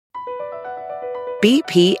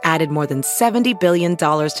BP added more than $70 billion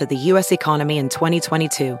to the U.S. economy in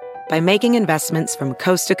 2022 by making investments from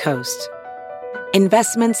coast to coast.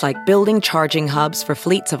 Investments like building charging hubs for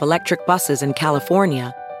fleets of electric buses in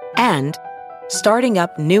California and starting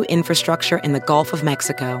up new infrastructure in the Gulf of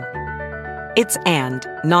Mexico. It's and,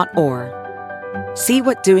 not or. See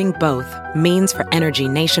what doing both means for energy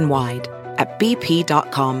nationwide at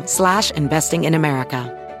bp.com/investing in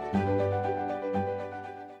America.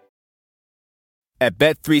 At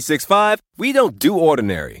Bet365, we don't do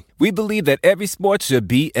ordinary. We believe that every sport should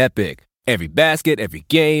be epic. Every basket, every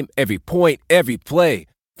game, every point, every play.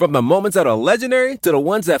 From the moments that are legendary to the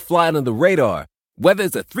ones that fly under the radar. Whether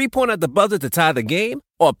it's a three-pointer at the buzzer to tie the game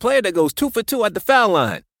or a player that goes 2 for 2 at the foul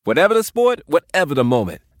line. Whatever the sport, whatever the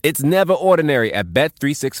moment. It's never ordinary at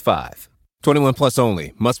Bet365. 21 plus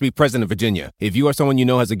only. Must be present in Virginia. If you or someone you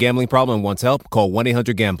know has a gambling problem and wants help, call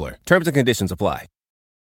 1-800-GAMBLER. Terms and conditions apply.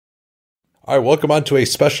 All right, welcome on to a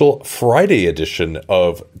special Friday edition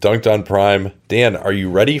of Dunked on Prime. Dan, are you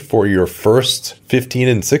ready for your first 15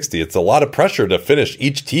 and 60? It's a lot of pressure to finish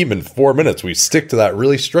each team in 4 minutes. We stick to that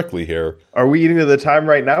really strictly here. Are we eating to the time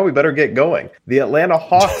right now? We better get going. The Atlanta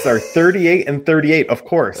Hawks are 38 and 38, of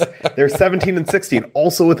course. They're 17 and 16,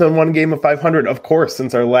 also within one game of 500, of course,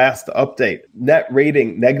 since our last update. Net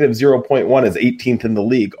rating, negative 0.1 is 18th in the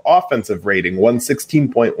league. Offensive rating,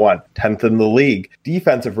 116.1, 10th in the league.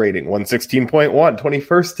 Defensive rating, 116.1,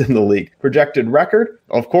 21st in the league. Projected record,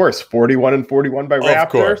 of course, 41 and 41 by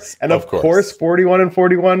Raptor. And of course, 41 and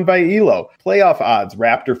 41 by Elo. Playoff odds,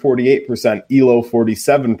 Raptor 48%, Elo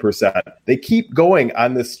 47%. They keep going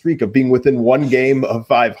on this streak of being within one game of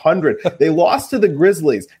 500. They lost to the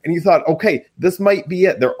Grizzlies, and you thought, okay, this might be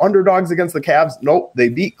it. They're underdogs against the Cavs. Nope, they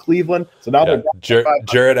beat Cleveland. So now they're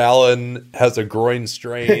Jared Allen has a groin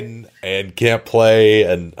strain and can't play.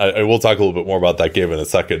 And I will talk a little bit more about that game in a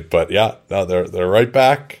second. But yeah, no, they're right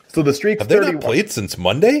back. So the streak's 31. Have they not played since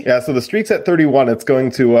Monday? Yeah, so the streak's at 31. It's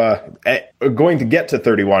going to get to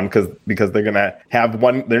 31 because they're going to have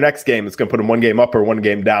their next game. It's going to put them one game up or one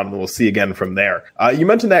game down, and we'll see again from there. You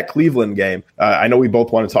mentioned that Cleveland game. I know we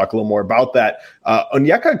both want to talk a little more about that.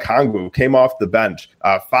 Onyeka Okongwu came off the bench,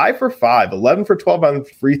 5 for 5, 11 for 12 on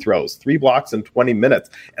free throws, 3 blocks in 20 minutes.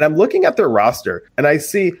 And I'm looking at their roster, and I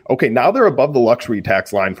see, okay, now they're above the luxury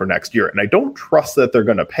tax line for next year, and I don't trust that they're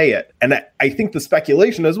going to pay it. And I think the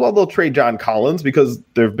speculation is, well, they'll trade John Collins because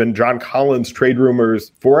there have been John Collins trade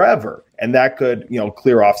rumors forever. And that could,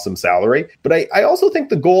 clear off some salary. But I also think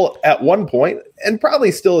the goal at one point, and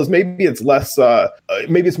probably still is, maybe it's less,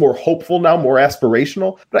 maybe it's more hopeful now, more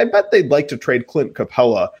aspirational. But I bet they'd like to trade Clint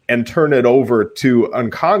Capella and turn it over to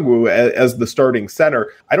Okongwu as the starting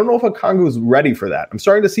center. I don't know if Okongwu is ready for that. I'm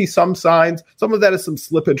starting to see some signs. Some of that is some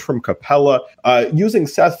slippage from Capella. Using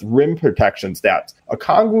Seth's rim protection stats,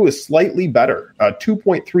 Okongwu is slightly better,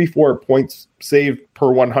 2.34 points saved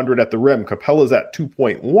per 100 at the rim. Capella's at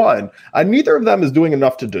 2.1. Neither of them is doing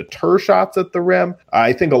enough to deter shots at the rim.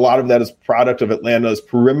 I think a lot of that is product of Atlanta's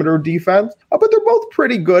perimeter defense, but they're both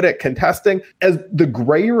pretty good at contesting. As the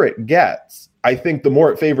grayer it gets, I think the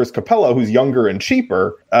more it favors Capella, who's younger and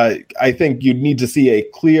cheaper. I think you'd need to see a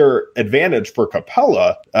clear advantage for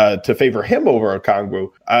Capella to favor him over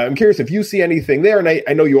Okongwu. I'm curious if you see anything there, and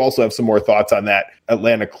I know you also have some more thoughts on that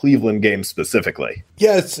Atlanta-Cleveland game specifically.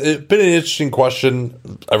 Yeah, it's been an interesting question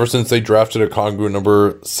ever since they drafted Okongwu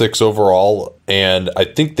number 6 overall, and I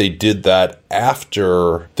think they did that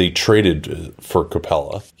after they traded for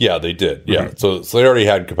Capella. Yeah, they did. Yeah, mm-hmm. So they already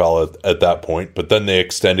had Capella at that point, but then they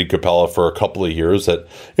extended Capella for a couple of years. That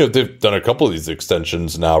they've done a couple of these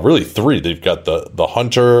extensions now, really 3. They've got the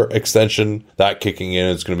Hunter extension that kicking in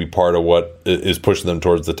is going to be part of what is pushing them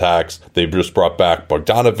towards the tax. They've just brought back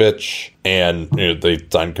Bogdanovich, and they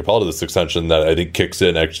signed Capella to this extension that I think kicks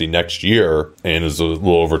in actually next year and is a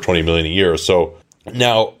little over $20 million a year. So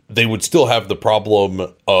now they would still have the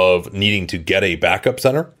problem of needing to get a backup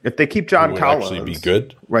center. If they keep John Collins, actually be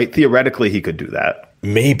good, right? Theoretically, he could do that.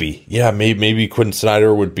 Maybe, yeah, maybe Quentin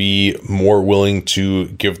Snyder would be more willing to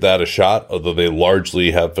give that a shot, although they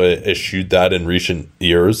largely have eschewed that in recent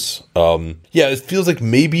years. Yeah, it feels like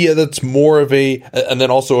maybe that's more of a, and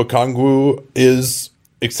then also Okongwu is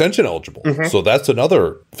extension eligible. Mm-hmm. So that's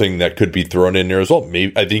another thing that could be thrown in there as well.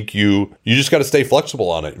 Maybe I think you just got to stay flexible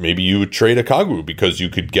on it. Maybe you would trade Okongwu because you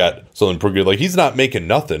could get something pretty good. Like, he's not making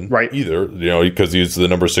nothing, right? Either, because he's the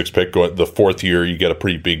number 6 pick. The 4th year, you get a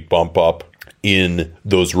pretty big bump up. in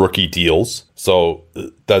those rookie deals. So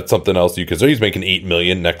that's something else you consider. He's making $8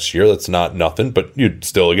 million next year. That's not nothing, but you'd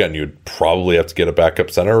probably have to get a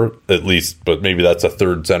backup center at least, but maybe that's a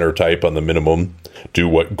third center type on the minimum. Do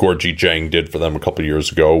what Gorgui Dieng did for them a couple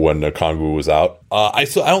years ago when Okongwu was out. I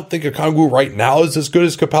don't think Okongwu right now is as good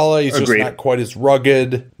as Capella. He's just not quite as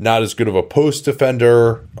rugged, not as good of a post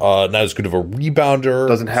defender, not as good of a rebounder.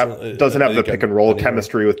 Doesn't have the pick and roll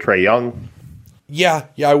chemistry with Trae Young. Yeah,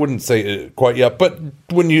 I wouldn't say it quite yet, but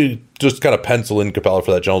when you just kind of pencil in Capella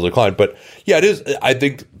for that general decline, but yeah, it is. I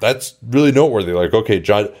think that's really noteworthy. Like, okay,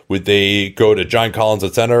 would they go to John Collins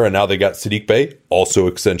at center, and now they got Saddiq Bey, also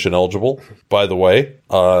extension eligible, by the way,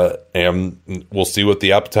 and we'll see what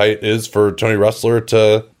the appetite is for Tony Ressler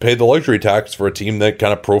to pay the luxury tax for a team that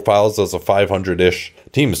kind of profiles as a 500-ish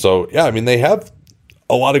team. So yeah, I mean, they have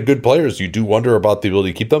a lot of good players. You do wonder about the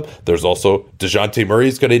ability to keep them. There's also DeJounte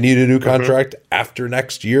Murray's going to need a new contract after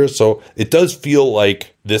next year. So it does feel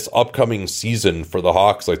like this upcoming season for the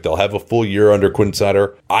Hawks, like they'll have a full year under Quinn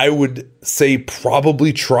Snyder. I would say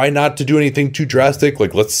probably try not to do anything too drastic.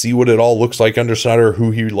 Like, let's see what it all looks like under Snyder,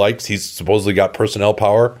 who he likes. He's supposedly got personnel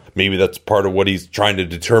power. Maybe that's part of what he's trying to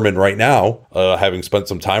determine right now, having spent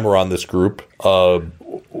some time around this group.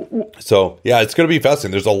 So, yeah, it's going to be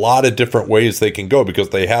fascinating. There's a lot of different ways they can go because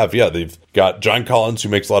they've got John Collins, who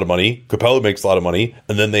makes a lot of money. Capella makes a lot of money.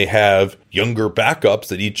 And then they have younger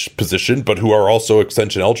backups at each position, but who are also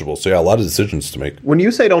extension eligible. So, yeah, a lot of decisions to make. When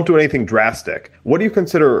you say don't do anything drastic, what do you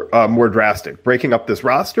consider more drastic? Breaking up this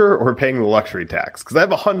roster or paying the luxury tax? Because I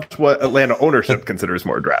have a hunch what Atlanta ownership considers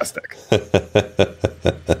more drastic.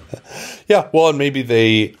 Yeah, well, and maybe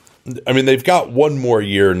they've got one more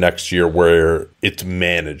year next year where it's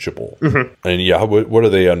manageable. Mm-hmm. And yeah, what are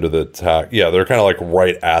they under the tax? Yeah, they're kind of like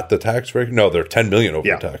right at the tax rate. No, they're $10 million over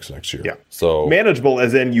the tax next year. Yeah. So manageable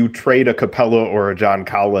as in you trade a Capella or a John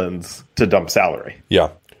Collins to dump salary. Yeah.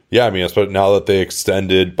 Yeah, I mean, but now that they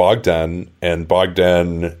extended Bogdan,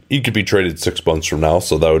 he could be traded 6 months from now,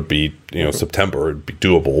 so that would be, September, it'd be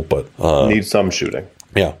doable, but need some shooting.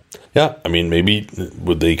 Yeah. Yeah, I mean, maybe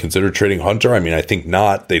would they consider trading Hunter? I mean, I think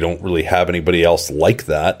not. They don't really have anybody else like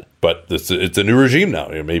that. But it's a new regime now.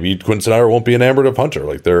 Maybe Quinn Snyder won't be enamored of Hunter.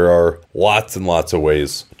 Like, there are lots and lots of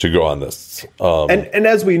ways to go on this. And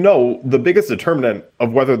as we know, the biggest determinant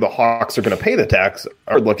of whether the Hawks are going to pay the tax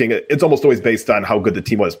it's almost always based on how good the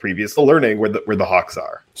team was previously, learning where the Hawks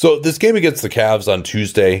are. So this game against the Cavs on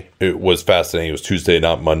Tuesday, it was fascinating. It was Tuesday,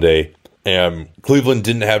 not Monday. And Cleveland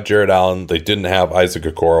didn't have Jared Allen. They didn't have Isaac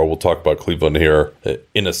Okoro. We'll talk about Cleveland here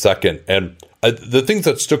in a second. And the things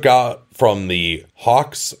that stuck out from the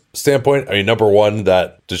Hawks standpoint, I mean, number one,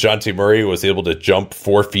 that DeJounte Murray was able to jump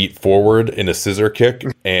 4 feet forward in a scissor kick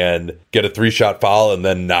and get a 3-shot foul and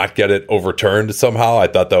then not get it overturned somehow. I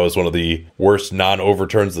thought that was one of the worst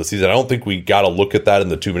non-overturns of the season. I don't think we got a look at that in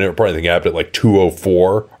the 2-minute report. I think it happened at like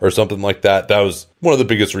 2:04 or something like that. That was one of the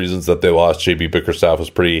biggest reasons that they lost. JB Bickerstaff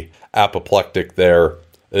was pretty apoplectic there.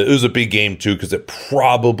 It was a big game, too, because it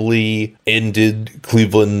probably ended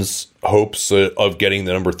Cleveland's hopes of getting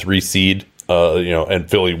the number 3 seed, and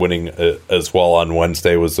Philly winning as well on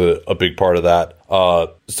Wednesday was a big part of that.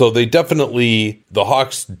 So the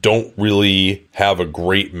Hawks don't really have a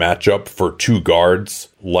great matchup for two guards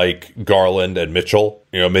like Garland and Mitchell.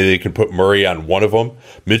 Maybe they can put Murray on one of them.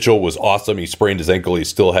 Mitchell was awesome. He sprained his ankle. He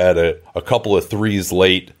still had a couple of threes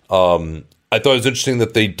late. I thought it was interesting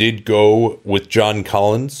that they did go with John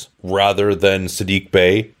Collins rather than Saddiq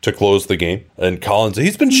Bey to close the game. And Collins,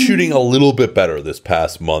 he's been shooting a little bit better this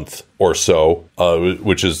past month or so,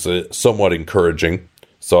 which is somewhat encouraging.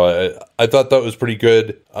 So I thought that was pretty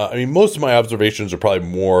good. I mean, most of my observations are probably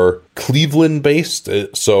more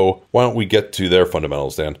Cleveland-based. So why don't we get to their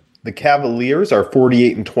fundamentals, Dan? The Cavaliers are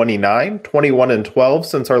 48-29, 21-12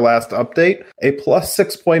 since our last update. A plus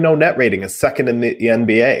 6.0 net rating is second in the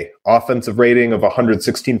NBA. Offensive rating of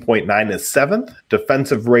 116.9 is seventh.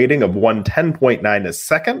 Defensive rating of 110.9 is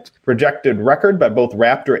second. Projected record by both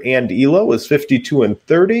Raptor and Elo is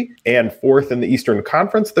 52-30, and fourth in the Eastern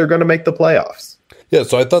Conference. They're going to make the playoffs. Yeah,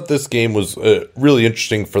 so I thought this game was really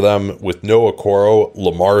interesting for them with no Okoro.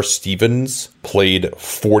 Lamar Stevens played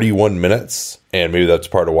 41 minutes, and maybe that's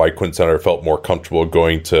part of why Quinn Snyder felt more comfortable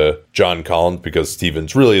going to John Collins, because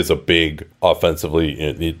Stevens really is a big offensively.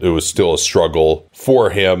 It was still a struggle for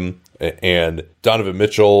him. And Donovan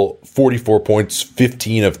Mitchell, 44 points,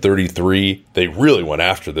 15 of 33. They really went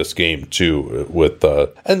after this game, too,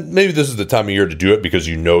 and maybe this is the time of year to do it because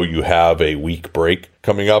you have a week break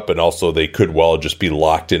coming up, and also they could well just be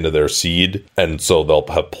locked into their seed, and so they'll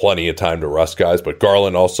have plenty of time to rest guys. But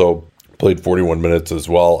Garland also played 41 minutes as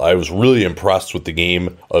well. I was really impressed with the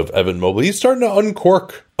game of Evan Mobley. He's starting to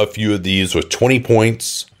uncork a few of these with 20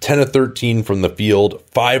 points, 10 of 13 from the field,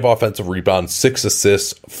 5 offensive rebounds, 6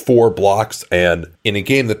 assists, 4 blocks. And in a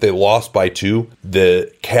game that they lost by 2,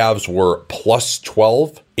 the Cavs were plus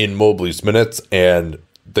 12 in Mobley's minutes, and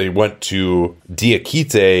they went to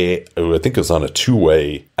Diakite, who I think was on a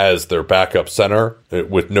 2-way, as their backup center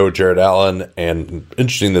with no Jared Allen. And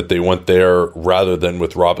interesting that they went there rather than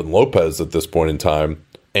with Robin Lopez at this point in time.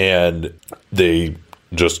 And they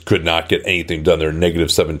just could not get anything done. They're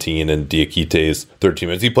negative 17 in Diakite's 13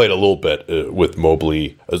 minutes. He played a little bit with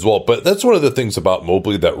Mobley as well. But that's one of the things about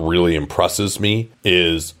Mobley that really impresses me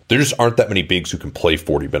is there just aren't that many bigs who can play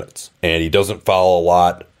 40 minutes. And he doesn't foul a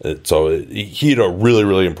lot. So he had a really,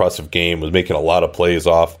 really impressive game, was making a lot of plays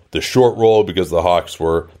off the short roll because the Hawks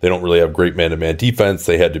they don't really have great man-to-man defense.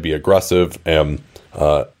 They had to be aggressive. And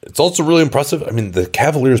it's also really impressive. I mean, the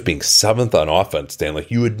Cavaliers being 7th on offense, Dan, like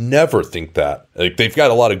you would never think that. Like they've got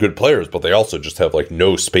a lot of good players, but they also just have like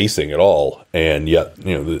no spacing at all. And yet,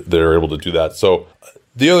 they're able to do that. So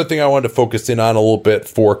the other thing I wanted to focus in on a little bit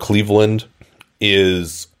for Cleveland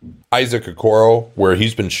is Isaac Okoro, where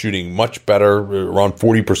he's been shooting much better, around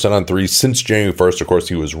 40% on threes since January 1st. Of course,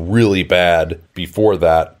 he was really bad before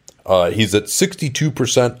that. He's at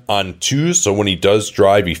 62% on twos, so when he does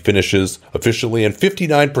drive, he finishes efficiently, and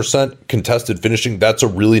 59% contested finishing. That's a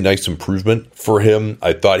really nice improvement for him.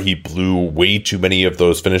 I thought he blew way too many of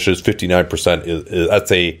those finishes. 59%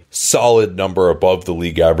 that's a solid number above the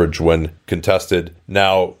league average when contested.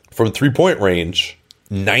 Now, from three-point range,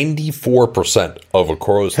 94% of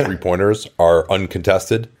Okoro's three-pointers are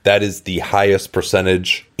uncontested. That is the highest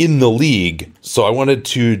percentage in the league. So I wanted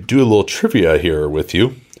to do a little trivia here with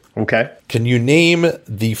you. Okay. Can you name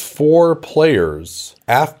the 4 players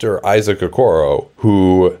after Isaac Okoro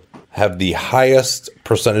who have the highest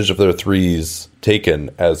percentage of their threes taken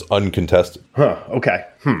as uncontested? Okay.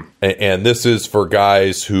 And this is for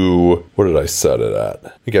guys who, what did I set it at?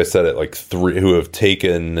 I think I set it like 3, who have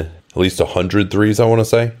taken at least 100 threes, I want to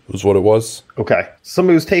say, was what it was. Okay.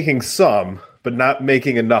 Somebody who's taking some, but not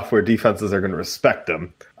making enough where defenses are going to respect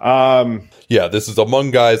them. Yeah, this is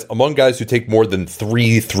among guys who take more than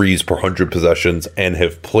 3 threes per 100 possessions and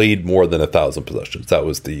have played more than 1,000 possessions. That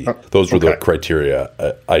was those were the criteria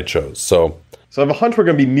I chose. So I have a hunch we're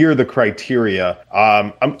going to be near the criteria.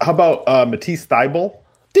 How about Matisse Thybulle?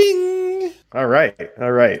 Ding! All right.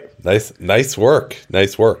 Nice work.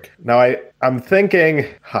 Now I'm thinking,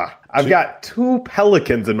 I've got 2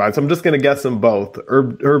 Pelicans in mind, so I'm just going to guess them both.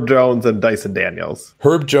 Herb Jones and Dyson Daniels.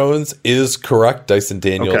 Herb Jones is correct. Dyson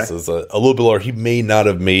Daniels is a little bit lower. He may not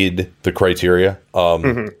have made the criteria.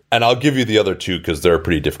 And I'll give you the other 2 because they're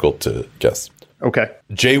pretty difficult to guess. Okay.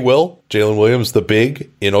 Jalen Williams, the big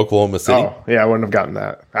in Oklahoma City. Oh, yeah, I wouldn't have gotten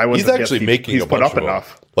that. He's actually making a bunch put up of enough.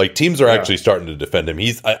 Them. Like teams are actually starting to defend him.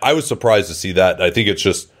 I was surprised to see that. I think it's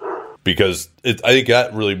just because I think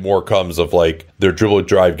that really more comes of like their dribble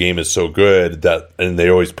drive game is so good and they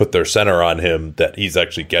always put their center on him that he's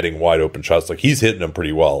actually getting wide open shots. Like he's hitting them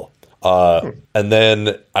pretty well. And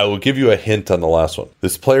then I will give you a hint on the last one.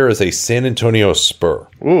 This player is a San Antonio Spur.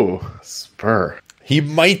 Ooh, Spur. He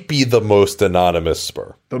might be the most anonymous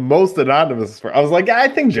Spur. The most anonymous Spur. I was like, I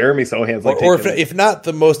think Jeremy Sohan's like, or if not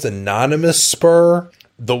the most anonymous Spur,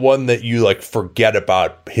 the one that you like forget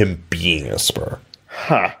about him being a Spur.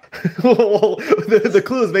 Well, the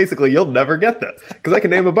clue is basically you'll never get this because I can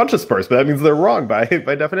name a bunch of Spurs, but that means they're wrong by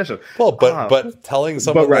definition. Well, but telling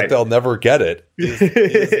someone that they'll never get it is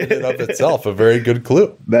in and of itself a very good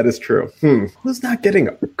clue. That is true. Who's not getting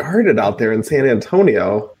guarded out there in San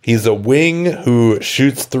Antonio? He's a wing who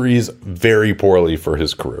shoots threes very poorly for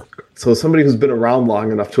his career. So somebody who's been around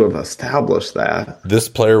long enough to have established that. This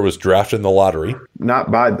player was drafted in the lottery.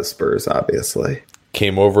 Not by the Spurs, obviously.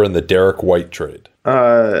 Came over in the Derek White trade.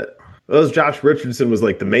 Josh Richardson was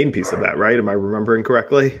like the main piece of that, right? Am I remembering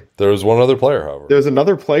correctly? There was one other player, however. There's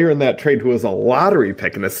another player in that trade who was a lottery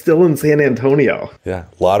pick and is still in San Antonio. Yeah,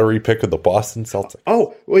 lottery pick of the Boston Celtics.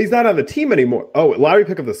 Oh, well, he's not on the team anymore. Oh, lottery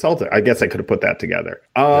pick of the Celtics. I guess I could have put that together.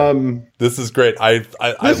 This is great.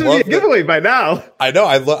 This would be a giveaway by now. I know.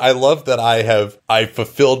 I love that I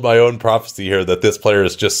fulfilled my own prophecy here that this player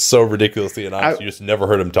is just so ridiculously anonymous. You just never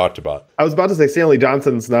heard him talked about. I was about to say Stanley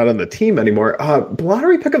Johnson's not on the team anymore.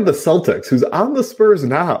 Lottery pick of the Celtics, who's on the Spurs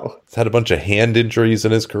now. He's had a bunch of hand injuries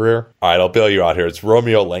in his career. All right, I'll bail you out here. It's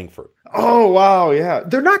Romeo Langford. Oh, wow. Yeah.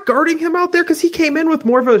 They're not guarding him out there because he came in with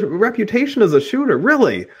more of a reputation as a shooter.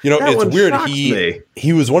 Really? That It's weird. Me.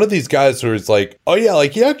 He was one of these guys who was like, oh, yeah,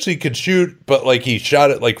 like he actually could shoot, but like he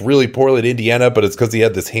shot it like really poorly at Indiana, but it's because he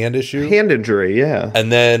had this hand issue. Hand injury, yeah.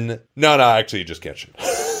 And then, no, actually, he just can't shoot.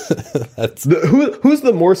 Who's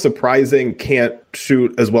the more surprising can't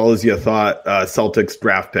shoot as well as you thought Celtics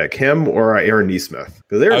draft pick, him or Aaron Nesmith?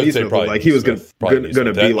 Because Aaron Nesmith looked like he was going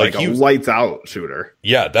to be like a lights out shooter.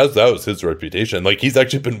 Yeah, that was his reputation. Like he's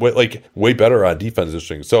actually been way better on defense this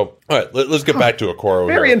thing. So all right, let's get back to Okoro.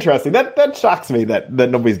 Very interesting. That shocks me that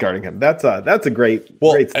nobody's guarding him. That's a great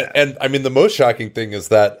stat. And I mean the most shocking thing is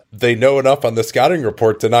that they know enough on the scouting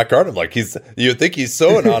report to not guard him. Like you'd think he's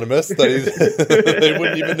so anonymous that they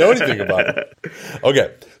wouldn't even know anything about him.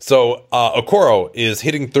 Okay, so Okoro is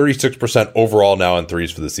hitting 36% overall now on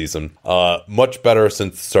threes for the season. Much better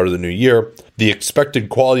since the start of the new year. The expected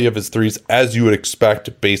quality of his threes, as you would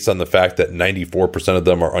expect based on the fact that 94% of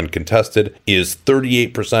them are uncontested, is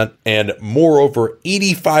 38%. And moreover,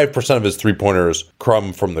 85% of his three-pointers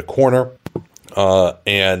come from the corner.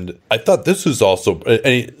 And I thought this was also,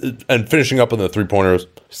 and finishing up on the three-pointers,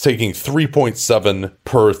 he's taking 3.7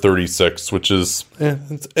 per 36, which is,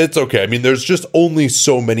 it's okay. I mean, there's just only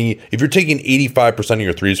so many. If you're taking 85% of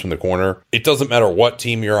your threes from the corner, it doesn't matter what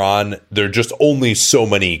team you're on. There are just only so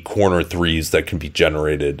many corner threes that can be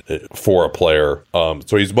generated for a player.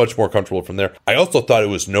 So he's much more comfortable from there. I also thought it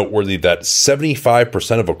was noteworthy that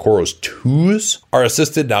 75% of Okoro's twos are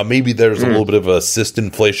assisted. Now, maybe there's a little bit of assist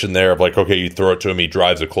inflation there of like, okay, you throw it to him, he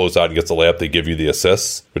drives a closeout and gets a layup, they give you the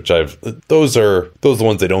assists, which those are the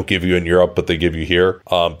ones they don't give you in Europe, but they give you here.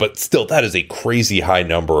 But still, that is a crazy high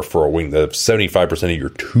number for a wing, that have 75% of your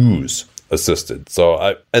twos assisted.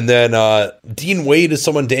 So Dean Wade is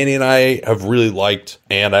someone Danny and I have really liked,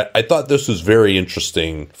 and I thought this was very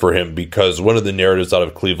interesting for him because one of the narratives out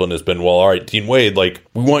of Cleveland has been, well, all right, Dean Wade, like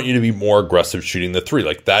we want you to be more aggressive shooting the three.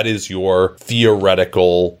 Like that is your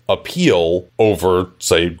theoretical appeal over,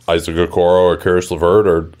 say, Isaac Okoro or Karis LeVert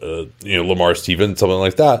or Lamar Stevens, something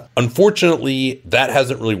like that. Unfortunately, that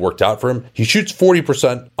hasn't really worked out for him. He shoots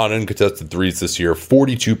 40% on uncontested threes this year,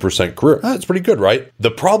 42% career. That's pretty good, right?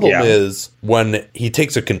 The problem is when he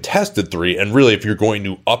takes a contested three, and really if you're going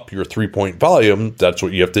to up your three-point volume, that's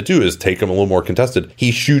what you have to do is take him a little more contested.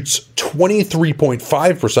 He shoots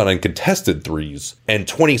 23.5% on contested threes and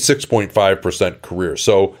 26.5% career.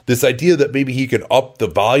 So this idea that maybe he can up the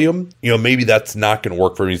volume, maybe that's not going to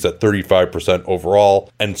work for him. He's at 35%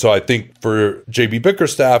 overall. And so I think for JB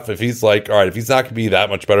Bickerstaff, if he's like, all right, if he's not going to be that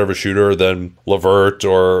much better of a shooter than LeVert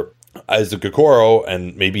or Isaac Okoro,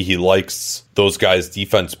 and maybe he likes those guys'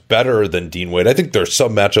 defense better than Dean Wade. I think there's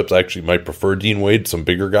some matchups I actually might prefer Dean Wade, some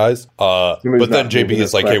bigger guys. But then JB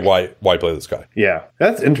is like, hey, why play this guy? Yeah,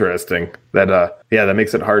 that's interesting. That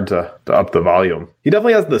makes it hard to up the volume. He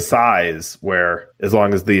definitely has the size where, as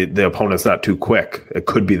long as the opponent's not too quick, it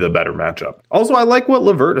could be the better matchup. Also, I like what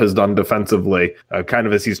LeVert has done defensively, kind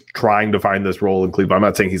of as he's trying to find this role in Cleveland. I'm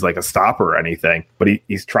not saying he's like a stopper or anything, but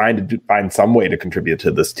he's trying to find some way to contribute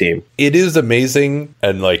to this team. It is amazing,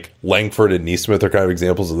 and like Langford and Nesmith are kind of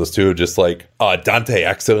examples of this too. Just like Dante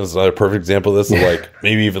Exum is another perfect example of this. Of like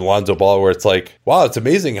maybe even Lonzo Ball, where it's like, wow, it's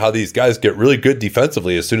amazing how these guys get really good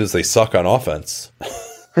defensively as soon as they suck on offense.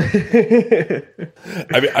 I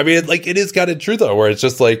mean, like it is kind of true though, where it's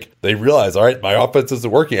just like they realize, all right, my offense isn't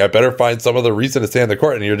working. I better find some other reason to stay on the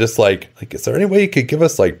court. And you're just like, is there any way you could give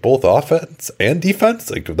us like both offense and defense?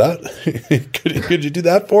 Like that, could you do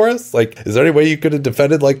that for us? Like, is there any way you could have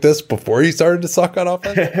defended like this before you started to suck on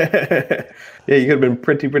offense? Yeah, you could have been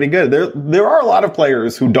pretty good. There are a lot of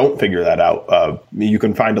players who don't figure that out. You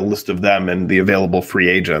can find a list of them and the available free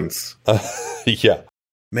agents. Yeah.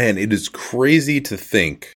 Man, it is crazy to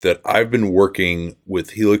think that I've been working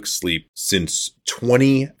with Helix Sleep since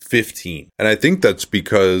 2015. And I think that's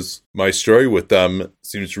because my story with them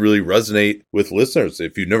seems to really resonate with listeners.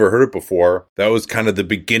 If you've never heard it before, that was kind of the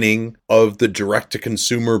beginning of the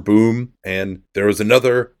direct-to-consumer boom. And there was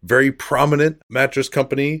another very prominent mattress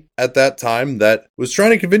company at that time that was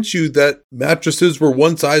trying to convince you that mattresses were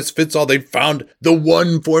one size fits all. They found the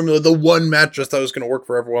one formula, the one mattress that was going to work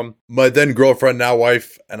for everyone. My then girlfriend, now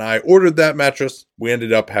wife, and I ordered that mattress. We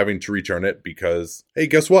ended up having to return it because, hey,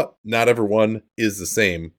 guess what? Not everyone is the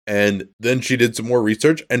same. And then she did some more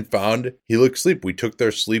research and found Helix Sleep. We took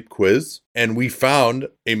their sleep quiz and we found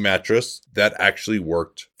a mattress that actually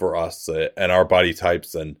worked for us and our body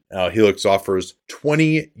types. And Helix offers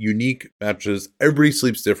 20 unique mattresses. Everybody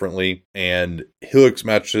sleeps differently, and Helix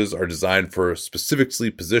mattresses are designed for specific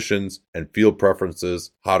sleep positions and field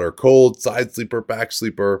preferences, hot or cold, side sleeper, back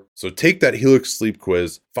sleeper. So take that Helix Sleep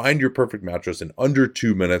quiz, find your perfect mattress in under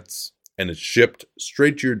 2 minutes. and it's shipped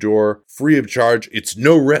straight to your door, free of charge. It's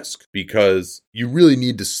no risk because you really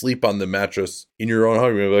need to sleep on the mattress in your own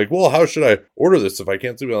home. You're like, well, how should I order this if I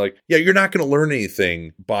can't sleep? I'm like, yeah, you're not going to learn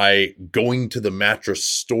anything by going to the mattress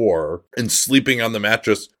store and sleeping on the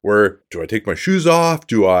mattress where, do I take my shoes off?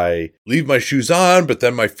 Do I leave my shoes on, but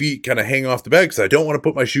then my feet kind of hang off the bed because I don't want to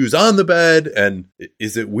put my shoes on the bed? And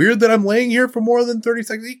is it weird that I'm laying here for more than 30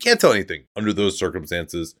 seconds? You can't tell anything under those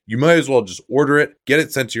circumstances. You might as well just order it, get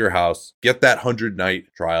it sent to your house, get that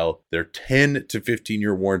 100-night trial, their 10 to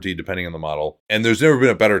 15-year warranty, depending on the model. And there's never been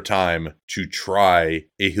a better time to try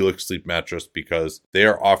a Helix Sleep mattress because they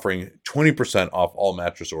are offering 20% off all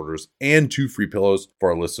mattress orders and 2 free pillows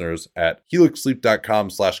for our listeners at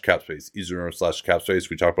helixsleep.com/capspace. Easy to remember /capspace.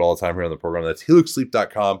 We talk about all the time here on the program. That's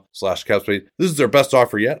helixsleep.com/capspace. This is their best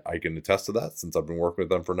offer yet. I can attest to that since I've been working with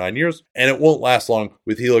them for 9 years, and it won't last long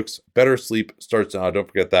with Helix. Better sleep starts now. Don't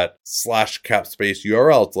forget that /capspace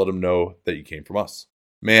URL to let them know that you came from us.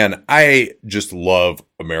 Man, I just love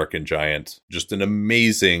American Giant. Just an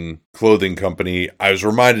amazing clothing company. I was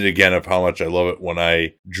reminded again of how much I love it when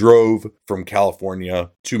I drove from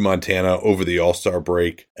California to Montana over the All-Star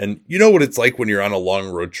break. And you know what it's like when you're on a long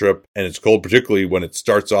road trip and it's cold, particularly when it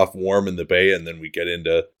starts off warm in the Bay and then we get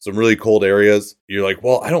into some really cold areas. You're like,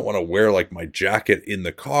 well, I don't want to wear like my jacket in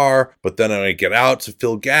the car, but then when I get out to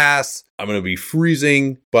fill gas, I'm going to be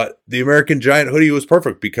freezing. But the American Giant hoodie was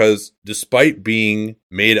perfect because despite being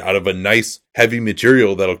made out of a nice heavy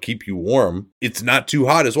material that'll keep you warm, it's not too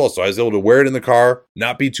hot as well. So I was able to wear it in the car,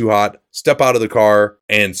 not be too hot, step out of the car,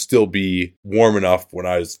 and still be warm enough when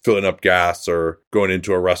I was filling up gas or going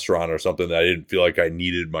into a restaurant or something that I didn't feel like I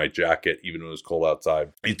needed my jacket even when it was cold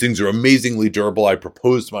outside. These things are amazingly durable. I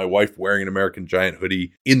proposed to my wife wearing an American Giant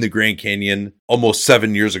hoodie in the Grand Canyon almost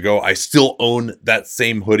 7 years ago. I still own that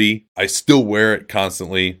same hoodie. I still wear it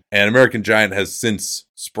constantly. And American Giant has since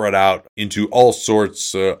spread out into all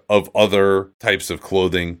sorts of other types of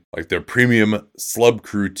clothing, like their premium Slub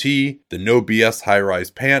Crew tee, the No BS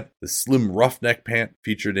high-rise pant, the slim roughneck pant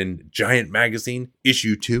featured in Giant Magazine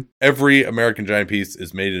issue 2. Every American Giant piece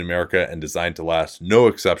is made in America and designed to last, no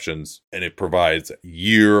exceptions, and it provides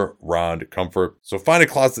year-round comfort. So find a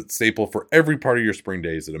closet staple for every part of your spring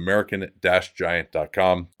days at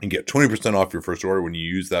american-giant.com and get 20% off your first order when you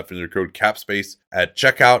use that vendor code CAPSPACE at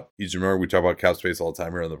checkout. Easy to remember, we talk about CAPSPACE all the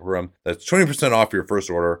time here on the program. That's 20% off your first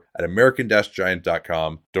order at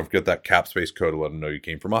american-giant.com. Don't forget that CAPSPACE code to let them know you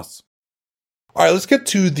came from us. All right, let's get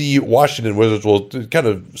to the Washington Wizards. We'll kind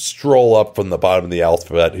of stroll up from the bottom of the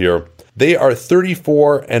alphabet here. They are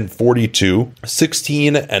 34-42,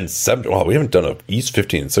 16-7. Wow, we haven't done a East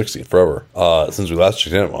 15 and 16 forever since we last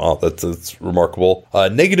checked in. Wow, that's remarkable.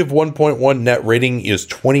 Negative 1.1 net rating is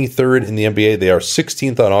 23rd in the NBA. They are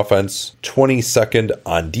 16th on offense, 22nd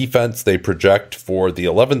on defense. They project for the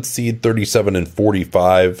 11th seed,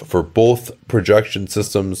 37-45 for both projection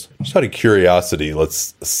systems. Just out of curiosity,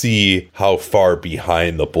 let's see how far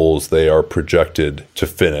behind the Bulls they are projected to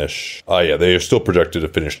finish. Yeah, they are still projected to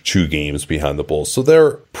finish 2 games behind the Bulls. So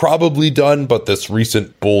they're probably done, but this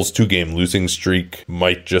recent Bulls 2-game losing streak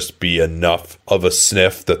might just be enough of a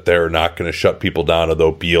sniff that they're not going to shut people down,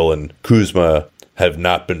 although Beal and Kuzma have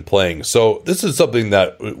not been playing. So this is something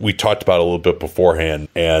that we talked about a little bit beforehand,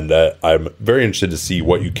 and I'm very interested to see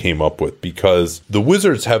what you came up with, because the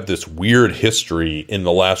Wizards have this weird history in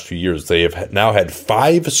the last few years. They have now had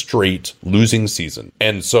 5 straight losing seasons.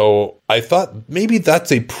 And so I thought maybe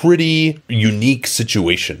that's a pretty unique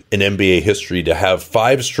situation in NBA history to have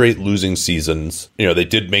 5 straight losing seasons. You know, they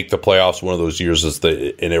did make the playoffs one of those years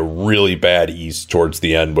in a really bad East towards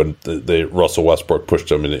the end when the Russell Westbrook pushed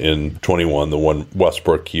them in 21, the one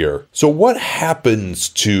Westbrook year. So what happens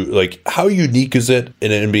to, like, how unique is it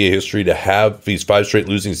in NBA history to have these 5 straight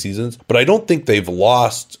losing seasons? But I don't think they've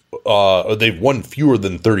lost they've won fewer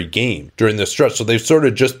than 30 games during this stretch. So they've sort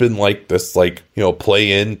of just been like this, like, you know,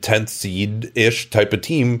 play in 10th seed-ish type of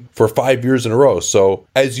team for 5 years in a row. So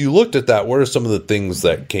as you looked at that, what are some of the things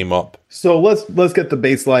that came up? So let's get the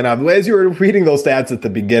baseline out of the way. As you were reading those stats at the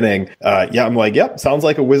beginning, I'm like, yep, sounds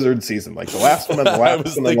like a Wizard season, like the last one and the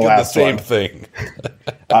last one and the last one. I was thinking the one. same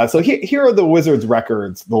thing. So here are the Wizards'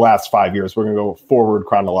 records the last 5 years. We're going to go forward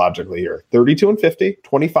chronologically here. 32-50,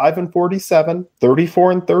 25-47,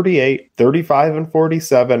 34-38, 48, 35 and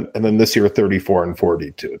 47, and then this year 34 and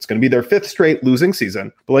 42. It's going to be their 5th straight losing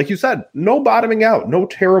season. But like you said, no bottoming out, no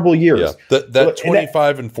terrible years. Yeah, that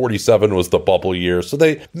 25 and 47 was the bubble year. So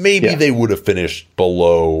they would have finished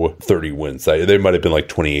below 30 wins. They might have been like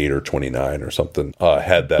 28 or 29 or something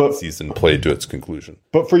had that season played to its conclusion.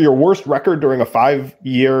 But for your worst record during a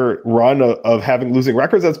 5-year run of having losing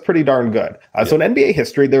records, that's pretty darn good. So in NBA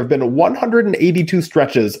history, there have been 182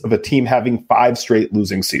 stretches of a team having 5 straight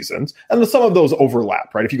losing seasons. And some of those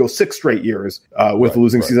overlap, right? If you go 6 straight years with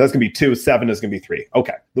losing seasons, that's going to be 2, 7 is going to be 3.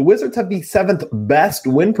 Okay. The Wizards have the 7th best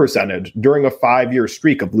win percentage during a 5-year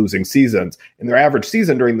streak of losing seasons. In their average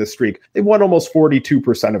season during this streak, they've won almost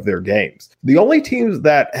 42% of their games. The only teams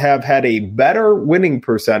that have had a better winning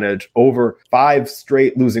percentage over 5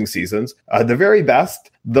 straight losing seasons, the very best,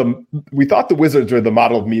 we thought the Wizards were the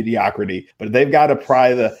model of mediocrity, but they've got to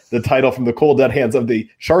pry the title from the cold dead hands of the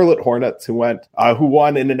Charlotte Hornets, who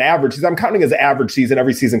won in an average season. I'm counting as average season.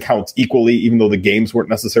 Every season counts equally, even though the games weren't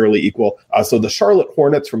necessarily equal. So the Charlotte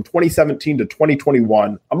Hornets from 2017 to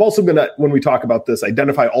 2021. I'm also going to, when we talk about this,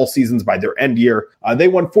 identify all seasons by their end year. They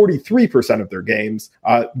won 43% of their games.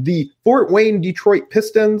 The Fort Wayne Detroit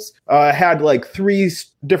Pistons had like 3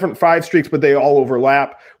 different 5 streaks, but they all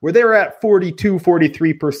overlap, where they were at 42,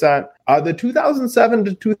 43%. The 2007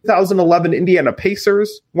 to 2011 Indiana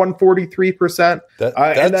Pacers won 43%.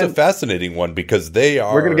 That's a fascinating one because they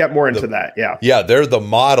are... We're going to get more into that, yeah. Yeah, they're the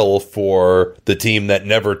model for the team that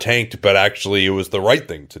never tanked, but actually it was the right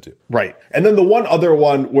thing to do. Right. And then the one other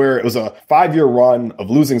one where it was a 5-year run of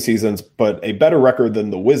losing seasons, but a better record than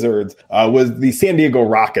the Wizards, was the San Diego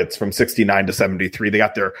Rockets from 69 to 73. They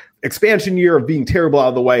got their expansion year of being terrible out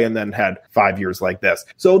of the way and then had 5 years like this.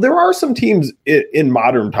 So there are some teams in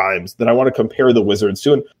modern times that I want to compare the Wizards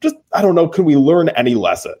to, and just, I don't know, can we learn any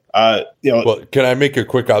lesson? Well, can I make a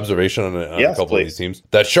quick observation on a couple of these teams?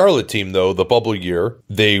 That Charlotte team, though, the bubble year,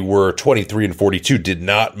 they were 23 and 42, did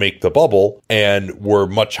not make the bubble, and were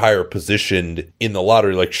much higher positioned in the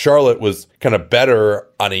lottery. Like Charlotte was kind of better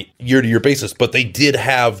on a year-to-year basis, but they did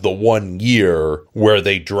have the 1 year where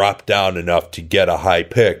they dropped down enough to get a high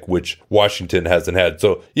pick, which Washington hasn't had.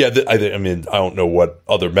 So, yeah, I mean, I don't know what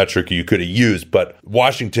other metric you could have used, but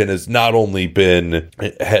Washington has not only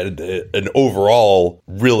had an overall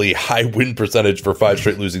really high win percentage for 5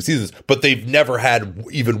 straight losing seasons, but they've never had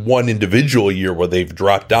even one individual year where they've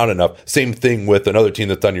dropped down enough. Same thing with another team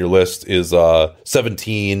that's on your list is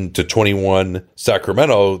 17 to 21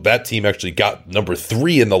 Sacramento. That team actually got number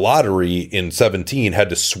 3 in the lottery in 17, had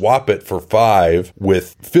to swap it for 5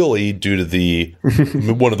 with Philly due to the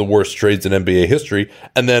one of the worst trades in NBA history.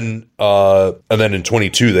 And then in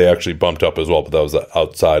 22 they actually bumped up as well, but that was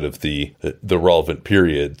outside of the relevant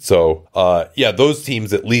period. So yeah, those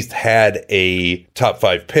teams at least had a top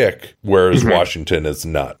 5 pick, whereas Washington is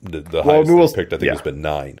not. The highest they picked, I think, has been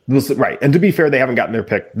 9. Right, and to be fair, they haven't gotten their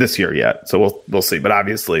pick this year yet, so we'll see. But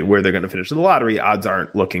obviously, where they're going to finish in the lottery, odds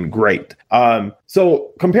aren't looking great.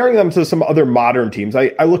 So comparing them to some other modern teams,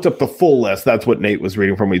 I looked up the full list. That's what Nate was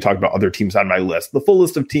reading from when he talked about other teams on my list. The full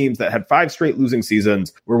list of teams that had 5 straight losing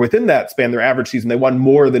seasons, were within that span, their average season, they won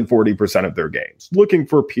more than 40% of their games. Looking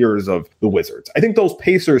for peers of the Wizards. I think those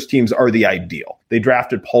Pacers teams are the ideal. They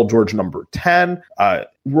drafted Paul George number 10.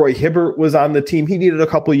 Roy Hibbert was on the team. He needed a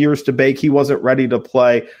couple of years to bake. He wasn't ready to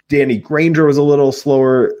play. Danny Granger was a little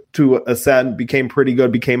slower to ascend, became pretty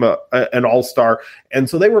good, became an all-star. And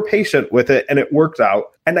so they were patient with it, and it worked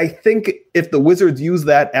out. And I think if the Wizards use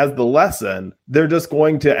that as the lesson, they're just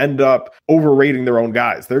going to end up overrating their own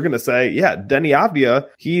guys. They're going to say, yeah, Denny Avdia,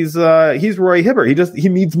 he's Roy Hibbert. He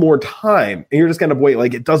needs more time. And you're just going to wait.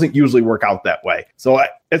 Like, it doesn't usually work out that way. So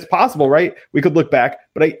it's possible, right? We could look back,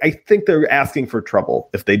 but I think they're asking for trouble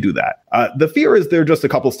if they do that. The fear is they're just a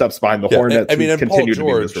couple steps behind the Hornets, who continue to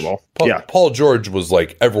be miserable. Paul George was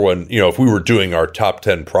like everyone, if we were doing our top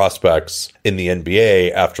 10 prospects in the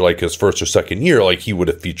NBA after like his first or second year, like he would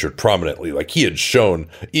have featured prominently. Like he had shown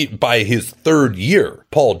by his third year,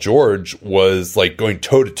 Paul George was like going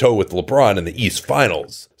toe to toe with LeBron in the East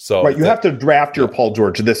Finals. So right, you have to draft your Paul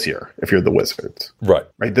George this year if you're the Wizards. Right.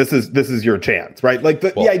 This is your chance, right? Like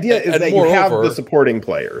the idea is that you have the supporting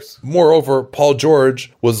players. Moreover, Paul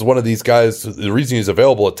George was one of these guys. The reason he's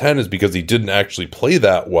available at 10 is because he didn't actually play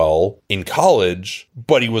that well in college,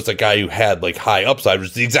 but he was a guy who had like high upside, which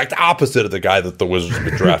is the exact opposite of the guy that the Wizards have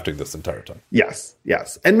been drafting this entire time. Yes.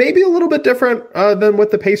 And maybe a little bit different than what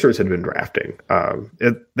the Pacers had been drafting.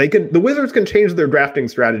 The Wizards can change their drafting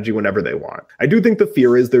strategy whenever they want. I do think the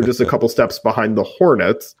fear is they're just a couple steps behind the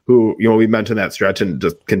Hornets, who, we mentioned that stretch and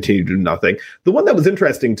just continue to do nothing. The one that was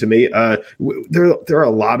interesting to me, there are a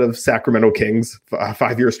lot of Sacramento Kings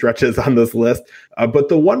 5-year stretches on this list, but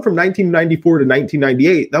the one from 1994 to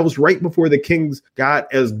 1998, that was right before the Kings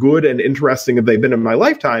got as good and interesting as they've been in my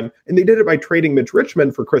lifetime, and they did it by trading Mitch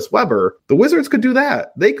Richmond for Chris Webber. The Wizards could do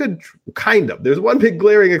that. They could kind of. There's one big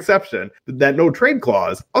glaring exception, that no trade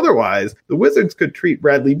clause. Otherwise, the Wizards could treat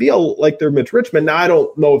Bradley Beal like they're Mitch Richmond. Now, I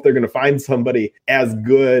don't know if they're going to find somebody as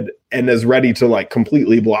good and as ready to like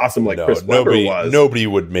completely blossom like Chris Webber was. Nobody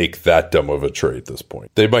would make that dumb of a trade at this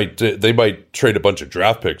point. They might trade a bunch of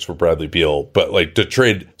draft picks for Bradley Beal, but like to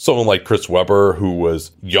trade someone like Chris Webber, who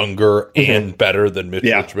was younger and better than Mitch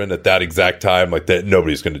Richmond at that exact time, like that,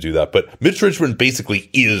 nobody's going to do that. But Mitch Richmond basically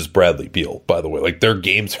is Bradley Beal, by the way. Like their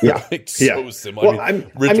games are so similar. Well,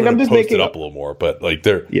 Richmond I'm just posted up a little more, but like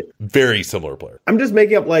they're very similar players. I'm just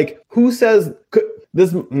making up like who says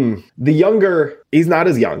this the younger. He's not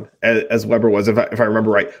as young as Webber was, if I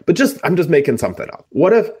remember right. But I'm just making something up.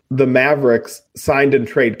 What if the Mavericks signed and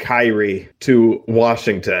trade Kyrie to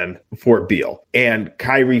Washington for Beal, and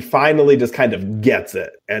Kyrie finally just kind of gets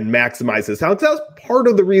it and maximizes talent? That was part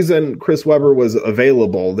of the reason Chris Webber was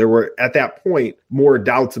available. There were at that point more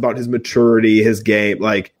doubts about his maturity, his game.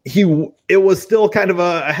 Like it was still kind of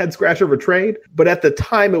a head scratcher of a trade, but at the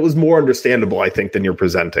time it was more understandable, I think, than you're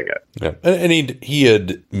presenting it. Yeah, and he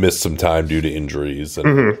had missed some time due to injuries,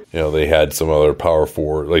 and they had some other power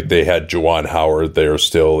forward, like they had Juwan Howard there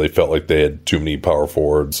still. They felt like they had too many power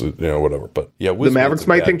forwards, whatever. But yeah, the Mavericks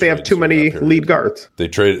might think they have too many lead guards. They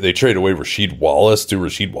trade away Rasheed Wallace.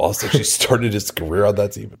 Rasheed Wallace actually started his career on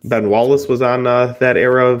that team. Ben Wallace was on that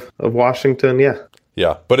era of Washington.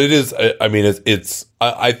 Yeah, but it is. I mean, it's.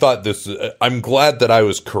 I thought this. I'm glad that I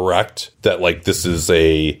was correct that like this is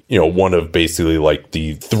a one of basically like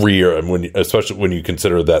the three, especially when you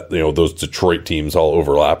consider that those Detroit teams all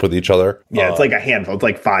overlap with each other. Yeah, it's like a handful. It's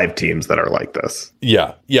like 5 teams that are like this.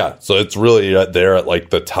 Yeah. So it's really there at like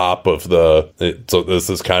the top of so this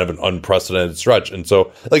is kind of an unprecedented stretch, and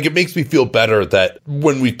so like it makes me feel better that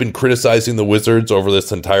when we've been criticizing the Wizards over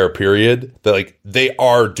this entire period, that like they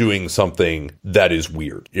are doing something that is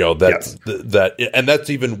weird. That's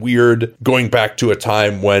even weird going back to a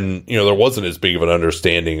time when there wasn't as big of an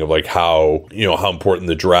understanding of like how important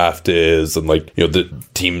the draft is, and like the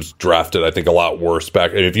teams drafted I think a lot worse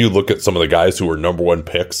back. And if you look at some of the guys who were number 1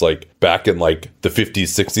 picks like back in like the 50s,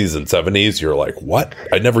 60s, and 70s, you're like, what?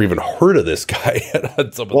 I never even heard of this guy.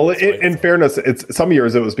 In fairness, it's some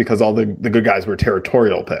years it was because all the good guys were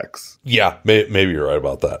territorial picks. Yeah, maybe you're right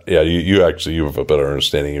about that. Yeah, you have a better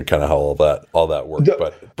understanding of kind of how all that worked.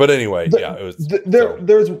 But anyway, it was.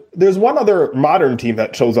 There's one other modern team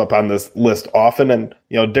that shows up on this list often, and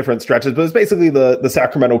different stretches, but it's basically the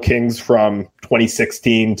Sacramento Kings from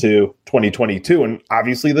 2016 to 2022, and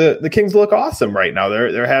obviously the Kings look awesome right now.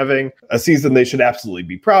 They're having a season they should absolutely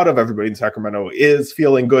be proud of. Everybody in Sacramento is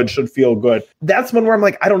feeling good, should feel good. That's one where I'm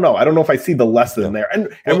like, I don't know if I see the lesson there.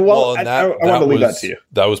 And I want to leave that to you.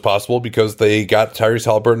 That was possible because they got Tyrese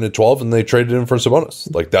Haliburton at 12 and they traded him for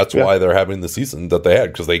Sabonis. Like that's why they're having the season that they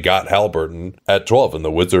had, because they got Haliburton at 12, and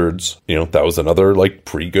the Wizards, that was another like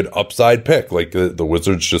pretty good upside pick. Like the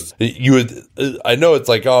Wizards just, I know it's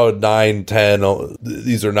like, 9, 10,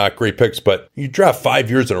 these are not great picks, but you draft 5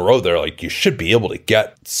 years in a row there, like you should be able to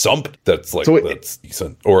get something that's like, that's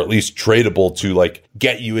decent, or at least tradable to like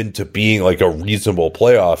get you into being like a reasonable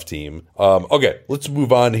playoff team. Okay, let's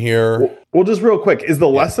move on here. Well, just real quick, is the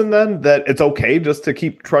lesson then that it's okay just to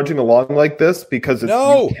keep trudging along like this because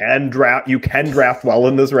you can draft well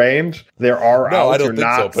in this range? There are outs, you're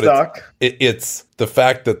not stuck. It's the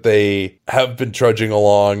fact that they have been trudging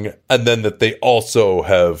along, and then that they also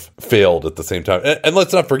have failed at the same time. And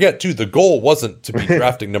let's not forget, too, the goal wasn't to be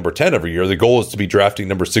drafting number 10 every year. The goal is to be drafting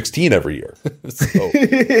number 16 every year.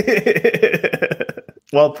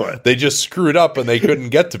 Well put. They just screwed up and they couldn't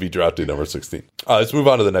get to be drafting number 16. Let's move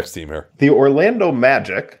on to the next team here. The Orlando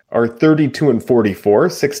Magic are 32-44,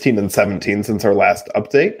 16-17 since our last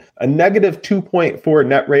update. A negative 2.4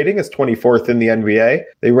 net rating is 24th in the NBA.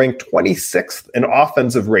 They rank 26th in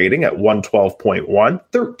offensive rating at 112.1,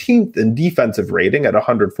 13th in defensive rating at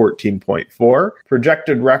 114.4.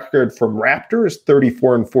 Projected record from Raptors,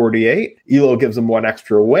 34-48. Elo gives them one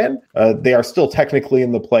extra win. They are still technically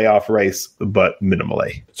in the playoff race, but minimally.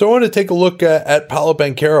 So I want to take a look at Paolo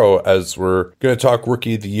Banchero as we're going to talk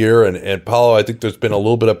Rookie of the Year. And Paolo, I think there's been a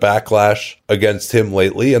little bit of backlash against him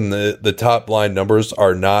lately, and the top line numbers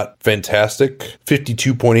are not fantastic.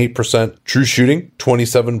 52.8% true shooting,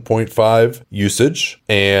 27.5 usage,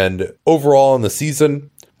 and overall in the season,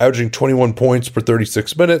 averaging 21 points per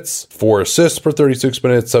 36 minutes, 4 assists per 36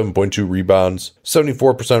 minutes, 7.2 rebounds,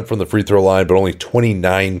 74% from the free throw line, but only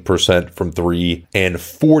 29% from 3 and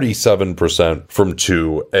 47% from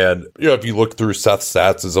 2. And, if you look through Seth's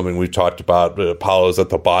stats, is something we've talked about. Paolo's at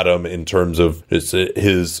the bottom in terms of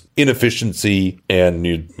his inefficiency,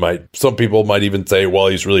 and some people might even say, well,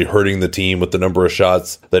 he's really hurting the team with the number of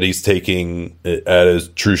shots that he's taking at his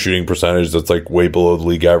true shooting percentage. That's like way below the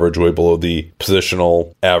league average, way below the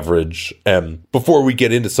positional average. And before we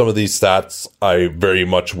get into some of these stats, I very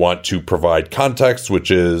much want to provide context,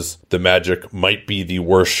 which is the Magic might be the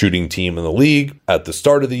worst shooting team in the league. At the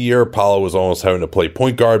start of the year, Paolo was almost having to play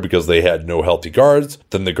point guard because they had no healthy guards.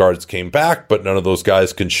 Then the guards came back, but none of those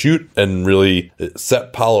guys can shoot, and really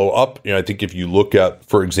set Paolo up. I think if you look at,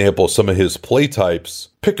 for example, some of his play types,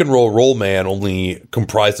 pick and roll man only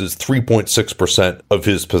comprises 3.6% of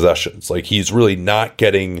his possessions. Like, he's really not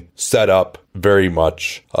getting set up very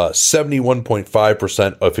much.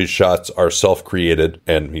 71.5% of his shots are self-created,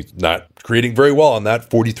 and he's not creating very well on that.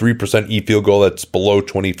 43% field goal, that's below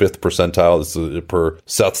 25th percentile. This is per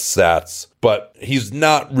Seth's stats. But he's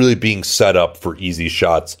not really being set up for easy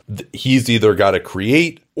shots. He's either got to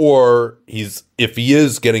create, or if he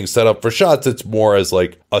is getting set up for shots, it's more as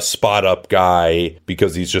like a spot up guy,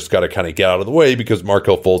 because he's just got to kind of get out of the way because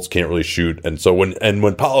Markelle Fultz can't really shoot. And so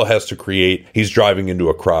when Paolo has to create, he's driving into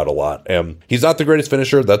a crowd a lot. He's not the greatest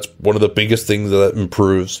finisher. That's one of the biggest things that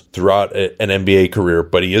improves throughout an NBA career,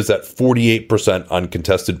 but he is at 48%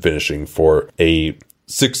 uncontested finishing for a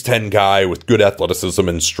 6'10 guy with good athleticism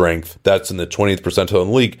and strength. That's in the 20th percentile in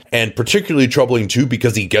the league, and particularly troubling too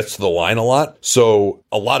because he gets to the line a lot. So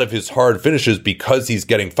a lot of his hard finishes, because he's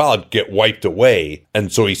getting fouled, get wiped away,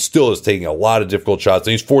 and so he still is taking a lot of difficult shots.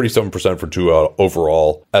 And he's 47% for 2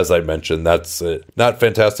 overall, as I mentioned. That's not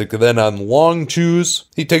fantastic. And then on long twos,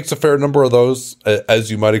 he takes a fair number of those,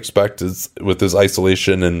 as you might expect, with his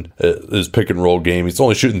isolation and his pick and roll game. He's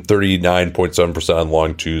only shooting 39.7% on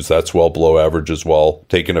long twos. That's well below average as well.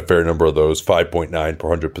 Taking a fair number of those, 5.9 per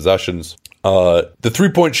 100 possessions. The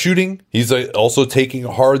 3-point shooting, he's also taking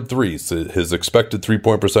hard threes. His expected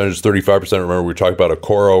 3-point percentage is 35%. Remember, we talked about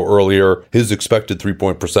Okoro earlier. His expected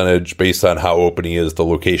 3-point percentage, based on how open he is, the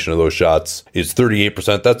location of those shots, is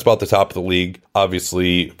 38%. That's about the top of the league.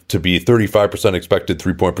 Obviously, to be 35% expected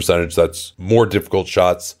 3-point percentage, that's more difficult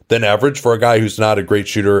shots than average for a guy who's not a great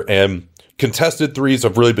shooter. And contested threes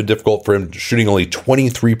have really been difficult for him, shooting only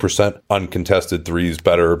 23% uncontested threes,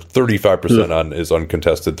 better 35% on his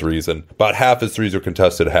uncontested threes, and about half his threes are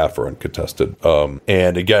contested, half are uncontested.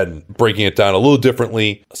 And again, breaking it down a little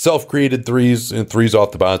differently, self-created threes and threes off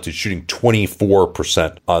the bounce, he's shooting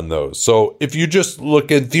 24% on those. So if you just look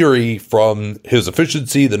in theory from his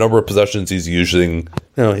efficiency, the number of possessions he's using,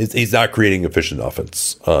 he's not creating efficient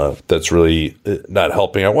offense. That's really not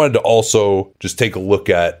helping. I wanted to also just take a look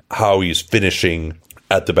at how he's finishing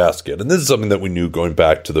at the basket. And this is something that we knew going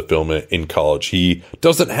back to the film in college. He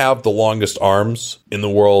doesn't have the longest arms in the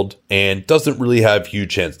world and doesn't really have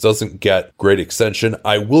huge hands, doesn't get great extension.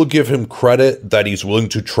 I will give him credit that he's willing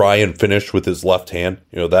to try and finish with his left hand.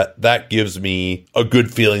 That gives me a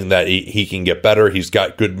good feeling that he can get better. He's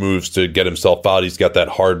got good moves to get himself out. He's got that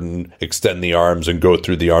harden, extend the arms and go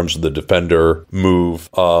through the arms of the defender move.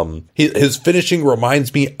 His finishing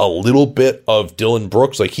reminds me a little bit of Dylan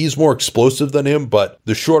Brooks. Like, he's more explosive than him, but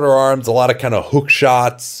the shorter arms, a lot of kind of hook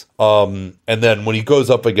shots. And then when he goes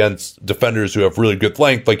up against defenders who have really good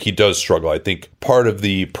length, like, he does struggle. I think part of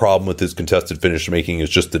the problem with his contested finish making is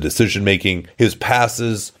just the decision making. His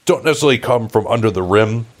passes don't necessarily come from under the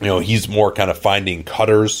rim. He's more kind of finding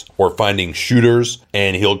cutters or finding shooters,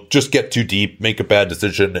 and he'll just get too deep, make a bad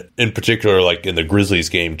decision. In particular, like in the Grizzlies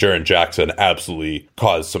game, Jaren Jackson absolutely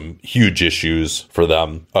caused some huge issues for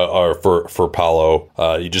them, or for Paolo.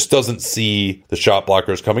 He just doesn't see the shot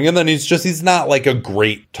blockers coming. And then he's not like a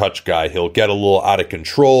great touch guy. He'll get a little out of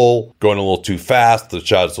control, going a little too fast. The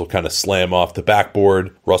shots will kind of slam off the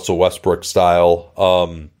backboard, Russell Westbrook style.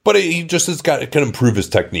 But he just can improve his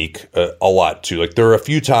technique a lot too. Like, there are a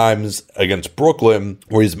few times against Brooklyn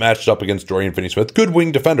where he's matched up against Dorian Finney-Smith, good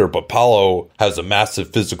wing defender, but Paolo has a massive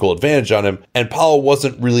physical advantage on him, and Paolo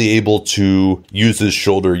wasn't really able to use his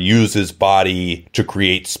shoulder, use his body to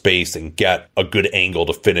create space and get a good angle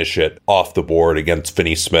to finish it off the board against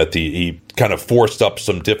Finney-Smith. He kind of forced up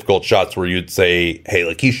some difficult shots where you'd say, hey,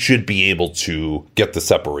 like, he should be able to get the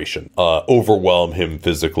separation, overwhelm him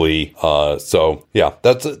physically. So yeah,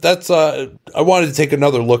 that's I wanted to take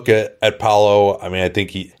another look at Paolo. I mean, I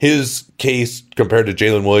think his case compared to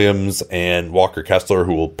Jalen Williams and Walker Kessler,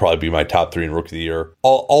 who will probably be my top 3 in Rookie of the Year,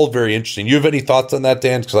 all very interesting. You have any thoughts on that,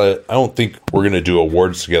 Dan? Because I don't think we're going to do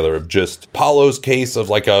awards together of just Paolo's case of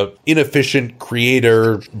like a inefficient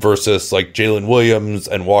creator versus like Jalen Williams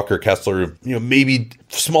and Walker Kessler, maybe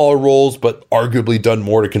smaller roles, but arguably done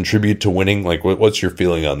more to contribute to winning. Like, what's your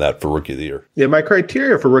feeling on that for Rookie of the Year? Yeah, my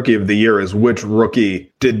criteria for Rookie of the Year is which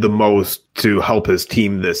rookie did the most to help his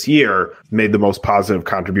team this year, made the most positive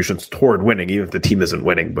contributions toward winning, even if the team isn't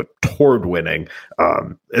winning, but toward winning.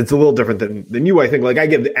 It's a little different than you, I think. Like, I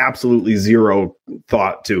give absolutely zero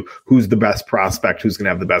thought to who's the best prospect, who's going to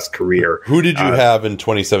have the best career. Who did you have in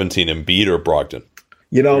 2017, Embiid or Brogdon?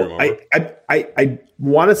 I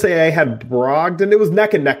want to say I had Brogdon. It was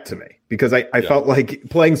neck and neck to me because I felt like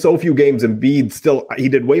playing so few games, Embiid he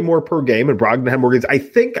did way more per game and Brogdon had more games. I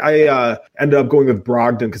think I ended up going with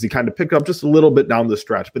Brogdon because he kind of picked up just a little bit down the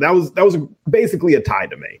stretch, but that was basically a tie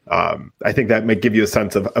to me. I think that might give you a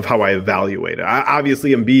sense of how I evaluate it.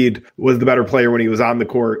 Obviously, Embiid was the better player when he was on the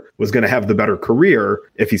court, was going to have the better career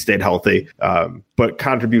if he stayed healthy. But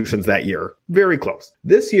contributions that year, very close.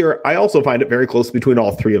 This year, I also find it very close between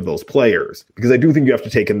all 3 of those players because I do think you have to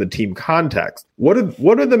take in the team context. What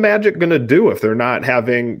are the Magic going to do if they're not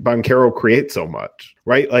having Banchero create so much,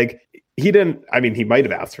 right? Like, he might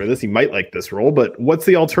have asked for this. He might like this role, but what's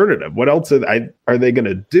the alternative? What else are they going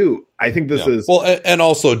to do? I think this is... Well, and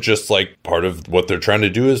also just like part of what they're trying to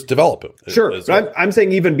do is develop him. Sure. But I'm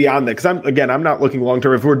saying even beyond that, because I'm not looking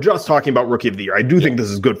long-term. If we're just talking about Rookie of the Year, I do think this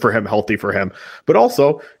is good for him, healthy for him. But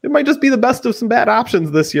also, it might just be the best of some bad options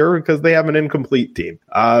this year because they have an incomplete team.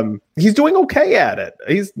 He's doing okay at it.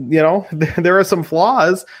 He's, there are some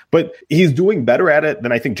flaws, but he's doing better at it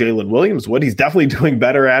than I think Jalen Williams would. He's definitely doing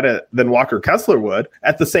better at it than Walker Kessler would.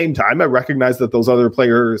 At the same time, I recognize that those other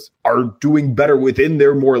players are doing better within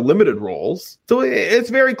their more limited roles. So it's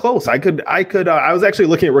very close. I was actually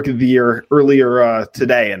looking at Rookie of the Year earlier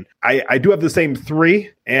today, and I do have the same 3,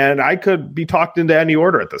 and I could be talked into any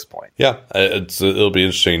order at this point. Yeah, it'll be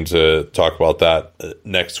interesting to talk about that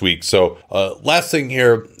next week. So last thing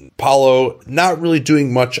here, Paolo not really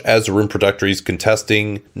doing much as a rim protector. He's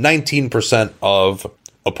contesting 19% of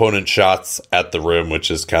opponent shots at the rim,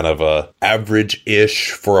 which is kind of a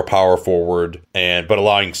average-ish for a power forward, but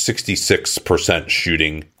allowing 66%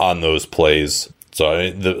 shooting on those plays.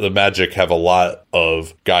 So the Magic have a lot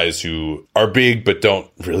of guys who are big but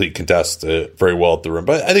don't really contest very well at the rim.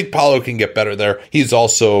 But I think Paolo can get better there. He's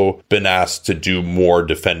also been asked to do more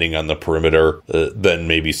defending on the perimeter than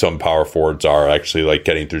maybe some power forwards are, actually, like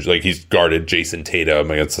getting through. Like, he's guarded Jason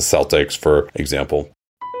Tatum against the Celtics, for example.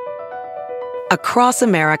 Across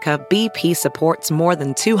America, BP supports more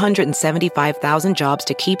than 275,000 jobs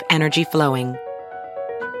to keep energy flowing.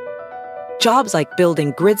 Jobs like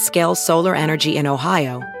building grid-scale solar energy in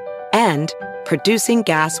Ohio and producing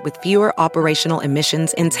gas with fewer operational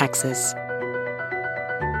emissions in Texas.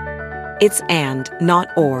 It's and, not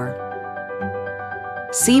or.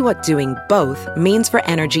 See what doing both means for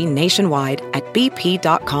energy nationwide at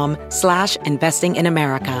bp.com/investing in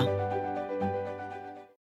America.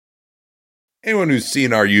 Anyone who's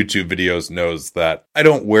seen our YouTube videos knows that I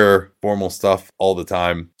don't wear formal stuff all the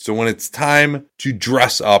time. So when it's time to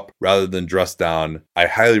dress up rather than dress down, I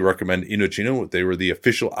highly recommend Indochino. They were the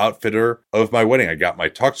official outfitter of my wedding. I got my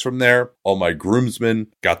tux from there. All my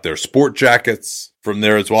groomsmen got their sport jackets from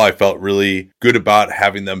there as well. I felt really good about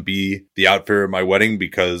having them be the outfitter of my wedding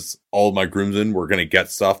because all of my groomsmen were going to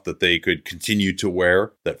get stuff that they could continue to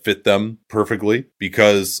wear that fit them perfectly.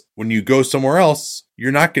 Because when you go somewhere else,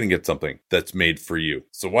 you're not going to get something that's made for you.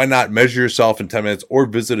 So why not measure yourself in 10 minutes or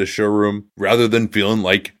visit a showroom rather than feeling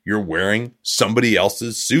like you're wearing somebody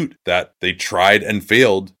else's suit that they tried and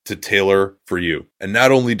failed to tailor for you. And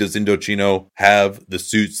not only does Indochino have the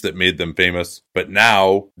suits that made them famous, but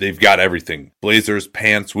now they've got everything. Blazers,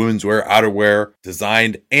 pants, women's wear, outerwear,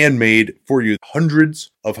 designed and made for you. Hundreds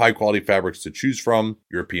of high quality fabrics to choose from.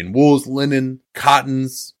 European wools, linen,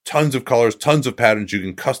 cottons, tons of colors, tons of patterns. You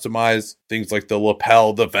can customize things like the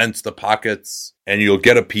lapel, the vents, the pockets, and you'll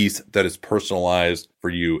get a piece that is personalized for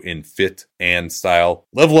you in fit and style.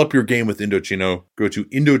 Level up your game with Indochino. Go to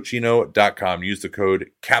Indochino.com. Use the code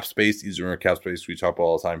CAPSPACE. These are CAPSPACE we talk about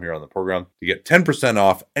all the time here on the program to get 10%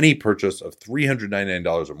 off any purchase of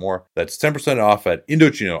 $399 or more. That's 10% off at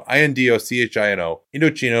Indochino, Indochino,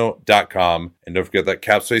 Indochino.com. And don't forget that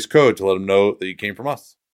CAPSPACE code to let them know that you came from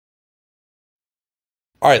us.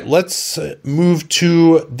 All right, let's move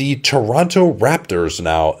to the Toronto Raptors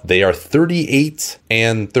now. They are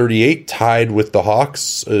 38-38, tied with the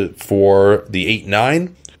Hawks for the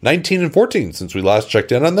 8-9. 19 and 14 since we last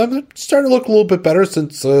checked in on them. They're starting to look a little bit better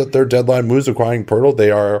since their deadline moves acquiring Poeltl.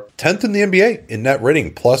 They are 10th in the NBA in net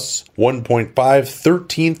rating, plus 1.5,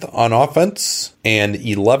 13th on offense, and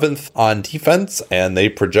 11th on defense, and they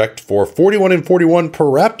project for 41 and 41 per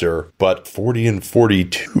Raptor, but 40 and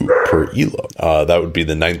 42 per Elo. That would be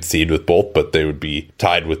the 9th seed with both, but they would be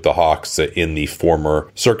tied with the Hawks in the former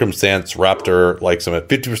circumstance. Raptor likes them at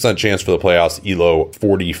 50% chance for the playoffs, Elo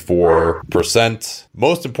 44%.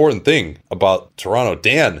 Most important thing about Toronto,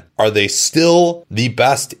 Dan, are they still the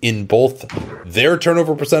best in both their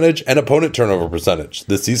turnover percentage and opponent turnover percentage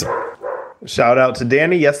this season? Shout out to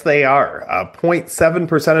Danny. Yes, they are. 0.7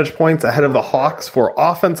 percentage points ahead of the Hawks for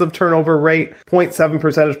offensive turnover rate, 0.7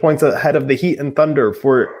 percentage points ahead of the Heat and Thunder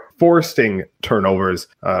for forcing turnovers.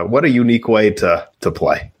 What a unique way to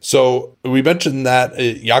play. So we mentioned that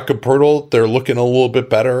Jakob Poeltl, they're looking a little bit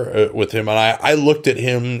better with him. And I looked at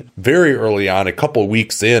him very early on, a couple of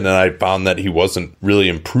weeks in, and I found that he wasn't really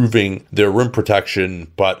improving their rim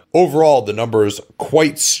protection. But overall, the numbers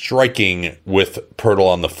quite striking with Poeltl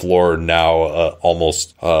on the floor now,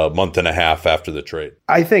 almost a month and a half after the trade.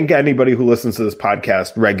 I think anybody who listens to this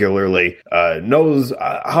podcast regularly knows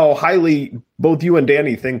how highly both you and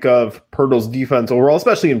Danny think of Poeltl's defense overall,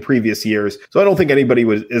 especially in previous years. So I don't think anybody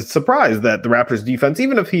is surprised that the Raptors defense,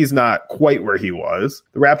 even if he's not quite where he was,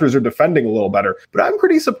 the Raptors are defending a little better. But I'm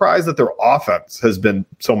pretty surprised that their offense has been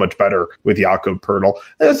so much better with Jakob Poeltl.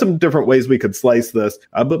 There's some different ways we could slice this.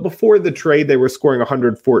 But before the trade, they were scoring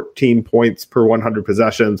 114 points per 100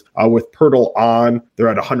 possessions. With Poeltl on, they're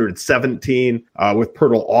at 117. With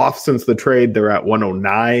Poeltl off since the trade, they're at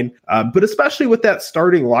 109. But especially with that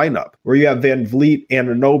starting lineup where you have Van Vliet and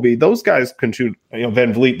Anunoby, those guys can shoot,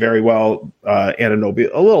 Van Vliet very well, Anunoby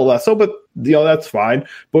a little less so, but that's fine.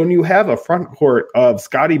 But when you have a front court of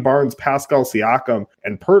Scotty Barnes, Pascal Siakam,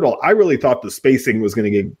 and Poeltl, I really thought the spacing was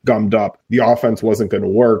going to get gummed up. The offense wasn't going to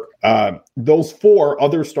work. Those four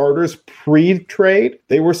other starters pre-trade,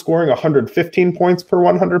 they were scoring 115 points per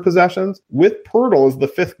 100 possessions. With Poeltl as the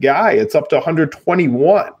fifth guy, it's up to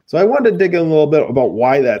 121. So I wanted to dig in a little bit about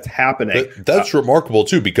why that's happening. That's remarkable,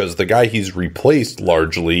 too, because the guy he's replaced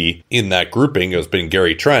largely in that grouping has been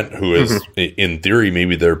Gary Trent, who is, in theory,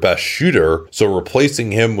 maybe their best shooter. So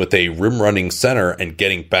replacing him with a rim-running center and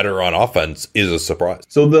getting better on offense is a surprise.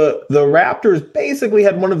 So the Raptors basically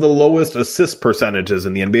had one of the lowest assist percentages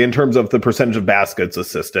in the NBA in terms of the percentage of baskets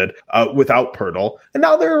assisted without Poeltl. And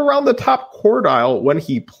now they're around the top quartile when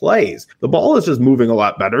he plays. The ball is just moving a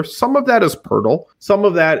lot better. Some of that is Poeltl. Some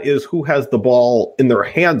of that is who has the ball in their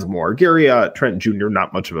hands more. Gary Trent Jr.,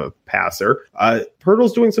 not much of a passer.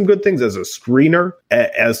 Poeltl's doing some good things as a screener,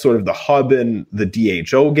 as sort of the hub in the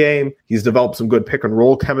DHO game. He's developed some good pick and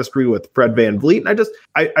roll chemistry with Fred VanVleet. And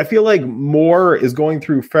I feel like more is going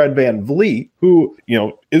through Fred VanVleet, who,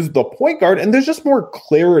 is the point guard. And there's just more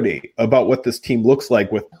clarity about what this team looks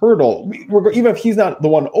like with Poeltl, even if he's not the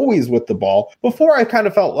one always with the ball. Before I kind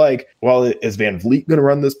of felt like, well, is VanVleet going to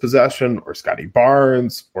run this possession, or Scotty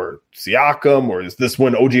Barnes or Siakam, or is this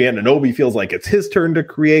when OG Anunoby feels like it's his turn to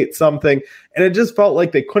create something? And it just felt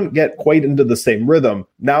like they couldn't get quite into the same rhythm.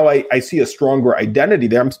 Now I see a stronger identity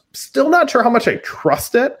there. I'm still not sure how much I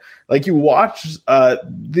trust it. Like, you watch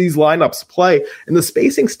these lineups play, and the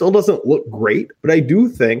spacing still doesn't look great. But I do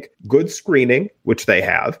think good screening, which they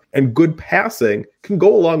have, and good passing can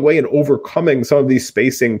go a long way in overcoming some of these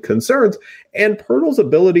spacing concerns. And Poeltl's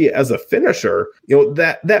ability as a finisher,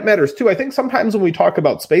 that matters too. I think sometimes when we talk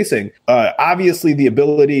about spacing, obviously the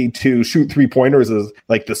ability to shoot 3-pointers is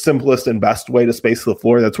like the simplest and best way to space the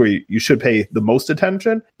floor. That's where you should pay the most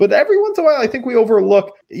attention. But every once in a while, I think we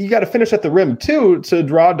overlook, you got to finish at the rim too, to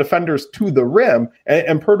draw defenders to the rim.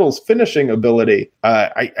 And Poeltl's finishing ability,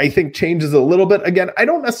 I think, changes a little bit. Again, I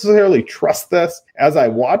don't necessarily trust this as I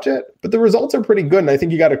watch it, but the results are pretty good. And I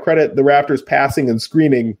think you got to credit the Raptors passing and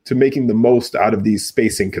screening to making the most out of these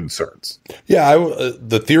spacing concerns. Yeah,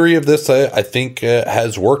 the theory of this, I think,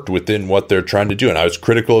 has worked within what they're trying to do. And I was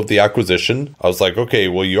critical of the acquisition. I was like, okay,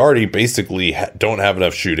 well, you already basically don't have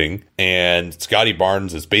enough shooting. And Scotty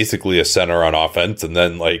Barnes is basically a center on offense. And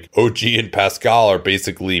then like OG and Pascal are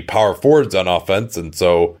basically power forwards on offense. And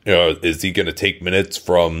so, is he going to take minutes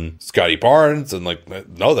from Scotty Barnes? And like,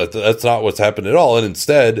 no, that's not what's happened at all. And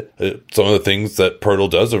instead, some of the things that Poeltl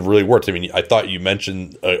does have really worked. I mean, I thought you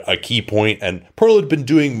mentioned a key point, and Poeltl had been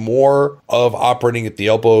doing more of operating at the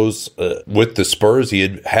elbows with the Spurs.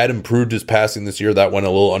 He had improved his passing this year. That went a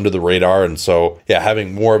little under the radar. And so, yeah,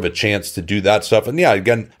 having more of a chance to do that stuff. And yeah,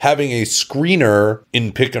 again, having having a screener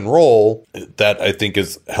in pick and roll that I think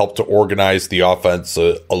has helped to organize the offense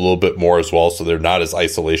a little bit more as well. So they're not as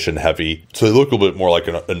isolation heavy. So they look a little bit more like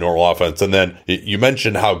a normal offense. And then you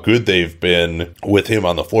mentioned how good they've been with him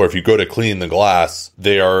on the floor. If you go to clean the glass,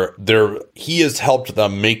 he has helped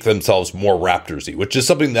them make themselves more Raptors-y, which is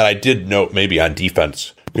something that I did note maybe on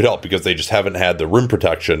defense could help because they just haven't had the rim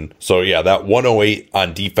protection. So yeah, that 108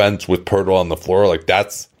 on defense with Poeltl on the floor, like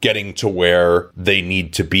that's getting to where they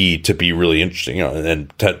need to be really interesting, and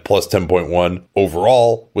 10 plus 10.1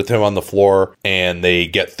 overall with him on the floor. And they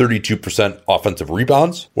get 32% offensive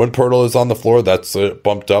rebounds when Poeltl is on the floor. That's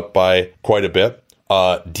bumped up by quite a bit.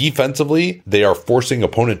 Defensively, they are forcing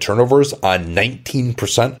opponent turnovers on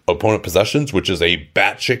 19% opponent possessions, which is a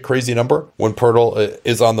batshit crazy number when Poeltl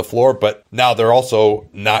is on the floor. But now they're also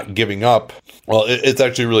not giving up. Well, it's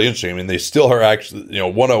actually really interesting. I mean, they still are actually,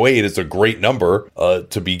 108 is a great number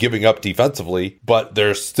to be giving up defensively, but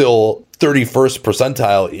they're still 31st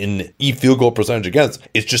percentile in field goal percentage against.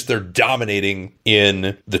 It's just they're dominating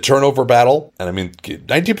in the turnover battle. And I mean,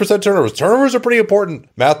 19% turnovers. Turnovers are pretty important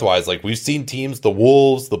math-wise. Like we've seen teams, the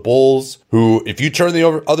Wolves, the Bulls, who if you turn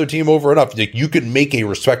the other team over enough, you can make a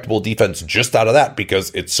respectable defense just out of that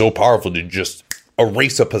because it's so powerful to just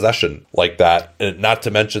erase a possession like that. And not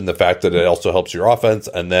to mention the fact that it also helps your offense.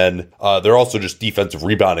 And then they're also just defensive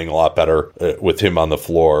rebounding a lot better with him on the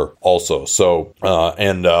floor also. So, I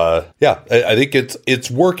think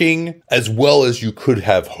it's working as well as you could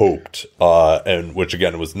have hoped. And which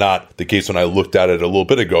again was not the case when I looked at it a little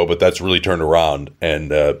bit ago, but that's really turned around and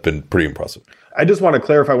been pretty impressive. I just want to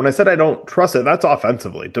clarify, when I said I don't trust it, that's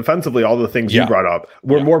offensively. Defensively, all the things you brought up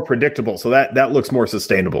were more predictable, so that looks more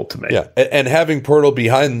sustainable to me. Yeah, and having Poeltl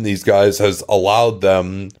behind these guys has allowed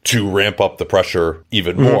them to ramp up the pressure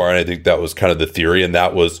even more, and I think that was kind of the theory, and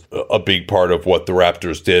that was a big part of what the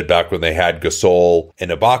Raptors did back when they had Gasol and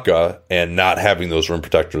Ibaka, and not having those rim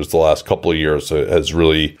protectors the last couple of years has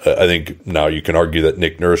really, I think now you can argue that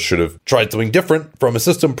Nick Nurse should have tried something different from a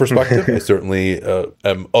system perspective. I certainly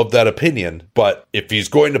am of that opinion. But if he's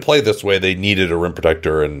going to play this way, they needed a rim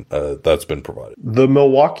protector, and that's been provided. The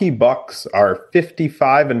Milwaukee Bucks are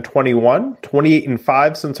 55-21,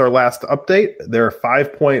 28-5 since our last update. They're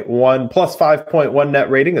 5.1 plus 5.1 net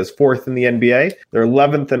rating is fourth in the NBA. They're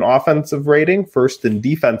 11th in offensive rating, first in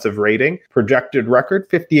defensive rating. Projected record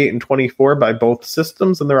 58-24 by both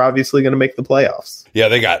systems, and they're obviously going to make the playoffs. Yeah,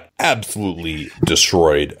 they got absolutely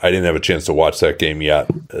destroyed. I didn't have a chance to watch that game yet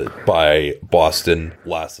by Boston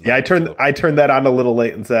last night. Yeah, I turned that on a little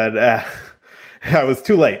late and said, I was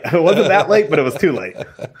too late. It wasn't that late, but it was too late.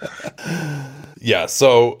 Yeah,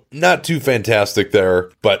 so not too fantastic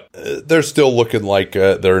there, but they're still looking like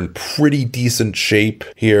they're in pretty decent shape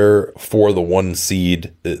here for the 1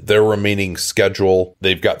 seed. Their remaining schedule,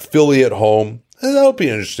 they've got Philly at home. That'll be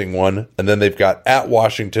an interesting one. And then they've got at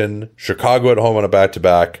Washington, Chicago at home on a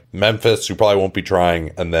back-to-back, Memphis, who probably won't be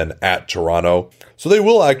trying, and then at Toronto. So they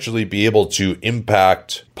will actually be able to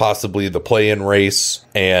impact possibly the play-in race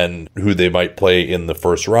and who they might play in the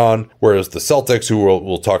first round. Whereas the Celtics, who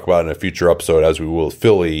we'll talk about in a future episode, as we will with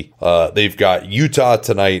Philly, they've got Utah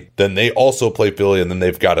tonight. Then they also play Philly, and then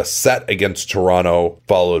they've got a set against Toronto,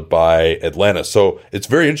 followed by Atlanta. So it's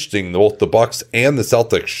very interesting. Both the Bucks and the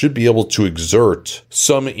Celtics should be able to exert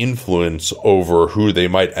some influence over who they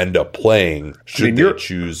might end up playing should they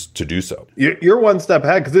choose to do so. You're one step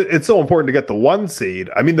ahead because it's so important to get the 1 seed.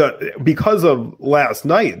 I mean, because of last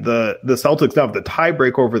night, the Celtics now have the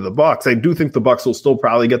tiebreak over the Bucks. I do think the Bucks will still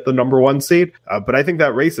probably get the number 1 seed, but I think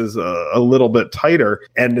that race is a little bit tighter.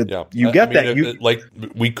 And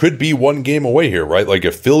we could be 1 game away here, right? Like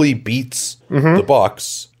if Philly beats the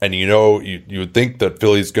Bucks, and you would think that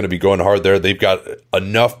Philly's going to be going hard there. They've got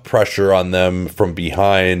enough pressure on them from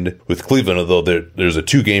behind with Cleveland, although there's a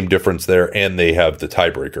 2-game difference there, and they have the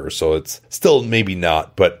tiebreaker. So it's still maybe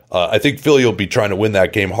not. But I think Philly will be trying to win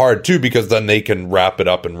that game hard, too, because then they can wrap it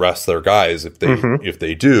up and rest their guys if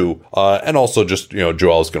they do. And also just,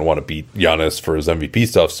 Joel is going to want to beat Giannis for his MVP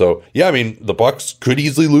stuff. So, yeah, I mean, the Bucks could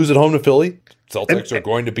easily lose at home to Philly. Celtics are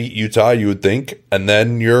going to beat Utah, you would think, and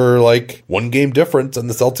then you're like 1 game difference, and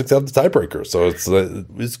the Celtics have the tiebreaker. So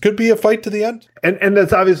it could be a fight to the end. And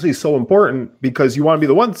that's obviously so important because you want to be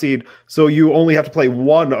the 1 seed, so you only have to play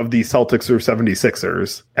one of the Celtics or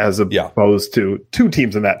 76ers as opposed to 2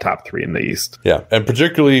 teams in that top 3 in the East. Yeah, and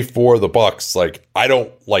particularly for the Bucks, like I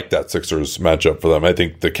don't like that Sixers matchup for them. I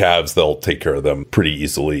think the Cavs, they'll take care of them pretty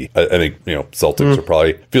easily. I think Celtics are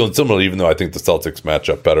probably feeling similar, even though I think the Celtics match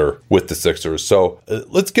up better with the Sixers. So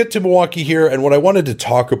let's get to Milwaukee here. And what I wanted to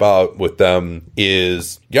talk about with them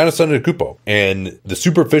is Giannis Antetokounmpo and the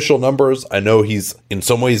superficial numbers. I know he's in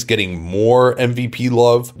some ways getting more MVP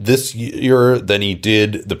love this year than he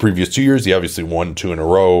did the previous 2 years. He obviously won 2 in a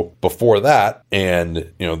row before that.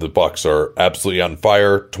 And, the Bucks are absolutely on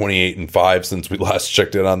fire, 28-5 since we last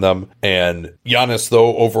checked in on them. And Giannis,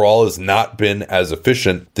 though, overall has not been as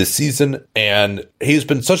efficient this season. And he's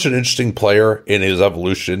been such an interesting player in his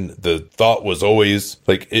evolution. The thought was always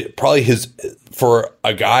for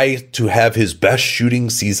a guy to have his best shooting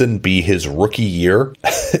season be his rookie year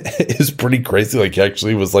is pretty crazy. Like, he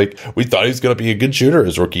actually was like, we thought he was going to be a good shooter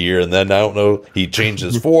his rookie year. And then I don't know, he changed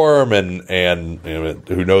his form and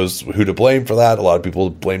who knows who to blame for that. A lot of people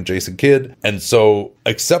blame Jason Kidd. And so,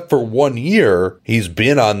 except for 1 year, he's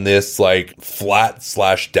been on this like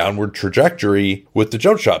flat/downward trajectory with the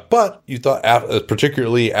jump shot. But you thought,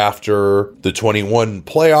 particularly after the 21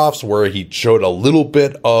 playoffs, where he showed a little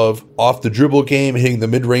bit of off the dribble game, hitting the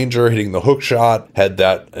mid-ranger, hitting the hook shot, had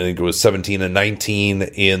that, I think it was 17 and 19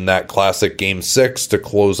 in that classic game 6 to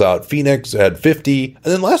close out Phoenix, had 50.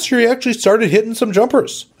 And then last year he actually started hitting some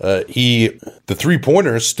jumpers. The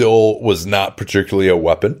 3-pointer still was not particularly a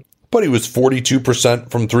weapon, but he was 42%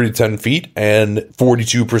 from 3 to 10 feet and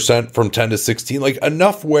 42% from 10 to 16. Like,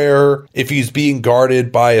 enough where if he's being guarded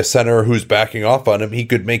by a center who's backing off on him, he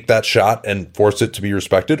could make that shot and force it to be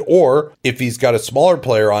respected. Or if he's got a smaller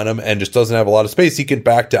player on him and just doesn't have a lot of space, he can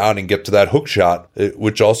back down and get to that hook shot,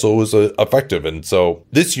 which also was effective. And so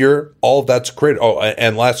this year, all of that's great. Oh,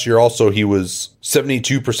 and last year also, he was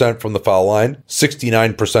 72% from the foul line,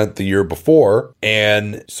 69% the year before.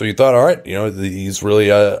 And so you thought, all right, he's really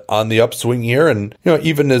on the upswing here. And,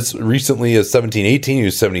 even as recently as 17-18, he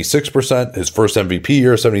was 76%. His first MVP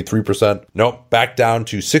year, 73%. Nope, back down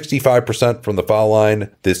to 65% from the foul line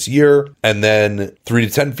this year. And then 3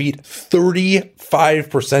 to 10 feet,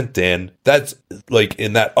 35% in. That's like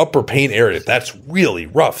in that upper paint area. That's really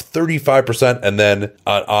rough. 35%. And then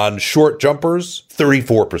on short jumpers,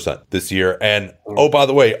 34% this year. And oh, by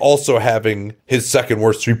the way, also having his second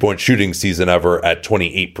worst 3-point shooting season ever at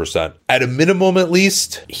 28%. At a minimum, at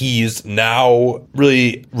least, he's now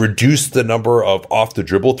really reduced the number of off the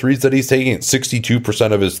dribble threes that he's taking.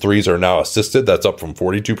 62% of his threes are now assisted. That's up from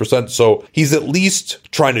 42%. So he's at least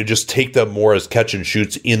trying to just take them more as catch and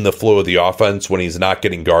shoots in the flow of the offense when he's not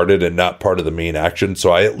getting guarded and not part of the main action.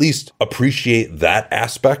 So I at least appreciate that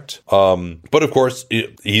aspect. But of course,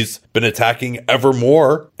 he's been attacking ever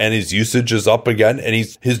more, and his usage is up again, and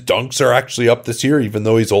his dunks are actually up this year, even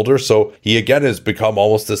though he's older. So he again has become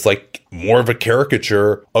almost this like more of a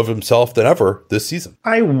caricature of himself than ever this season.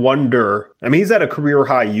 I wonder, he's at a career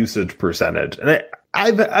high usage percentage, and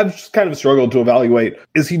I've just kind of struggled to evaluate,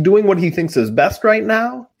 is he doing what he thinks is best right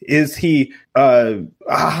now? Is he,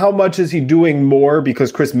 how much is he doing more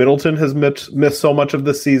because Chris Middleton has missed so much of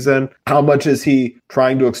the season? How much is he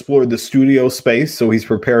trying to explore the studio space so he's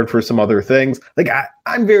prepared for some other things? Like,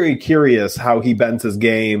 I'm very curious how he bends his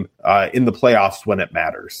game in the playoffs when it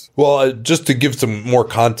matters. Well, just to give some more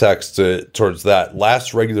context towards that,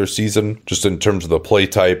 last regular season, just in terms of the play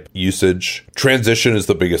type usage, transition is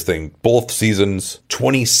the biggest thing. Both seasons,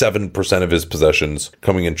 27% of his possessions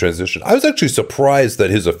coming in transition. I was actually surprised that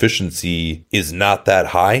his efficiency is not that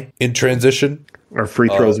high in transition. Are free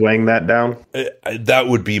throws weighing that down? That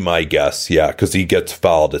would be my guess, yeah, because he gets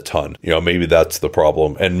fouled a ton. Maybe that's the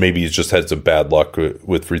problem, and maybe he's just had some bad luck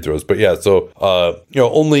with free throws. But yeah, so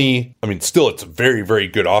still, it's a very, very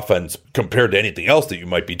good offense compared to anything else that you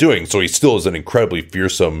might be doing. So he still is an incredibly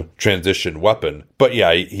fearsome transition weapon. But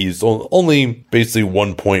yeah, he's only basically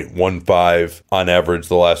 1.15 on average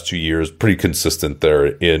the last 2 years, pretty consistent there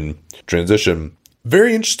in transition.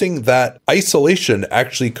 Very interesting that isolation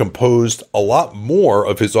actually composed a lot more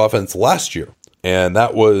of his offense last year. And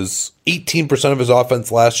that was 18% of his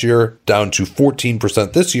offense last year, down to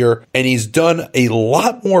 14% this year. And he's done a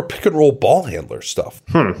lot more pick and roll ball handler stuff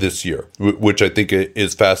this year, which I think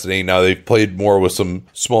is fascinating. Now, they've played more with some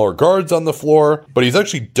smaller guards on the floor, but he's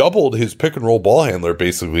actually doubled his pick and roll ball handler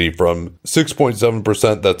basically from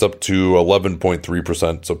 6.7%. That's up to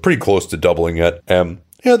 11.3%. So pretty close to doubling it.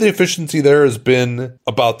 The efficiency there has been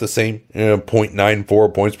about the same,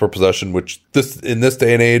 0.94 points per possession, which in this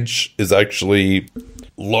day and age is actually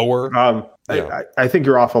lower. I think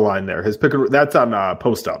you're off a line there. His pick and roll, that's on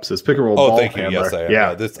post ups. His pick and roll ball thank handler, you. Yes,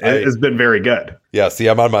 I am. It has been very good. Yeah, see,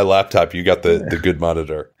 I'm on my laptop. You got the good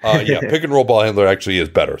monitor. Yeah, pick and roll ball handler actually is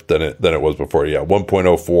better than it was before. Yeah,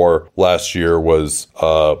 1.04 last year was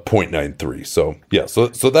 0.93. So yeah, so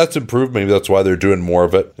that's improved. Maybe that's why they're doing more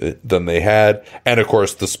of it than they had. And of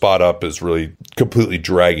course, the spot up is really completely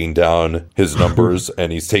dragging down his numbers,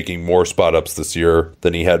 and he's taking more spot ups this year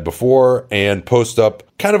than he had before. And post up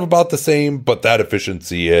kind of about the same, but that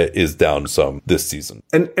efficiency is down some this season.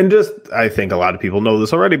 And just, I think a lot of people know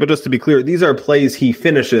this already, but just to be clear, these are plays he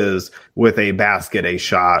finishes with a basket, a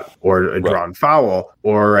shot, or a drawn foul,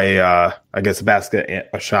 or a basket,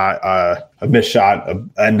 a shot, a missed shot,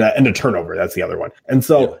 and a turnover. That's the other one. And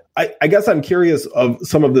so I guess I'm curious of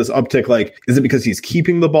some of this uptick. Like, is it because he's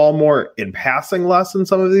keeping the ball more and passing less in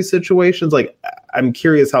some of these situations? Like, I'm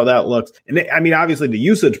curious how that looks. And I mean, obviously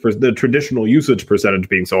the traditional usage percentage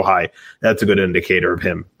being so high, that's a good indicator of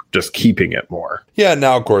him just keeping it more. Yeah,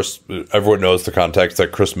 now, of course, everyone knows the context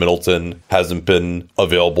that Chris Middleton hasn't been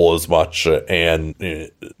available as much. And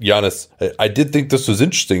Giannis, I did think this was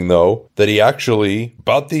interesting, though, that he actually,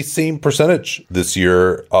 about the same percentage this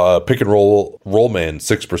year, pick and roll man,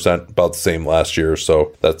 6%, about the same last year.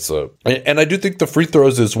 So that's, and I do think the free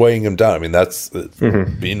throws is weighing him down. I mean, that's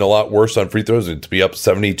being a lot worse on free throws. And to be up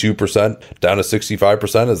 72%, down to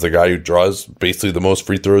 65% as the guy who draws basically the most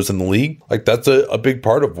free throws in the league. Like, that's a big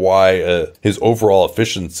part of why his overall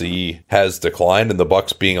efficiency has declined, and the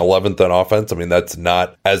Bucks being 11th on offense. I mean, that's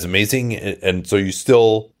not as amazing. And so you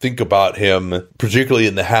still think about him, particularly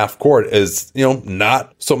in the half court, as,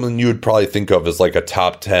 not someone you would probably think of as like a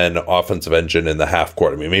top 10 offensive engine in the half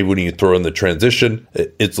court. I mean, maybe when you throw in the transition,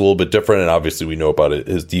 it's a little bit different. And obviously we know about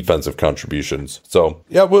his defensive contributions. So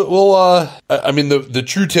yeah, the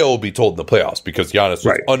true tale will be told in the playoffs, because Giannis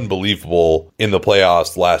was unbelievable in the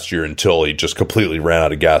playoffs last year until he just completely ran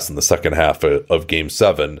out of gas in the second half of Game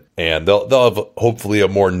 7, and they'll have hopefully a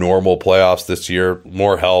more normal playoffs this year,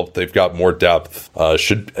 more help. They've got more depth.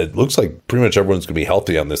 It looks like pretty much everyone's going to be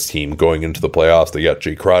healthy on this team going into the playoffs. They got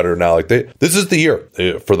Jay Crowder now. This is the year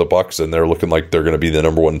for the Bucks, and they're looking like they're going to be the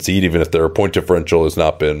number one seed, even if their point differential has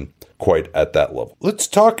not been quite at that level. Let's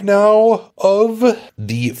talk now of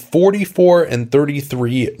the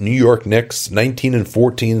 44-33 New York Knicks,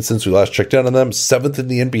 19-14 since we last checked in on them, 7th in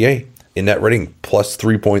the NBA. In net rating, plus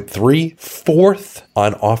 3.3, 4th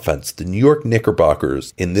on offense. The New York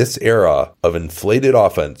Knickerbockers, in this era of inflated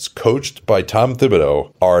offense, coached by Tom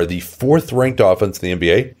Thibodeau, are the 4th ranked offense in the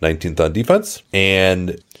NBA, 19th on defense,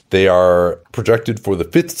 and they are projected for the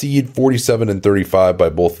 5th seed, 47-35 by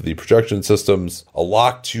both of the projection systems. A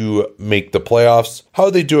lock to make the playoffs. How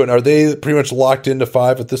are they doing? Are they pretty much locked into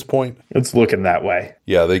 5 at this point? It's looking that way.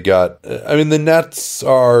 Yeah, they got, the Nets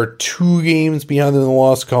are 2 games behind in the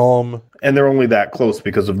loss column. And they're only that close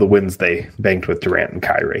because of the wins they banked with Durant and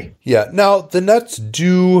Kyrie. Yeah. Now, the Nets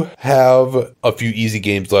do have a few easy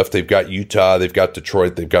games left. They've got Utah, they've got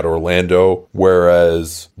Detroit, they've got Orlando,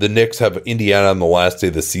 whereas the Knicks have Indiana on the last day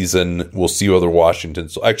of the season. We'll see whether Washington...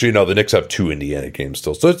 Actually, no, the Knicks have 2 Indiana games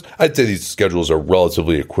still. So I'd say these schedules are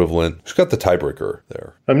relatively equivalent. Who's got the tiebreaker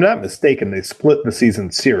there? If I'm not mistaken, they split the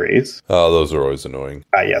season series. Oh, those are always annoying.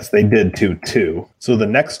 Yes, they did 2-2. So the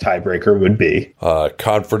next tiebreaker would be...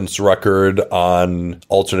 conference record on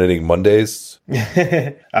alternating Mondays.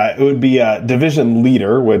 It would be a division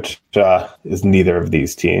leader, which is neither of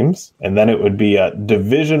these teams. And then it would be a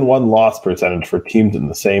Division 1 loss percentage for teams in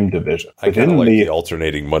the same division. I kind of like the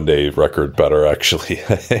alternating Monday record better, actually.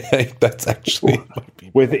 That's actually...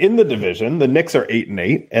 Within the division, the Knicks are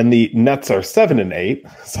 8-8, and the Nets are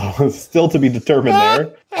 7-8. So still to be determined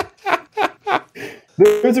there.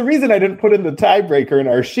 There's a reason I didn't put in the tiebreaker in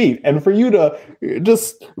our sheet. And for you to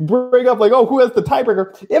just bring up like, who has the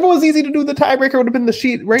tiebreaker? If it was easy to do the tiebreaker, it would have been the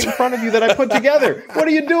sheet right in front of you that I put together. What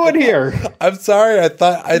are you doing here? I'm sorry.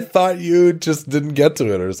 I thought you just didn't get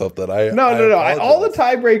to it or something. No. All the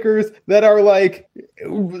tiebreakers that are like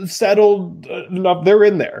settled enough, they're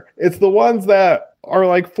in there. It's the ones that are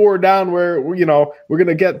like 4 down where, we're going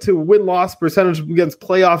to get to win-loss percentage against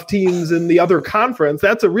playoff teams in the other conference.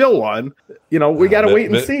 That's a real one. We got to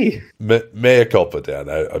wait and see. Mea culpa, Dan.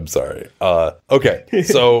 I'm sorry. Okay,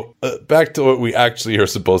 so back to what we actually are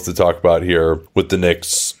supposed to talk about here with the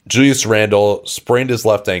Knicks. Julius Randle sprained his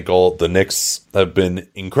left ankle. The Knicks have been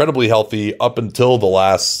incredibly healthy up until the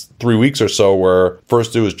last 3 weeks or so, where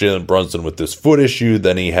first it was Jalen Brunson with this foot issue.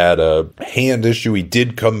 Then he had a hand issue. He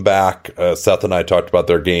did come back. Seth and I talked about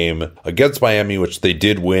their game against Miami, which they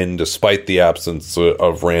did win despite the absence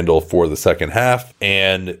of Randall for the second half.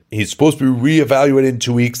 And he's supposed to be reevaluated in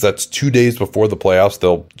 2 weeks. That's 2 days before the playoffs.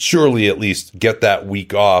 They'll surely at least get that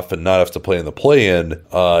week off and not have to play in the play-in.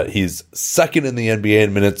 He's second in the NBA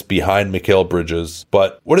in minutes behind Mikal Bridges.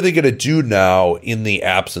 But what are they going to do now in the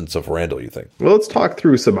absence of Randall, you think? Well, let's talk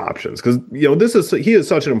through some options because, he is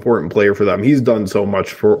such an important player for them. He's done so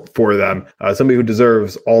much for them. Somebody who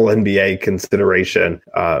deserves all NBA consideration.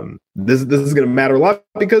 This is going to matter a lot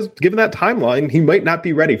because given that timeline, he might not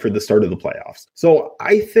be ready for the start of the playoffs. So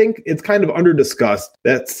I think it's kind of underdiscussed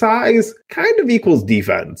that size kind of equals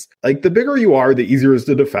defense. Like the bigger you are, the easier it is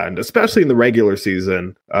to defend, especially in the regular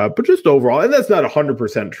season. But just overall, and that's not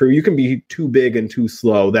 100% true. You can be too big and too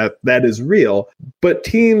slow. That is real. But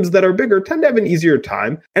teams that are bigger tend to have an easier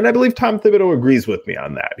time. And I believe Tom Thibodeau agrees with me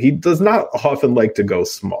on that. He does not often like to go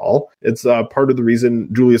small. It's part of the reason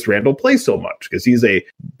Julius Randle plays so much because he's a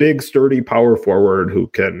big, sturdy power forward who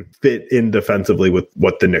can fit in defensively with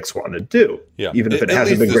what the Knicks want to do. Yeah, even if it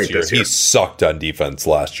hasn't been great this year. He sucked on defense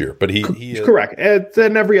last year, but he correct. It's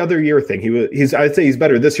an every other year thing. I'd say he's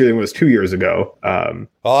better this year than he was 2 years ago.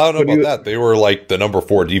 Well, I don't know about that. They were like the number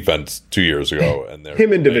 4 defense 2 years ago, and they're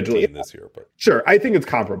him individually this year. But sure, I think it's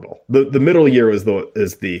comparable. The middle year is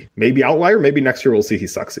the maybe outlier. Maybe next year we'll see he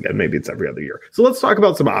sucks again. Maybe it's every other year. So let's talk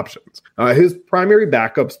about some options. His primary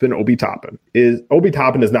backup's been Obi Toppin. Obi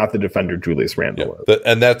Toppin is not the defender Julius Randle is.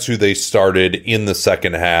 And that's who they started in the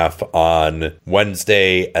second half on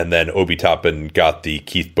Wednesday, and then Obi Toppin got the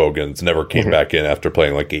Keith Bogans, never came back in after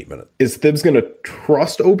playing like 8 minutes. Is Thibs going to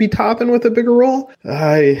trust Obi Toppin with a bigger role?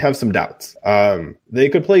 I have some doubts. They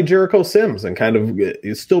could play Jericho Sims and kind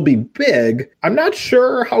of still be big. I'm not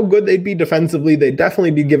sure how good they'd be defensively. They'd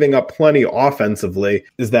definitely be giving up plenty offensively.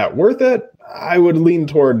 Is that worth it? I would lean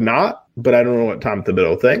toward not, but I don't know what Tom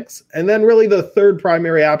Thibodeau thinks. And then really the third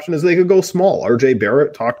primary option is they could go small. RJ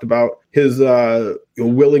Barrett talked about his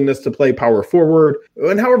willingness to play power forward,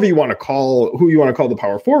 and however you want to call the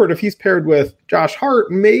power forward. If he's paired with Josh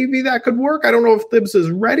Hart, maybe that could work. I don't know if Thibs is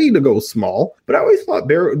ready to go small, but I always thought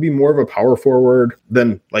Barrett would be more of a power forward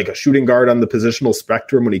than like a shooting guard on the positional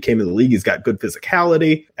spectrum. When he came in the league, he's got good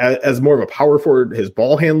physicality. As more of a power forward, his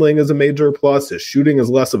ball handling is a major plus. His shooting is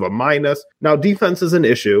less of a minus. Now, defense is an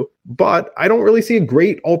issue, but I don't really see a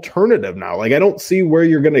great alternative now. Like, I don't see where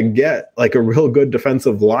you're going to get like a real good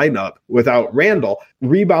defensive lineup without Randall.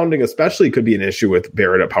 Rebounding especially could be an issue with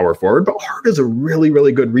Barrett at power forward, but Hart is a really,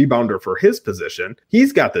 really good rebounder for his position.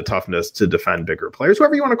 He's got the toughness to defend bigger players.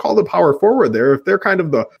 Whoever you want to call the power forward there, if they're kind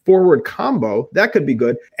of the forward combo, that could be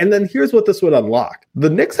good. And then here's what this would unlock. The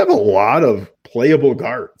Knicks have a lot of playable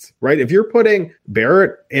guards, right? If you're putting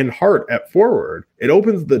Barrett and Hart at forward, it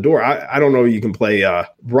opens the door. I don't know you can play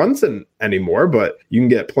Brunson anymore, but you can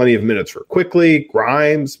get plenty of minutes for Quickly,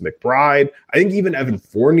 Grimes, McBride. I think even Evan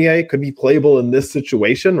Fournier could be playable in this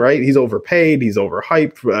situation, right? He's overpaid. He's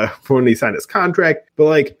overhyped for when he signed his contract, but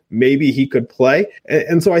like maybe he could play.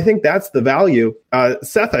 And so I think that's the value.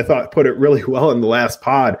 Seth, I thought, put it really well in the last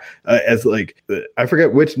pod as like, I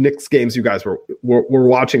forget which Knicks games you guys were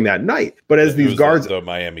watching that night, but as these guards, the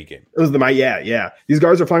Miami game. It was yeah. These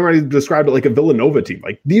guards are flying around. He described it like a Villanova team.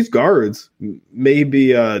 Like these guards may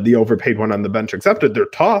be the overpaid one on the bench, except that they're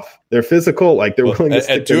tough, they're physical, like they're willing to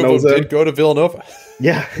stick their nose in. Did go to Villanova.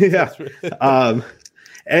 Yeah.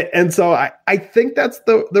 And so I think that's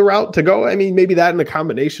the route to go. I mean, maybe that in a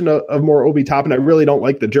combination of more Obi Toppin. I really don't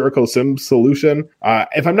like the Jericho Sims solution.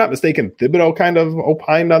 If I'm not mistaken, Thibodeau kind of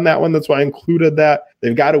opined on that one. That's why I included that.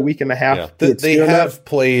 They've got a week and a half. Yeah. They have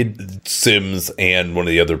played Sims and one of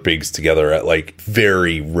the other bigs together at like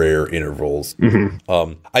very rare intervals.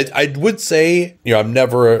 Mm-hmm. I would say, I'm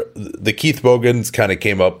never, the Keith Bogans kind of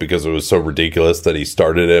came up because it was so ridiculous that he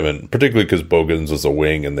started him, and particularly because Bogans was a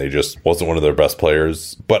wing and they just wasn't one of their best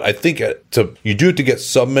players. But I think you do it to get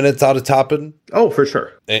some minutes out of Toppin. Oh, for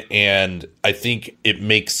sure. And I think it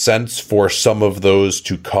makes sense for some of those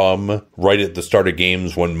to come right at the start of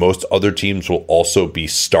games when most other teams will also be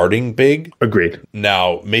starting big. Agreed.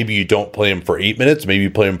 Now, maybe you don't play him for 8 minutes, maybe you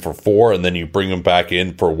play him for 4, and then you bring him back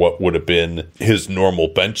in for what would have been his normal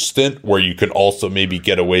bench stint, where you can also maybe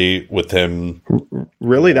get away with him.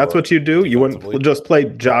 Really? That's what you do? You wouldn't just play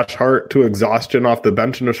Josh Hart to exhaustion off the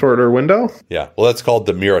bench in a shorter window? Yeah. Well, that's called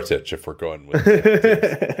the Mirotic if we're going with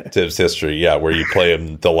Tibbs history. Yeah. where you play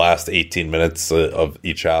him the last 18 minutes of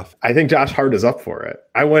each half. I think Josh Hart is up for it.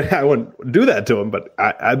 I wouldn't do that to him, but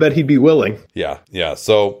I bet he'd be willing. Yeah.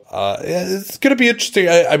 So it's going to be interesting.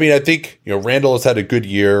 I mean, I think, Randall has had a good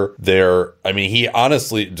year there. I mean, he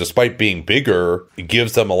honestly, despite being bigger,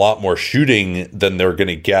 gives them a lot more shooting than they're going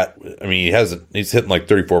to get. I mean, he's hitting like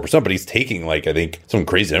 34%, but he's taking like, I think some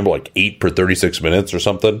crazy number, like 8 per 36 minutes or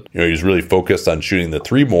something. He's really focused on shooting the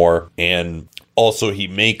three more. And also, he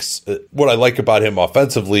makes, what I like about him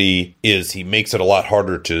offensively is he makes it a lot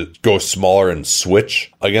harder to go smaller and switch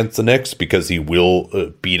against the Knicks because he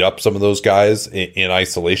will beat up some of those guys in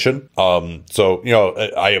isolation. So,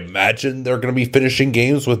 I imagine they're going to be finishing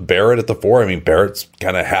games with Barrett at the 4. I mean, Barrett's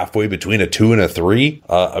kind of halfway between a 2 and a 3.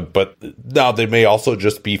 But now they may also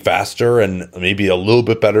just be faster and maybe a little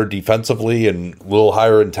bit better defensively and a little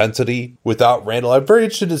higher intensity without Randall. I'm very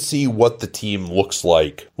interested to see what the team looks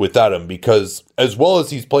like without him, because as well as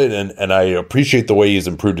he's played, and I appreciate the way he's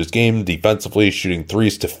improved his game defensively, shooting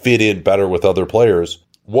threes to fit in better with other players.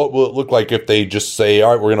 What will it look like if they just say,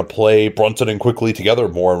 all right, we're going to play Brunson and Quickly together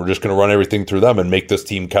more, and we're just going to run everything through them and make this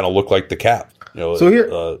team kind of look like the Cap? So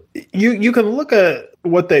here, you can look at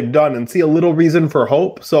what they've done and see a little reason for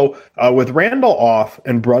hope. So with Randall off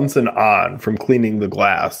and Brunson on from cleaning the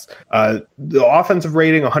glass, the offensive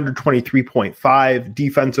rating 123.5,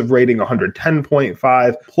 defensive rating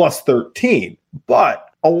 110.5, plus 13. But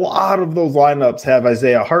a lot of those lineups have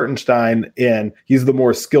Isaiah Hartenstein, and he's the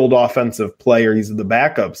more skilled offensive player. He's the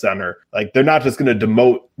backup center. Like, they're not just going to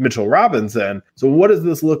demote Mitchell Robinson. So what does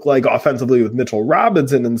this look like offensively with Mitchell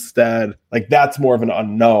Robinson instead? Like, that's more of an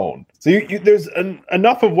unknown. So there's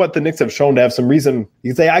enough of what the Knicks have shown to have some reason.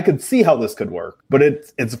 You can say, I could see how this could work, but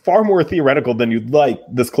it's far more theoretical than you'd like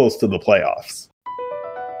this close to the playoffs.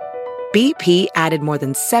 BP added more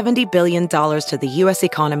than $70 billion to the U.S.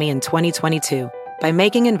 economy in 2022 by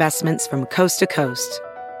making investments from coast to coast.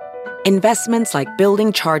 Investments like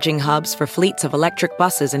building charging hubs for fleets of electric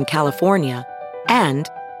buses in California and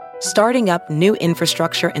starting up new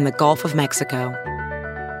infrastructure in the Gulf of Mexico.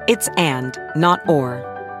 It's and, not or.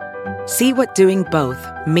 See what doing both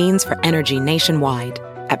means for energy nationwide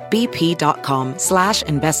at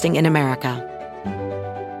bp.com/investing in America.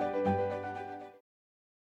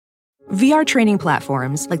 VR training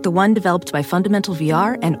platforms, like the one developed by Fundamental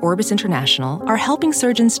VR and Orbis International, are helping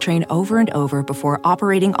surgeons train over and over before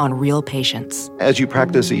operating on real patients. As you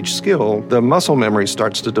practice each skill, the muscle memory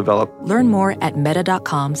starts to develop. Learn more at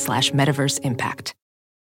meta.com/metaverseimpact.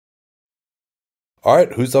 All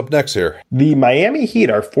right, who's up next here? The Miami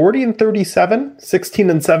Heat are 40-37,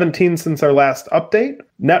 16-17 since our last update.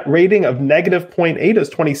 Net rating of -0.8 is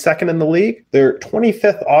 22nd in the league. They're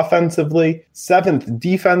 25th offensively, 7th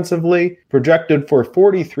defensively, projected for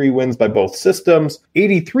 43 wins by both systems,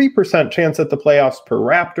 83% chance at the playoffs per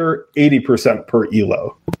Raptor, 80% per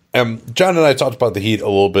ELO. John and I talked about the Heat a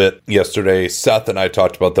little bit yesterday. Seth and I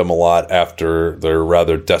talked about them a lot after their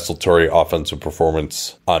rather desultory offensive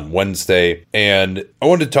performance on Wednesday. And I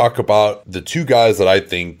wanted to talk about the two guys that I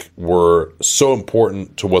think were so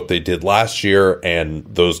important to what they did last year and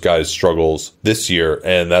those guys' struggles this year.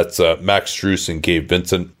 And that's Max Strus and Gabe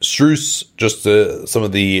Vincent. Strus, just some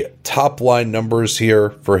of the top line numbers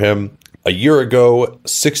here for him. A year ago,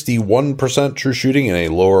 61% true shooting in a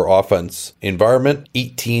lower offense environment,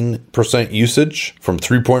 18% usage from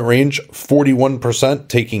three-point range, 41%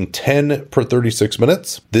 taking 10 per 36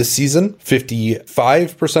 minutes. This season,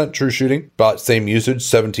 55% true shooting, about same usage,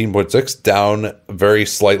 17.6, down very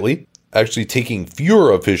slightly. Actually taking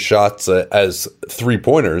fewer of his shots as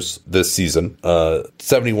three-pointers this season,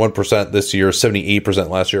 71% this year, 78%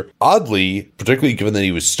 last year. Oddly, particularly given that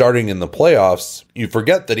he was starting in the playoffs, you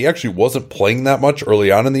forget that he actually wasn't playing that much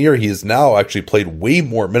early on in the year. He has now actually played way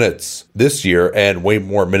more minutes this year and way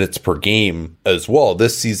more minutes per game as well.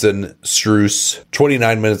 This season, Strus,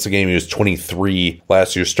 29 minutes a game. He was 23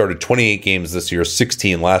 last year, started 28 games this year,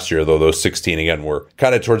 16 last year, though those 16 again were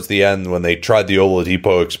kind of towards the end when they tried the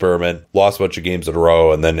Oladipo experiment, lost a bunch of games in a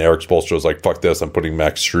row, and then Eric Spoelstra was like, fuck this, I'm putting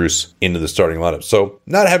Max Strus into the starting lineup. So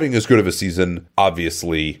not having as good of a season,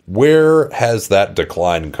 obviously. Where has that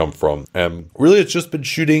decline come from? Really, it's just been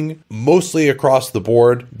shooting mostly across the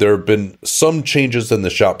board. There have been some changes in the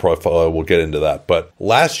shot profile. We'll get into that. But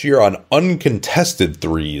last year on uncontested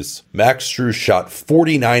threes, Max Strus shot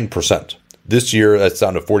 49%. This year, that's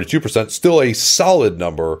down to 42%. Still a solid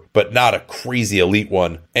number, but not a crazy elite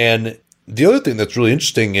one. And the other thing that's really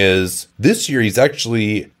interesting is this year he's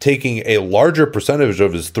actually taking a larger percentage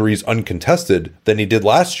of his threes uncontested than he did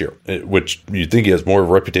last year, which you'd think he has more of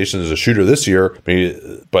a reputation as a shooter this year.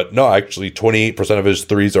 But no, actually 28% of his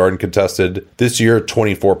threes are uncontested this year,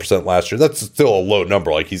 24% last year. That's still a low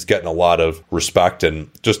number. Like, he's getting a lot of respect, and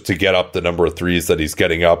just to get up the number of threes that he's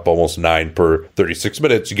getting up, almost 9 per 36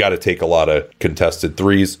 minutes, you got to take a lot of contested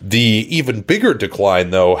threes. The even bigger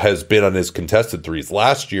decline, though, has been on his contested threes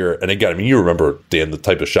last year. And again, I mean, you remember, Dan, the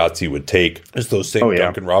type of shots he would take. It's those same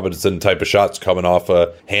Duncan Robinson type of shots coming off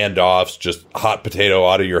handoffs, just hot potato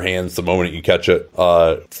out of your hands the moment you catch it.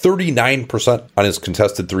 39% on his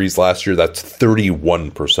contested threes last year. That's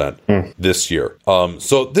 31% this year.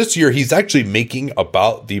 So this year, he's actually making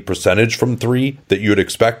about the percentage from three that you would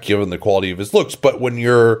expect given the quality of his looks. But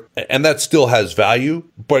and that still has value.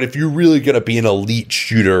 But if you're really going to be an elite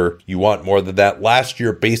shooter, you want more than that. Last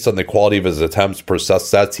year, based on the quality of his attempts per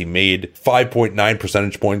sets, he made 5.9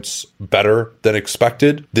 percentage points better than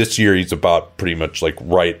expected. This year, he's about pretty much like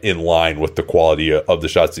right in line with the quality of the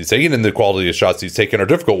shots he's taking, and the quality of shots he's taken are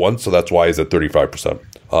difficult ones, so that's why he's at 35%.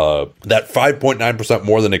 That 5.9%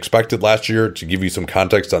 more than expected last year, to give you some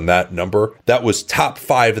context on that number, that was top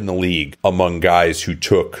 5 in the league among guys who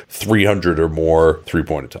took 300 or more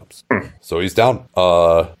three-point attempts. So he's down.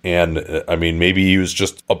 And I mean, maybe he was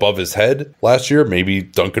just above his head last year. Maybe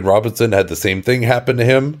Duncan Robinson had the same thing happen to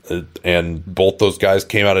him. And both those guys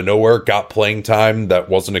came out of nowhere, got playing time that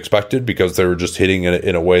wasn't expected because they were just hitting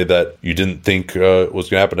in a way that you didn't think was going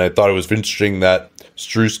to happen. I thought it was interesting that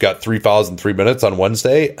Strus got 3 fouls in 3 minutes on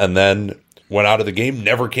Wednesday and then went out of the game,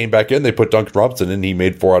 never came back in. They put Duncan Robinson in. He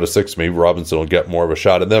made 4 out of 6. Maybe Robinson will get more of a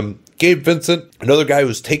shot. And then Gabe Vincent, another guy who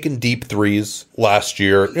was taking deep threes last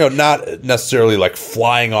year, not necessarily like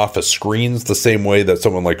flying off of screens the same way that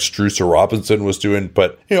someone like Strus or Robinson was doing,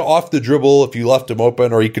 but, off the dribble, if you left him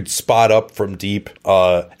open, or he could spot up from deep.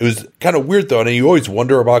 It was kind of weird, though. And you always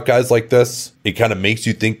wonder about guys like this. It kind of makes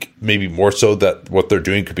you think maybe more so that what they're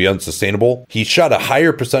doing could be unsustainable. He shot a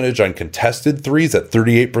higher percentage on contested threes at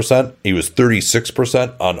 38%. He was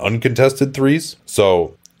 36% on uncontested threes.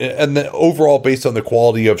 So, and then overall, based on the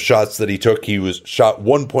quality of shots that he took, he was shot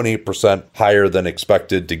 1.8% higher than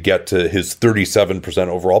expected to get to his 37%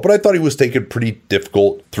 overall. But I thought he was taking pretty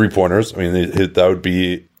difficult three-pointers. I mean, that would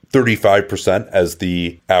be 35% as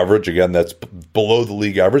the average. Again, that's below the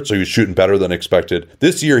league average, so he was shooting better than expected.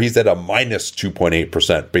 This year, he's at a minus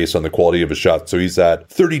 2.8% based on the quality of his shot. So he's at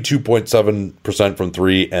 32.7% from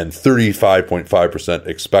three and 35.5%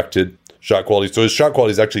 expected shot quality. So his shot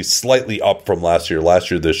quality is actually slightly up from last year.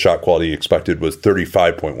 Last year, the shot quality expected was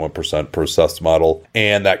 35.1% per Seth's model.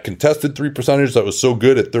 And that contested three percentage that was so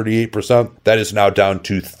good at 38%, that is now down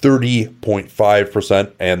to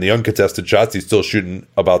 30.5%. And the uncontested shots, he's still shooting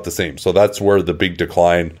about the same. So that's where the big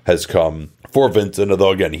decline has come for Vincent,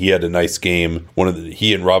 although again, he had a nice game.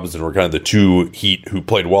 He and Robinson were kind of the two Heat who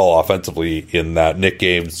played well offensively in that Knick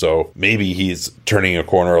game, so maybe he's turning a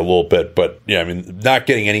corner a little bit. But yeah, I mean, not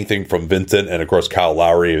getting anything from Vincent, and of course Kyle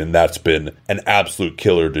Lowry, and that's been an absolute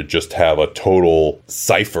killer to just have a total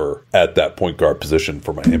cipher at that point guard position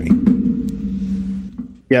for Miami.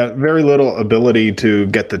 Yeah, very little ability to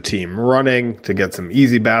get the team running, to get some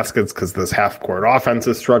easy baskets because this half-court offense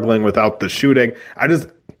is struggling without the shooting.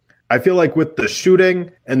 I feel like with the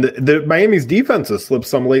shooting and the Miami's defense has slipped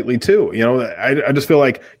some lately too. I just feel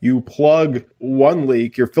like you plug one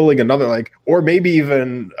leak, you're filling another, or maybe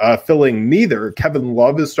even filling neither. Kevin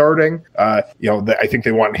Love is starting. I think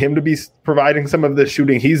they want him to be providing some of the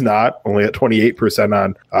shooting. He's not, only at 28%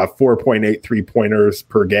 on 4.8 3-pointers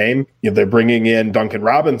per game. They're bringing in Duncan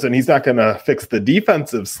Robinson. He's not going to fix the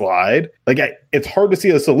defensive slide. It's hard to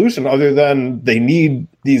see a solution other than they need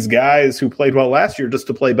these guys who played well last year just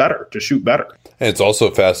to play better, to shoot better. And it's also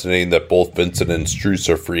fascinating that both Vincent and Strus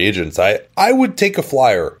are free agents. I would take a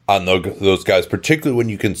flyer on those guys, particularly when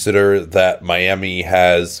you consider that Miami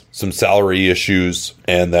has some salary issues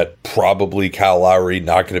and that probably Kyle Lowry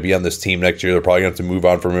not going to be on this team next year. They're probably going to have to move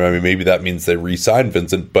on from him. I mean, maybe that means they re-sign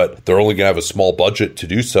Vincent, but they're only going to have a small budget to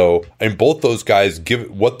do so. And both those guys, give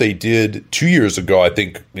what they did 2 years ago, I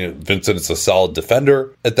think Vincent is a solid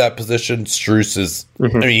defender at that position. Strus is,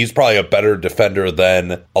 he's probably a better defender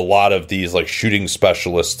than a lot of these shooting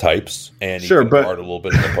specialist types, and he can guard a little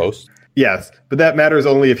bit in the post. Yes, but that matters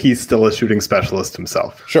only if he's still a shooting specialist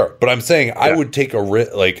himself. Sure, but I'm saying I would take a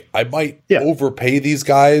risk. I might overpay these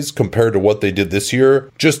guys compared to what they did this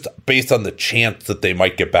year, just based on the chance that they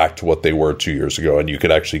might get back to what they were 2 years ago, and you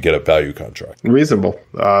could actually get a value contract. Reasonable.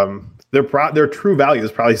 Their true value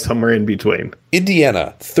is probably somewhere in between.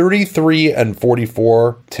 Indiana,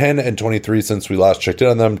 33-44, 10-23 since we last checked in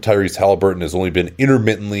on them. Tyrese Halliburton has only been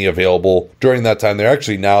intermittently available during that time. They're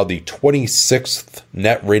actually now the 26th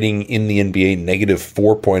net rating in the NBA, negative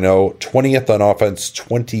 4.0, 20th on offense,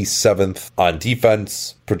 27th on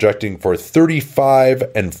defense, projecting for 35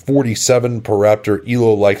 and 47 per Raptor.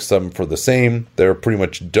 Elo likes them for the same. They're pretty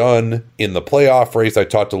much done in the playoff race. I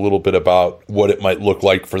talked a little bit about what it might look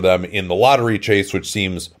like for them in the lottery chase, which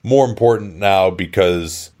seems more important now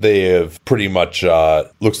because they have pretty much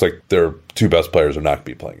looks like their two best players are not going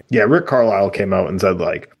to be playing. Yeah, Rick Carlisle came out and said,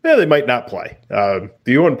 like, yeah, they might not play. Do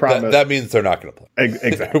you want to promise? That means they're not going to play.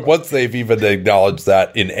 Exactly. Once they've even acknowledged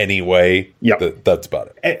that in any way, that's about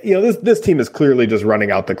it. And, this team is clearly just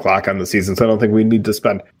running out the clock on the season, so I don't think we need to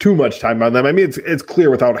spend too much time on them. I mean, it's clear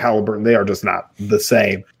without Halliburton, they are just not the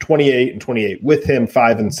same. 28-28 with him,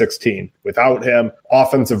 5-16 without him.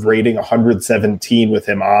 Offensive rating 117 with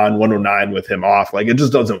him on, 109 with him off. Like, it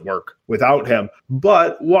just doesn't work without him.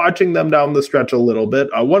 But watching them down the stretch a little bit,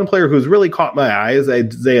 one player who's really caught my eye is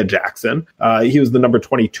Isaiah Jackson. He was the number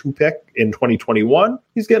 22 pick in 2021.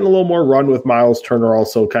 He's getting a little more run with Miles Turner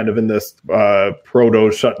also kind of in this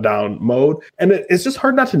proto shutdown mode. And it's just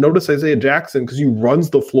hard not to notice Isaiah Jackson because he runs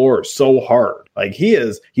the floor so hard. Like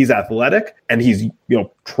he's athletic and he's,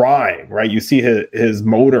 trying, right? You see his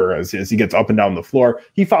motor as he gets up and down the floor.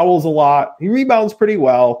 He fouls a lot. He rebounds pretty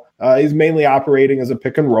well. He's mainly operating as a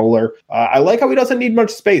pick and roller. I like how he doesn't need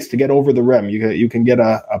much space to get over the rim. You can get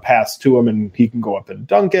a pass to him and he can go up and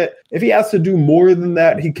dunk it. If he has to do more than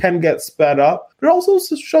that, he can get sped up. But also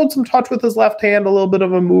showed some touch with his left hand, a little bit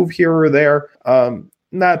of a move here or there.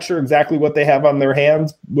 Not sure exactly what they have on their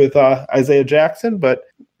hands with Isaiah Jackson, but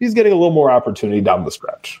he's getting a little more opportunity down the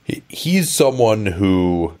stretch. He's someone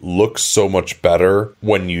who looks so much better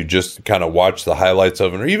when you just kind of watch the highlights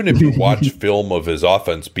of him, or even if you watch film of his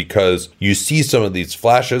offense, because you see some of these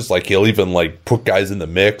flashes. Like he'll even put guys in the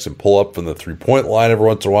mix and pull up from the 3-point line every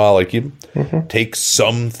once in a while. Like he takes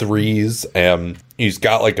some threes, and he's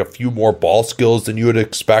got a few more ball skills than you would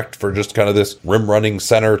expect for just kind of this rim running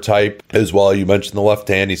center type as well. You mentioned the left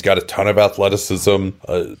hand. He's got a ton of athleticism,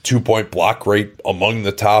 a 2-point block rate among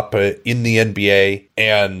the top in the NBA,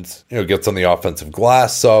 and gets on the offensive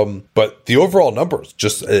glass some. But the overall numbers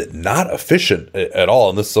just not efficient at all.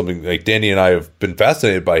 And this is something like Danny and I have been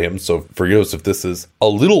fascinated by him. So forgive us if this is a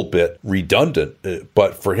little bit redundant,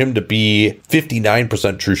 but for him to be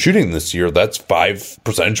 59% true shooting this year, that's 5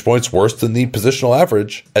 percentage points worse than the positional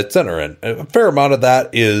average at center. And a fair amount of that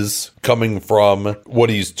is coming from what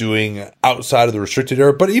he's doing outside of the restricted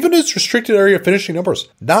area, but even his restricted area finishing numbers,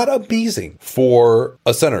 not amazing for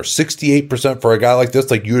a center. 68% for a guy like this.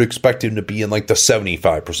 Like you would expect him to be in the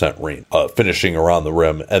 75% range, finishing around the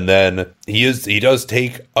rim. And then he does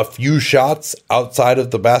take a few shots outside of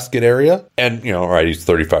the basket area, and he's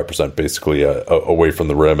 35% basically away from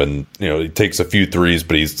the rim, and he takes a few threes,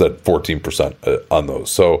 but he's at 14% on those.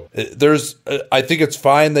 So I think it's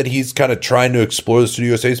fine that he's kind of trying to explore the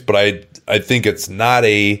studio space, but I think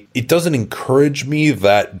it doesn't encourage me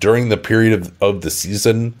that during the period of the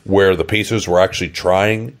season where the Pacers were actually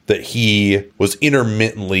trying, that he was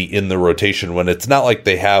intermittently in the rotation, when it's not like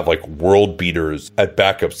they have world beaters at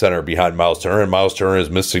backup center behind Miles Turner, and Miles Turner has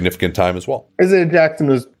missed significant time as well. Isaiah Jackson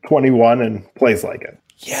is 21 and plays like it.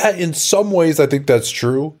 Yeah, in some ways I think that's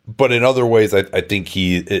true, but in other ways I think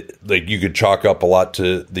you could chalk up a lot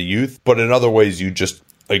to the youth, but in other ways you just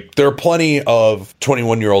there are plenty of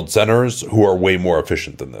 21-year-old centers who are way more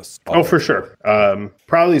efficient than this. Oh, for sure.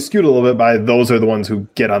 Probably skewed a little bit by those are the ones who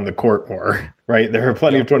get on the court more, right? There are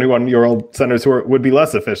plenty of 21-year-old centers who would be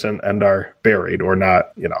less efficient and are buried or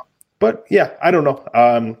not, But yeah, I don't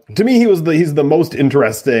know. To me, he's the most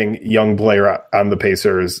interesting young player on the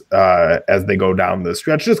Pacers as they go down the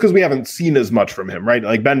stretch, just because we haven't seen as much from him,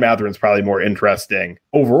 right? Ben Mathurin's probably more interesting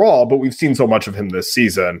overall, but we've seen so much of him this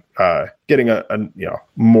season. Getting a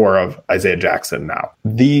more of Isaiah Jackson now.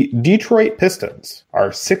 The Detroit Pistons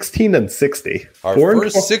are 16-60. Our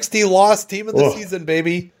first 60-loss team of the season,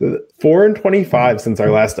 baby. 4-25 since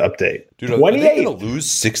our last update. Dude, are they going to lose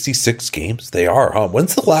 66 games? They are, huh?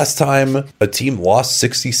 When's the last time a team lost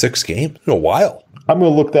 66 games? In a while. I'm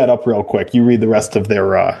going to look that up real quick. You read the rest of their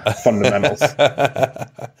fundamentals.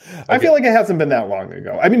 I feel like it hasn't been that long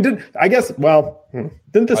ago. I mean,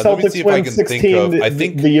 Didn't the Celtics win 16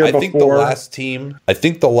 the year before? I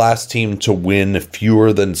think the last team to win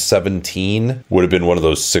fewer than 17 would have been one of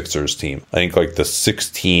those Sixers team. I think like the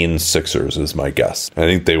 16 Sixers is my guess. I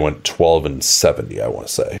think they went 12-70, I want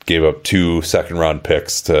to say. Gave up 2 second-round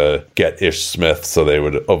picks to get Ish Smith so they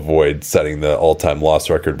would avoid setting the all-time loss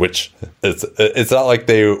record, which it's not like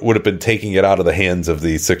they would have been taking it out of the hands of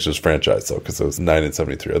the Sixers franchise, though, because it was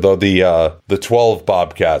 9-73. Although the 12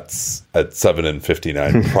 Bobcats at 7-59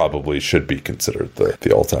 probably should be considered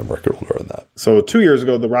the all-time record holder in that. So 2 years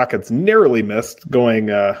ago, the Rockets narrowly missed going,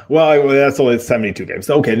 that's only 72 games.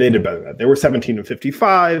 Okay, they did better than that. They were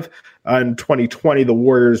 17-55. In 2020, the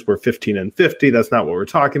Warriors were 15-50. That's not what we're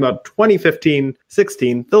talking about.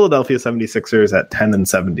 2015-16, Philadelphia 76ers at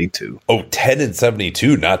 10-72. Oh,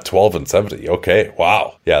 10-72, not 12-70. Okay,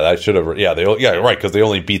 wow. Yeah, that should have. Yeah, right, because they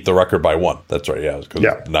only beat the record by 1. That's right. Yeah, because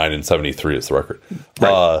 9-73 is the record.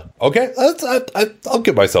 Right. Okay, I'll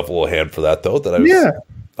give myself a little hand for that, though.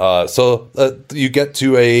 So you get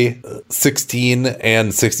to a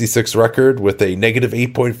 16-66 record with a negative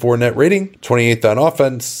 8.4 net rating, 28th on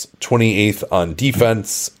offense, 28th on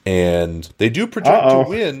defense, and they do project to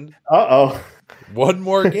win. One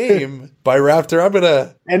more game by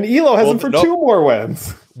Raptor. And Elo has them for 2 more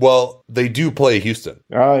wins. Well, they do play Houston.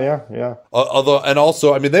 Oh, yeah.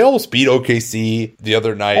 Also, I mean, they almost beat OKC the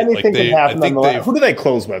other night. Anything can happen on the last. Who do they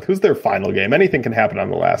close with? Who's their final game? Anything can happen on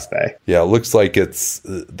the last day. Yeah, it looks like it's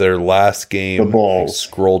their last game. The Bulls.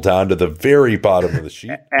 Scroll down to the very bottom of the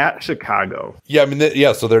sheet. At Chicago. Yeah, I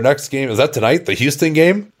mean, so their next game, is that tonight? The Houston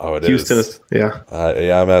game? Oh, it Houston is. Yeah.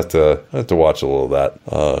 I'm going to have to watch a little of that.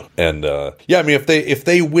 I mean, if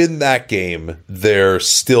they win that game, they're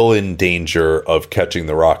still in danger of catching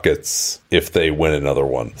the Rockets if they win another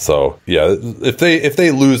one. So yeah, if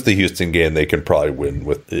they lose the Houston game, they can probably win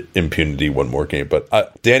with impunity one more game. But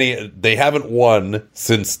Danny, they haven't won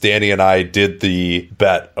since Danny and I did the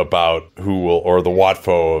bet about who will, or the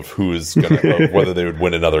Watfo of who's gonna of whether they would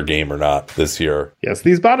win another game or not this year. Yes,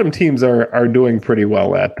 these bottom teams are doing pretty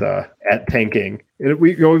well at tanking.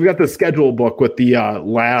 We've got the schedule book with the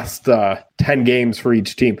last 10 games for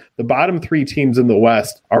each team. The bottom 3 teams in the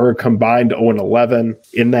West are a combined 0-11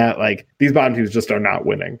 in that, like, these bottom teams just are not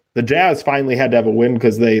winning. The Jazz finally had to have a win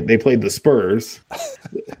because they played the Spurs.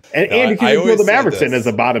 and you can throw the Mavericks in as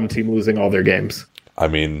a bottom team losing all their games. I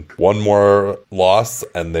mean, one more loss,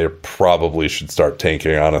 and they probably should start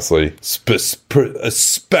tanking, honestly,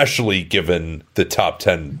 especially given the top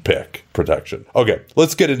 10 pick protection. Okay,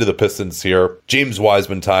 let's get into the Pistons here. James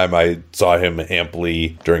Wiseman time. I saw him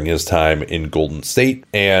amply during his time in Golden State,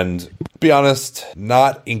 and to be honest,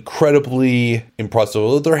 not incredibly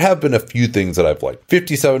impressive. There have been a few things that I've liked.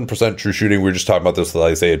 57% true shooting. We were just talking about this with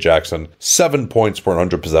Isaiah Jackson. 7 points per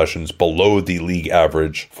 100 possessions, below the league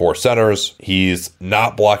average for centers. He's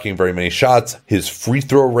not blocking very many shots. His free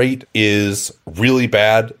throw rate is really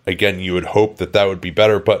bad. Again, you would hope that would be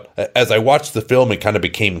better, but as I watched the film, it kind of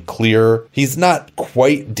became clear he's not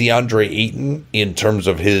quite DeAndre Ayton in terms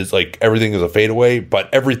of his, like, everything is a fadeaway, but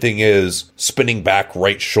everything is spinning back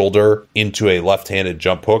right shoulder into a left-handed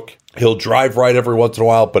jump hook. He'll drive right every once in a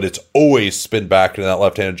while, but it's always spin back in that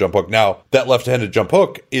left-handed jump hook. Now, that left-handed jump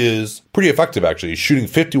hook is pretty effective, actually. He's shooting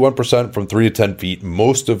 51% from 3 to 10 feet.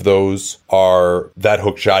 Most of those are that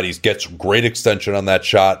hook shot. He gets great extension on that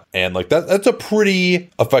shot, and like that's a pretty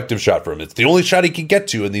effective shot for him. It's the only shot he can get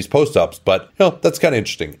to in these post-ups, but that's kind of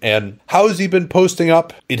interesting. And how has he been posting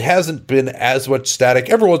up? It hasn't been as much static.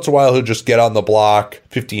 Every once in a while, he'll just get on the block,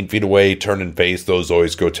 15 feet away, turn and face. Those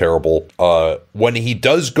always go terrible. When he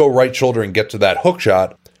does go right shoulder and get to that hook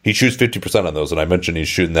shot, he shoots 50% on those, and I mentioned he's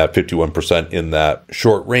shooting that 51% in that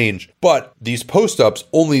short range. But these post-ups,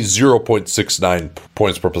 only 0.69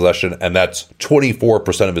 points per possession, and that's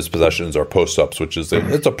 24% of his possessions are post-ups, which is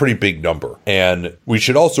it's a pretty big number. And we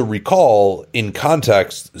should also recall, in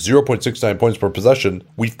context, 0.69 points per possession,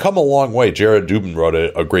 we've come a long way. Jared Dubin wrote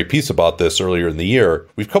a great piece about this earlier in the year.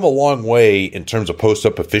 We've come a long way in terms of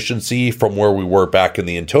post-up efficiency from where we were back in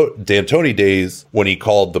the D'Antoni days when he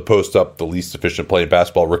called the post-up the least efficient play in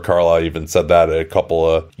basketball. Rick Carlisle even said that a couple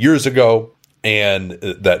of years ago, and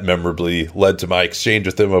that memorably led to my exchange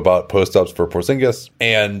with him about post-ups for Porzingis.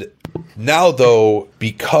 And now, though,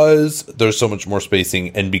 because there's so much more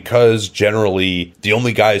spacing, and because generally the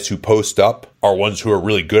only guys who post up are ones who are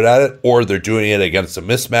really good at it, or they're doing it against a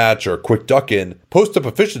mismatch or a quick duck-in, post-up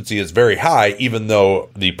efficiency is very high, even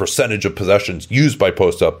though the percentage of possessions used by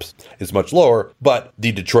post-ups is much lower. But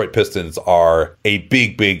the Detroit Pistons are a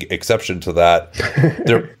big, big exception to that.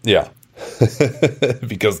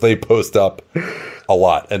 Because they post up a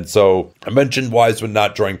lot. And so I mentioned Wiseman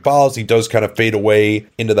not drawing fouls. He does kind of fade away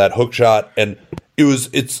into that hook shot. And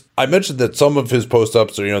I mentioned that some of his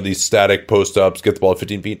post-ups are, these static post-ups, get the ball at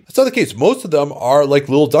 15 feet. That's not the case. Most of them are like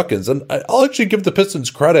little duck-ins. And I'll actually give the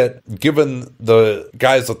Pistons credit, given the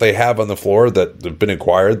guys that they have on the floor that have been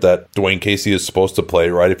acquired, that Dwayne Casey is supposed to play,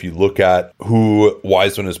 right? If you look at who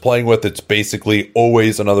Wiseman is playing with, it's basically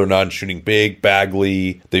always another non-shooting big.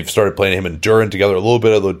 Bagley, they've started playing him and Duren together a little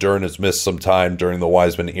bit, although Duren has missed some time during the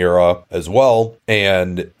Wiseman era as well.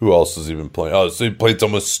 And who else has he been playing? Oh, so he played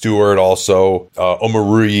some with Stewart also.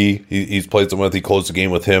 Omarui, he's played some with, he closed the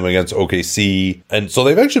game with him against OKC. And so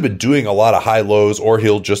they've actually been doing a lot of high lows, or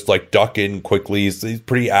he'll just like duck in quickly. He's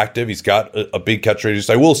pretty active. He's got a big catch radius.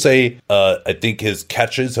 I will say, I think his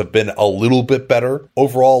catches have been a little bit better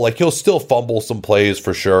overall. Like he'll still fumble some plays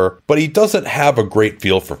for sure, but he doesn't have a great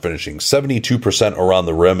feel for finishing. 72% around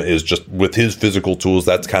the rim is just, with his physical tools,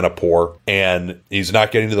 that's kind of poor. And he's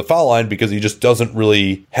not getting to the foul line because he just doesn't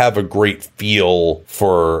really have a great feel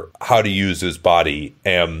for how to use his body.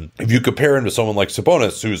 And if you compare him to someone like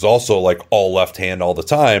Sabonis, who's also like all left hand all the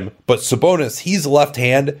time, but Sabonis, he's left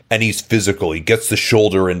hand and he's physical. He gets the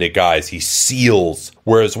shoulder into guys. He seals.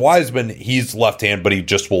 Whereas Wiseman, he's left hand, but he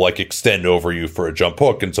just will like extend over you for a jump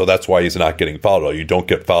hook. And so that's why he's not getting fouled. You don't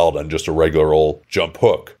get fouled on just a regular old jump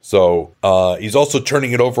hook. So he's also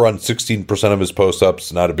turning it over on 16% of his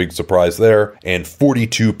post-ups. Not a big surprise there. And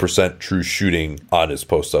 42% true shooting on his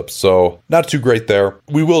post-ups. So not too great there.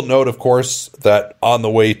 We will note, of course, that on the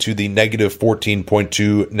way to the negative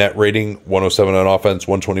 14.2 net rating, 107 on offense,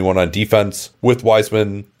 121 on defense, with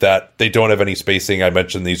Wiseman, that they don't have any spacing. I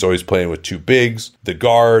mentioned he's always playing with two bigs. The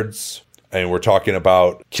guards, and we're talking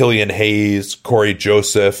about Killian Hayes, Corey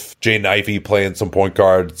Joseph, Jaden Ivey playing some point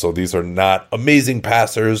guard. So these are not amazing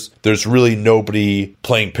passers. There's really nobody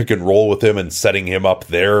playing pick and roll with him and setting him up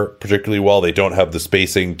there particularly well. They don't have the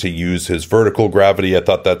spacing to use his vertical gravity. I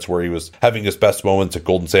thought that's where he was having his best moments at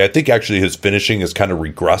Golden State. I think actually his finishing has kind of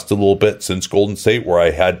regressed a little bit since Golden State, where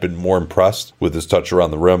I had been more impressed with his touch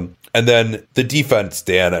around the rim. And then the defense,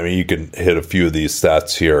 Dan, I mean, you can hit a few of these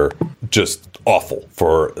stats here. Just awful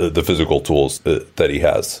for the physical tools that he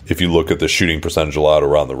has. If you look at the shooting percentage allowed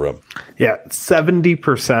around the rim. Yeah,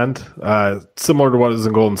 70%, similar to what is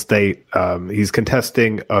in Golden State. He's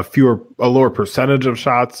contesting a lower percentage of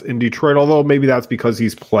shots in Detroit, although maybe that's because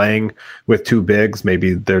he's playing with two bigs.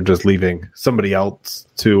 Maybe they're just leaving somebody else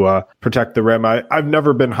to protect the rim. I've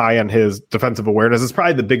never been high on his defensive awareness. It's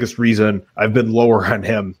probably the biggest reason I've been lower on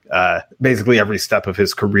him basically every step of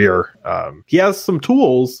his career. He has some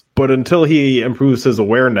tools, but until he improves his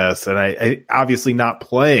awareness, and I obviously not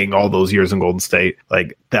playing all those years in Golden State,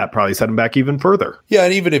 like that probably set him back even further. Yeah,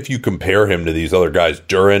 and even if you compare him to these other guys,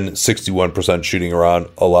 Duren, 61% shooting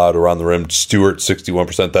allowed around the rim. Stewart,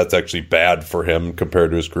 61%. That's actually bad for him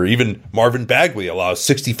compared to his career. Even Marvin Bagley allows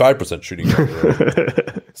 65% shooting around the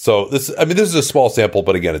rim. So this is a small sample,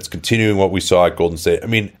 but again, it's continuing what we saw at Golden State. I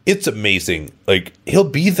mean, it's amazing. Like, he'll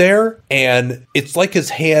be there, and it's like his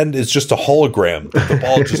hand is just a hologram. The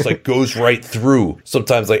ball just like goes right through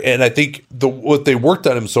sometimes. And I think what they worked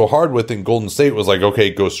on him so hard with in Golden State was like, okay,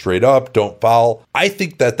 go straight up, don't foul. I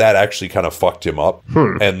think that actually kind of fucked him up,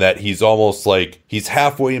 and that he's almost like he's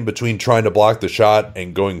halfway in between trying to block the shot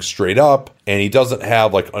and going straight up. And he doesn't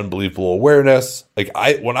have like unbelievable awareness. Like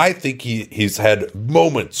when I think he's had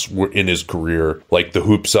moments in his career, like the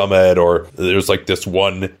Hoop Summit, or there's like this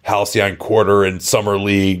one halcyon quarter in Summer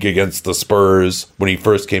League against the Spurs when he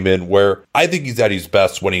first came in, where I think he's at his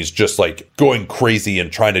best when he's just like going crazy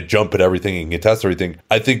and trying to jump at everything and contest everything.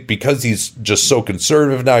 I think because he's just so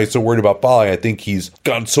conservative now, he's so worried about fouling, I think he's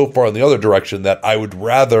gone so far in the other direction that I would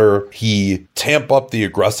rather he tamp up the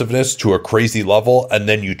aggressiveness to a crazy level and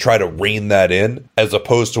then you try to rein that in, as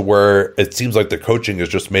opposed to where it seems like the coaching has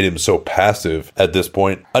just made him so passive at this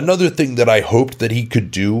point. Another thing that I hoped that he could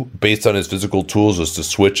do based on his physical tools was to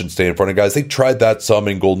switch and stay in front of guys. They tried that some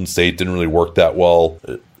in Golden State, didn't really work that well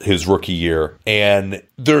his rookie year. And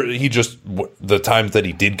the times that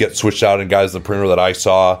he did get switched out and guys in the perimeter that I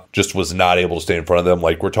saw just was not able to stay in front of them.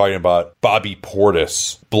 Like, we're talking about Bobby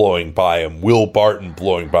Portis blowing by him, Will Barton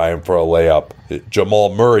blowing by him for a layup.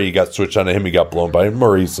 Jamal Murray got switched onto him, he got blown by him.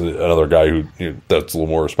 Murray's another guy who, that's a little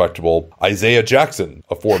more respectable. Isaiah Jackson,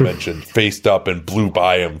 aforementioned, faced up and blew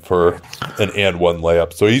by him for an and one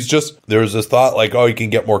layup. So there's this thought like, oh, he can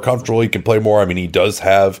get more comfortable, he can play more. I mean, he does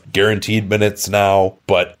have guaranteed minutes now,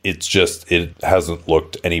 but it hasn't looked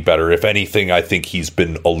looked any better. If anything, I think he's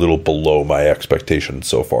been a little below my expectations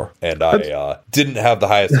so far. And I didn't have the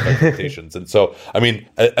highest expectations. And so, I mean,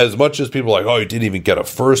 as much as people are like, oh, you didn't even get a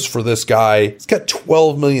first for this guy, he's got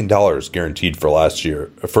 $12 million guaranteed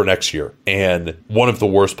for next year. And one of the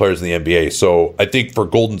worst players in the NBA. So I think for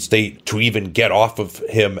Golden State to even get off of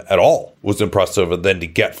him at all was impressive. And then to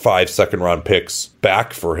get 5 second-round picks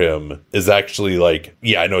back for him is actually like,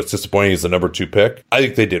 yeah, I know it's disappointing he's the number 2 pick. I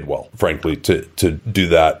think they did well, frankly, to do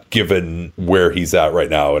that, given where he's at right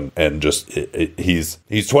now. And just he's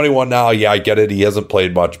 21 now. Yeah, I get it. He hasn't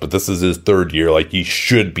played much, but this is his 3rd year. Like, he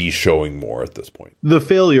should be showing more at this point. The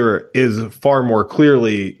failure is far more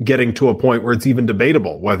clearly getting to a point where it's even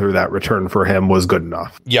debatable whether that return for him was good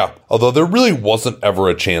enough. Yeah, although there really wasn't ever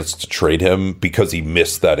a chance to trade him because he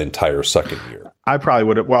missed that entire second year. I probably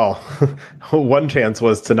would have, well, one chance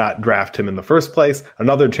was to not draft him in the first place.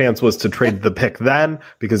 Another chance was to trade the pick then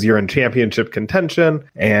because you're in championship contention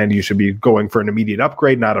and you should be going for an immediate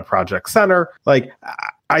upgrade, not a project center. Like,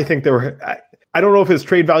 I think there were, I don't know if his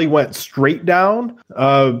trade value went straight down,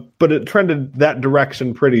 but it trended that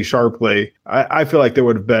direction pretty sharply. I feel like there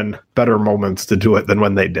would have been better moments to do it than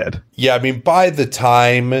when they did. Yeah, I mean, by the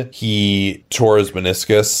time he tore his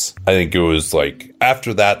meniscus, I think it was like,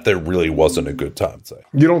 after that, there really wasn't a good time to say.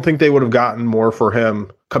 You don't think they would have gotten more for him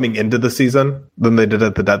coming into the season than they did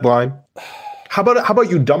at the deadline? How about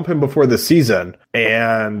you dump him before the season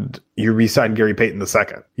and you re-sign Gary Payton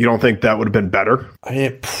II? You don't think that would have been better? I mean,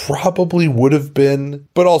 it probably would have been,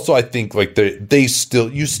 but also I think like you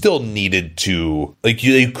still needed to, like,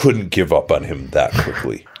 you couldn't give up on him that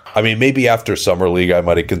quickly. I mean, maybe after Summer League, I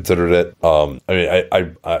might have considered it. I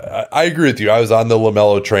mean, I agree with you. I was on the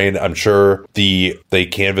LaMelo train. I'm sure they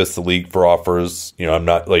canvassed the league for offers. You know, I'm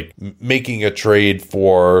not like making a trade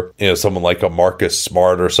for, you know, someone like a Marcus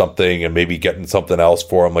Smart or something and maybe getting something else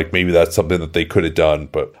for him. Like, maybe that's something that they could have done.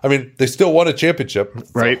 But I mean, they still won a championship.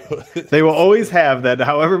 Right. They will always have that.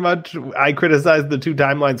 However much I criticize the 2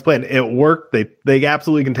 timelines plan, it worked. They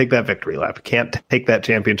absolutely can take that victory lap. Can't take that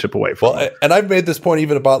championship away from them. And I've made this point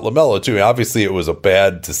even about LaMelo too. Obviously, it was a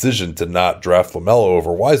bad decision to not draft LaMelo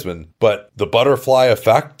over Wiseman, but the butterfly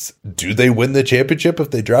effect, do they win the championship if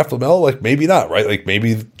they draft LaMelo? Like, maybe not, right? Like,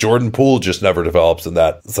 maybe Jordan Poole just never develops in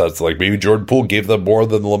that sense. Like, maybe Jordan Poole gave them more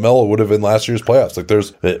than LaMelo would have in last year's playoffs. Like,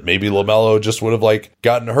 maybe LaMelo just would have like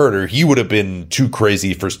gotten hurt, or he would have been too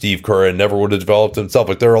crazy for Steve Kerr and never would have developed himself.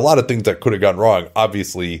 Like, there are a lot of things that could have gone wrong.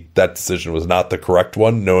 Obviously, that decision was not the correct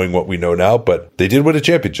one, knowing what we know now, but they did win a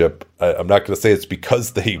championship. I'm not going to say it's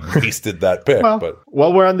because they wasted that pick. But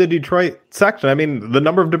while we're on the Detroit section, I mean, the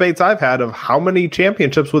number of debates I've had of how many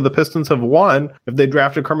championships would the Pistons have won if they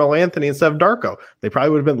drafted Carmelo Anthony instead of Darko. They probably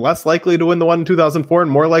would have been less likely to win the one in 2004 and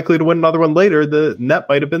more likely to win another one later. The net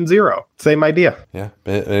might have been 0. Same idea. Yeah,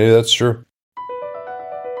 maybe that's true.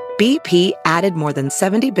 BP added more than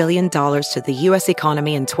 $70 billion to the U.S.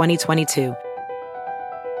 economy in 2022.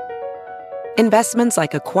 Investments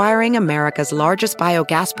like acquiring America's largest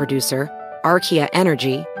biogas producer, Archaea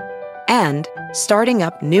Energy, and starting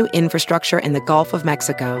up new infrastructure in the Gulf of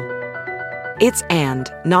Mexico. It's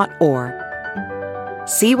and, not or.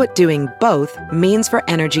 See what doing both means for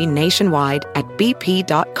energy nationwide at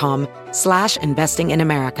bp.com/investing in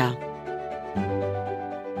America.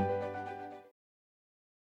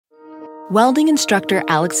 Welding instructor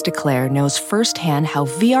Alex DeClaire knows firsthand how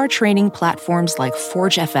VR training platforms like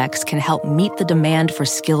ForgeFX can help meet the demand for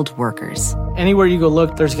skilled workers. Anywhere you go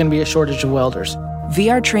look, there's going to be a shortage of welders.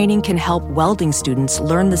 VR training can help welding students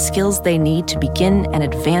learn the skills they need to begin and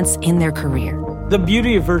advance in their career. The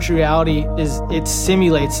beauty of virtual reality is it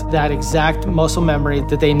simulates that exact muscle memory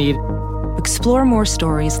that they need. Explore more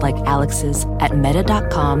stories like Alex's at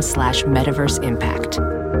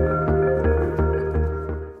meta.com/metaverseimpact.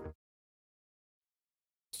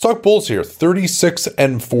 Talk Bulls here,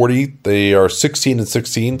 36-40. They are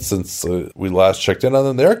 16-16 since we last checked in on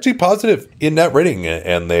them. They're actually positive in net rating,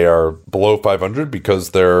 and they are below 500 because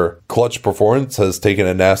their clutch performance has taken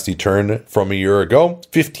a nasty turn from a year ago.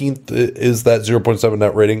 15th is that 0.7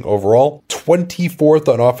 net rating overall.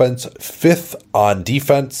 24th on offense, 5th on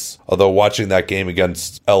defense. Although watching that game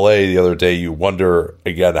against LA the other day, you wonder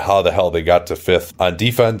again how the hell they got to 5th on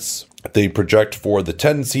defense. They project for the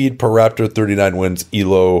 10 seed per Raptor, 39 wins.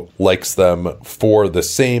 Elo likes them for the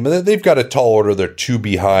same. And then they've got a tall order. They're 2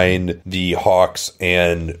 behind the Hawks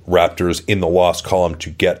and Raptors in the loss column to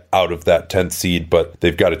get out of that 10th seed, but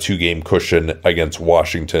they've got a 2-game cushion against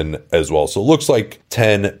Washington as well. So it looks like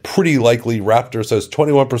 10 pretty likely. Raptors has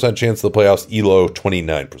 21% chance of the playoffs. Elo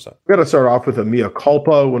 29%. We've got to start off with a mea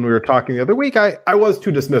culpa. When we were talking the other week, I was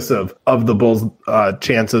too dismissive of the Bulls'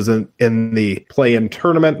 chances in the play-in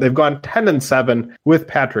tournament. They've gone gone 10-7 with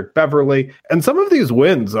Patrick Beverley. And some of these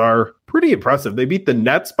wins are pretty impressive. They beat the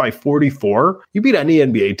Nets by 44. You beat any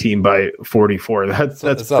NBA team by 44. That's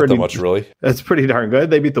not pretty, that much, really. That's pretty darn good.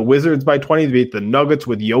 They beat the Wizards by 20. They beat the Nuggets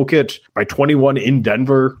with Jokic by 21 in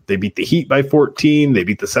Denver. They beat the Heat by 14. They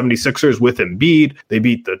beat the 76ers with Embiid. They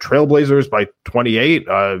beat the Trailblazers by 28.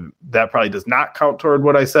 That probably does not count toward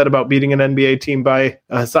what I said about beating an NBA team by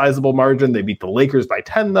a sizable margin. They beat the Lakers by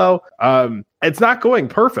 10, though. It's not going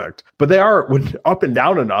perfect, but they are up and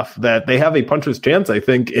down enough that they have a puncher's chance, I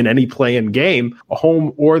think, in any play-in game, a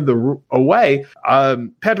home or the away.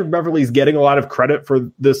 Patrick Beverley's getting a lot of credit for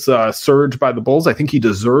this surge by the Bulls. I think he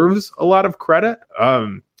deserves a lot of credit.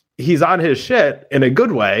 He's on his shit in a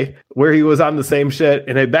good way, where he was on the same shit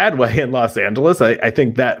in a bad way in Los Angeles. I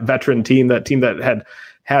think that veteran team, that team that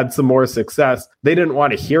had some more success, they didn't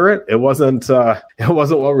want to hear it. It wasn't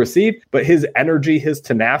well received, but his energy, his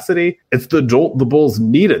tenacity, it's the jolt the Bulls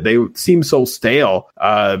needed. They seem so stale.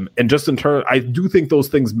 And just in turn, I do think those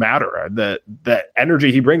things matter. That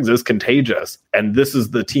energy he brings is contagious. And this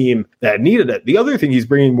is the team that needed it. The other thing he's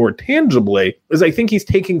bringing more tangibly is I think he's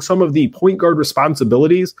taking some of the point guard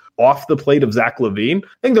responsibilities off the plate of Zach LaVine. I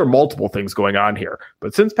think there are multiple things going on here.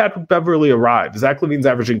 But since Patrick Beverley arrived, Zach LaVine's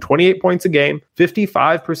averaging 28 points a game,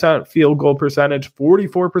 55% field goal percentage,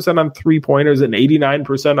 44% on three-pointers, and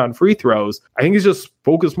 89% on free throws. I think he's just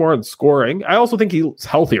focused more on scoring. I also think he's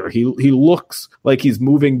healthier. He looks like he's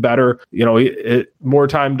moving better. More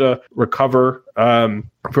time to recover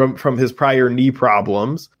from his prior knee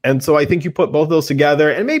problems. And so I think you put both those together,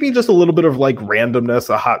 and maybe just a little bit of like randomness,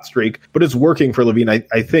 a hot streak, but it's working for LaVine.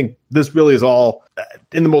 I think this really is all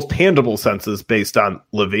in the most tangible senses based on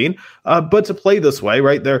LaVine. But to play this way,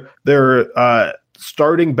 right, they're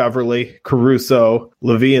starting Beverley, Caruso,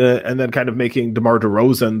 LaVine, and then kind of making DeMar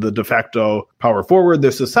DeRozan the de facto power forward.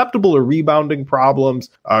 They're susceptible to rebounding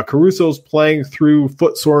problems. Caruso's playing through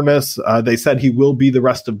foot soreness. They said he will be the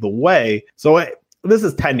rest of the way. So this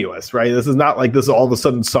is tenuous, right? This is not like this is all of a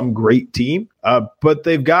sudden some great team, but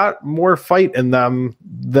they've got more fight in them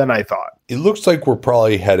than I thought. It looks like we're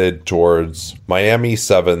probably headed towards Miami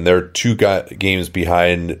 7. They're two games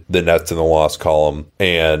behind the Nets in the loss column,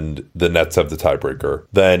 and the Nets have the tiebreaker.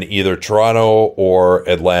 Then either Toronto or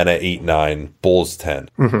Atlanta 8-9, Bulls 10.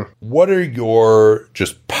 Mm-hmm. What are your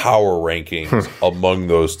just power rankings among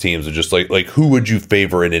those teams? And just like who would you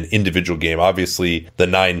favor in an individual game? Obviously, the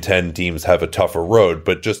 9-10 teams have a tougher road,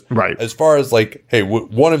 but just as far as like, hey,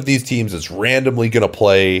 one of these teams is randomly going to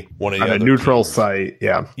play one of the other other neutral teams. Site.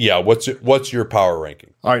 Yeah. What's your power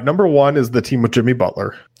ranking? All right. Number one is the team with Jimmy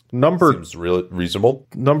Butler. Seems reasonable.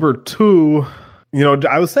 Number two,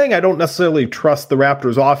 I was saying I don't necessarily trust the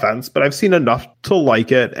Raptors offense, but I've seen enough to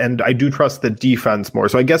like it, and I do trust the defense more.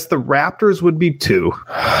 So I guess the Raptors would be 2.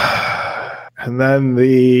 And then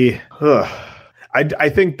I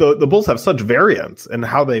think the Bulls have such variance in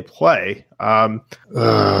how they play.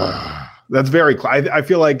 That's very I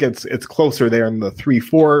feel like it's closer there in the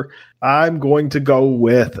 3-4. I'm going to go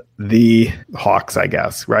with the Hawks, I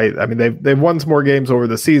guess, right? I mean, they've won some more games over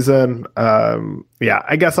the season.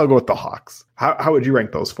 I guess I'll go with the Hawks. How would you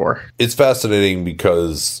rank those 4? It's fascinating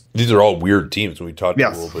because these are all weird teams. We talked a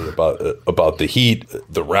little bit about the Heat.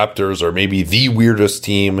 The Raptors are maybe the weirdest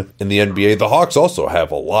team in the NBA. The Hawks also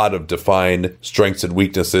have a lot of defined strengths and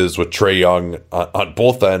weaknesses with Trae Young on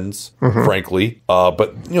both ends, frankly.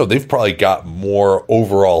 But, they've probably got more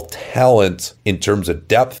overall talent in terms of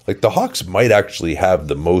depth. Like the Hawks might actually have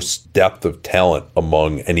the most depth of talent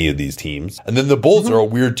among any of these teams. And then the Bulls are a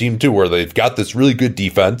weird team too, where they've got this really good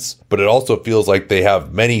defense, but it also feels like they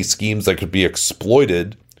have many schemes that could be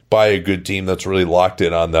exploited by a good team that's really locked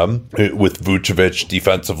in on them with Vucevic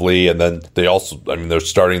defensively. And then they also, they're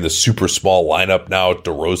starting the super small lineup now,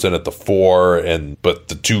 DeRozan at the 4, but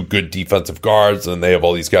the 2 good defensive guards, and they have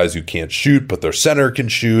all these guys who can't shoot, but their center can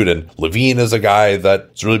shoot. And LaVine is a guy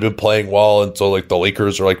that's really been playing well. And so like the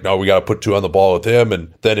Lakers are like, no, we got to put 2 on the ball with him.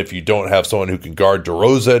 And then if you don't have someone who can guard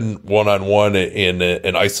DeRozan one-on-one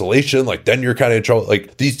in isolation, like then you're kind of in trouble.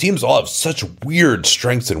 Like these teams all have such weird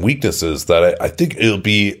strengths and weaknesses that I think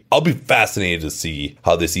I'll be fascinated to see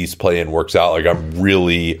how this East play-in works out. Like, I'm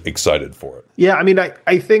really excited for it. Yeah,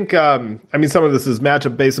 I think, some of this is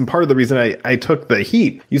matchup based, and part of the reason I took the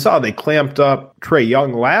Heat, you saw they clamped up Trae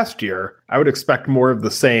Young last year. I would expect more of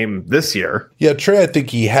the same this year. Yeah, Trey, I think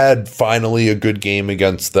he had finally a good game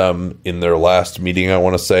against them in their last meeting, I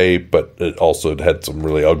want to say, but it also had some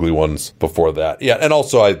really ugly ones before that. Yeah, and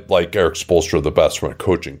also I like Eric Spoelstra the best from a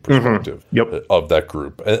coaching perspective of that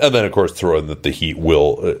group. And then, of course, throw in that the Heat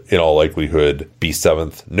will, in all likelihood, be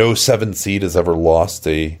 7th. No 7th seed has ever lost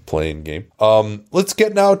a play-in game. Let's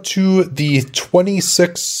get now to the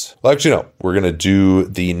 26. Well, actually, no. We're going to do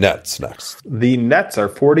the Nets next. The Nets are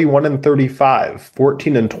 41-35,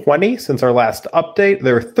 14-20 since our last update.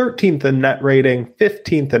 They're 13th in net rating,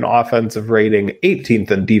 15th in offensive rating, 18th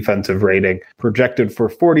in defensive rating. Projected for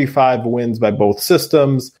 45 wins by both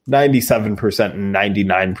systems, 97% and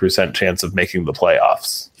 99% chance of making the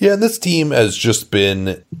playoffs. Yeah, and this team has just been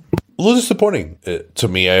a little disappointing to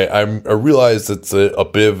me. I realize it's a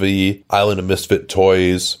bit of the island of misfit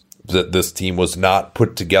toys, that this team was not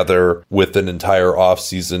put together with an entire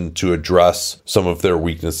offseason to address some of their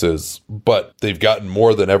weaknesses, but they've gotten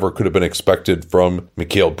more than ever could have been expected from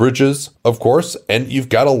Mikal Bridges, of course, and you've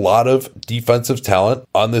got a lot of defensive talent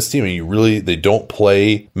on this team, and they don't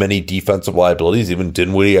play many defensive liabilities. Even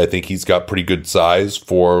Dinwiddie, I think he's got pretty good size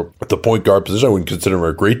for the point guard position. I wouldn't consider him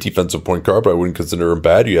a great defensive point guard, but I wouldn't consider him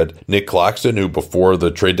bad. You had Nick Claxton, who before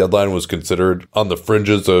the trade deadline was considered on the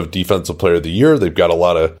fringes of defensive player of the year. They've got a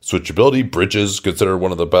lot of switchability. Bridges considered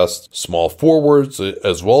one of the best small forwards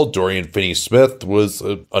as well. Dorian Finney-Smith was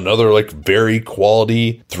another very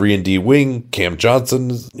quality 3-and-D wing. Cam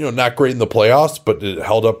Johnson, not great in the playoffs, but it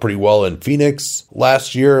held up pretty well in Phoenix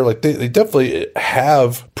last year. They definitely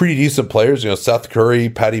have pretty decent players. Seth Curry,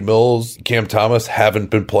 Patty Mills, Cam Thomas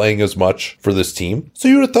haven't been playing as much for this team. So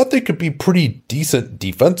you would have thought they could be pretty decent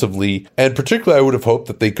defensively. And particularly, I would have hoped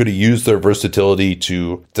that they could have used their versatility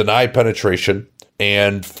to deny penetration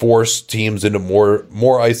and force teams into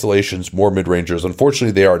more isolations, more mid-rangers.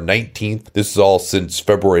 Unfortunately, they are 19th. This is all since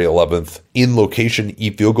February 11th in location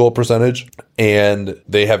field goal percentage, and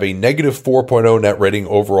they have a negative 4.0 net rating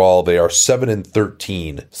overall. They are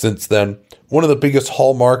 7-13 since then. One of the biggest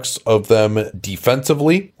hallmarks of them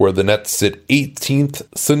defensively, where the Nets sit 18th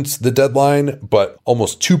since the deadline, but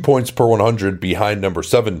almost 2 points per 100 behind number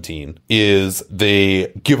 17, is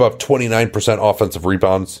they give up 29% offensive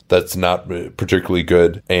rebounds. That's not particularly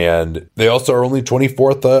good. And they also are only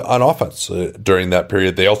 24th on offense during that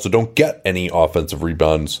period. They also don't get any offensive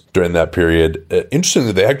rebounds during that period.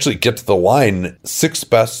 Interestingly, they actually get to the line 6th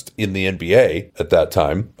best in the NBA at that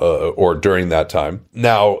time, or during that time.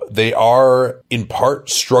 Now, they are in part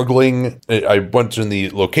struggling. I went in the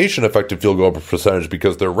location effective field goal percentage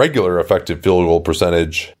because their regular effective field goal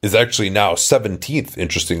percentage is actually now 17th,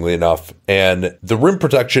 interestingly enough. And the rim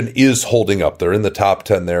protection is holding up. They're in the top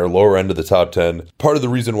 10 there, lower end of the top 10. Part of the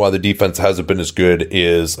reason why the defense hasn't been as good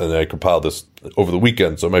is, and I compiled this over the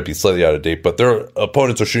weekend, so it might be slightly out of date, but their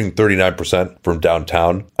opponents are shooting 39% from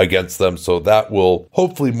downtown against them. So that will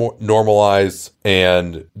hopefully normalize.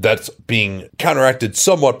 And that's being counteracted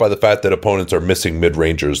somewhat by the fact that opponents are missing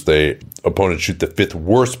mid-rangers. Opponents shoot the 5th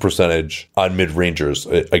worst percentage on mid-rangers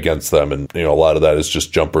against them. And, a lot of that is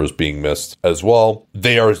just jumpers being missed as well.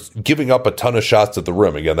 They are giving up a ton of shots at the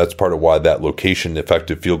rim. Again, that's part of why that location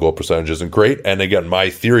effective field goal percentage isn't great. And again, my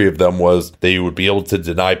theory of them was they would be able to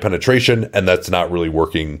deny penetration, and that's not really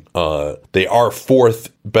working. They are 4th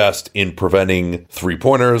best in preventing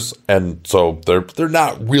 3-pointers, and so they're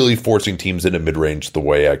not really forcing teams into mid-range the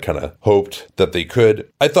way I kind of hoped that they could.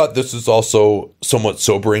 I thought this is also somewhat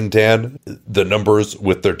sobering, Dan. The numbers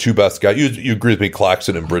with their 2 best guys. You agree with me,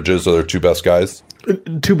 Claxton and Bridges are their 2 best guys?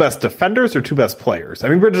 2 best defenders or 2 best players? I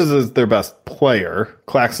mean, Bridges is their best player.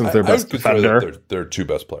 Claxton's their best defender. They're 2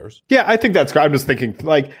 best players. Yeah, I think that's great. I'm just thinking,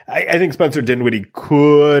 I think Spencer Dinwiddie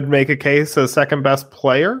could make a case as second best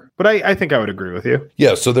player, but I think I would agree with you.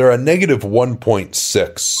 Yeah, so they're a negative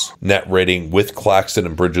 1.6 net rating with Claxton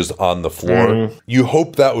and Bridges on the floor. You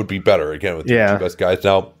hope that would be better, again, with the 2 best guys.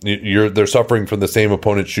 Now, they're suffering from the same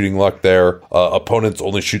opponent shooting luck there. Opponents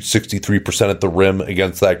only shoot 63% at the rim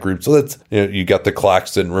against that group. So that's, you got the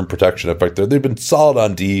Claxton rim protection effect there. They've been solid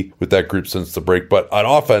on D with that group since the break, but on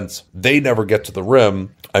offense, they never get to the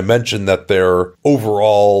rim. I mentioned that their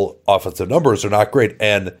overall offensive numbers are not great,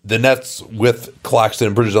 and the Nets with Claxton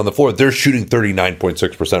and Bridges on the floor, they're shooting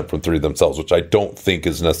 39.6% from 3 themselves, which I don't think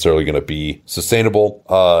is necessarily going to be sustainable.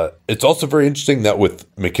 It's also very interesting that with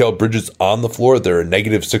Mikal Bridges on the floor, they're a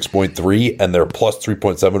negative 6.3, and they're plus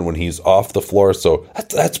 3.7 when he's off the floor, so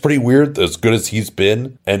that's pretty weird, as good as he's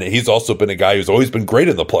been, and he's also been a guy who's always been great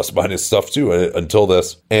in the plus-minus stuff, too, until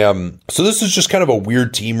this. So this is just kind of a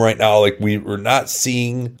weird team right now. We're not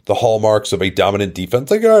seeing missing the hallmarks of a dominant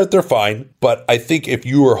defense. Like, all right, they're fine. But I think if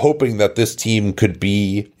you were hoping that this team could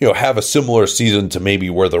be, have a similar season to maybe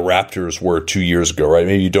where the Raptors were 2 years ago, right?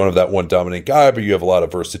 Maybe you don't have that one dominant guy, but you have a lot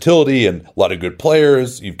of versatility and a lot of good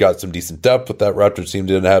players. You've got some decent depth that Raptors team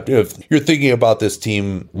didn't have. If you're thinking about this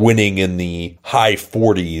team winning in the high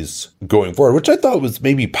 40s going forward, which I thought was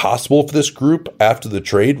maybe possible for this group after the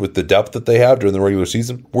trade with the depth that they have during the regular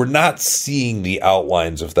season, we're not seeing the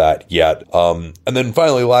outlines of that yet. And then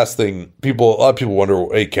finally, last thing, a lot of people wonder,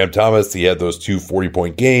 hey, Cam Thomas, he had those 2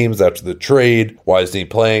 40-point games after the trade. Why isn't he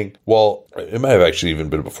playing? Well, it might have actually even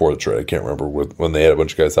been before the trade. I can't remember when they had a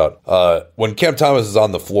bunch of guys out. When Cam Thomas is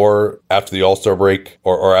on the floor after the All-Star break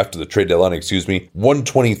or after the trade deadline,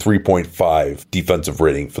 123.5 defensive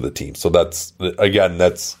rating for the team. So that's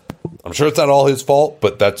I'm sure it's not all his fault,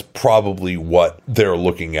 but that's probably what they're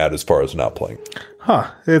looking at as far as not playing.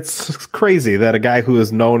 It's crazy that a guy who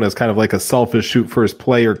is known as kind of like a selfish shoot-first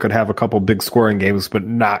player could have a couple big scoring games but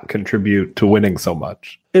not contribute to winning so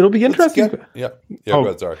much. It'll be interesting. Go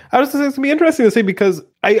ahead, sorry. I was just saying it's going to be interesting to see because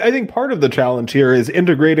I think part of the challenge here is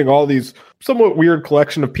integrating all these somewhat weird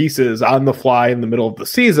collection of pieces on the fly in the middle of the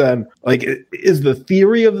season. Like, is the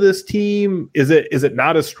theory of this team, is it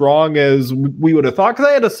not as strong as we would have thought? Because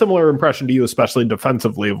I had a similar impression to you, especially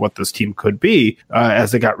defensively, of what this team could be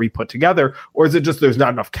as they got re-put together. Or is it just there's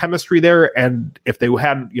not enough chemistry there? And if they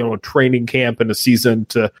had, a training camp and a season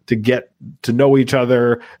to get to know each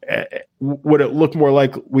other, would it look more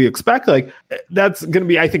like we expect? Like, that's going to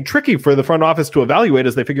be, I think, tricky for the front office to evaluate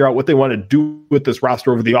as they figure out what they want to do with this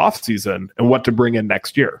roster over the offseason and what to bring in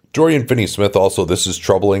next year. Dorian Finney-Smith also, this is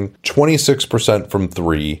troubling, 26% from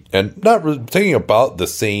three, and not really taking about the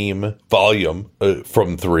same volume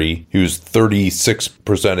from three. He was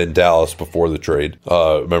 36% in Dallas before the trade.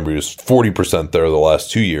 Remember, he was 40% there the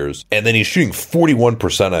last 2 years. And then he's shooting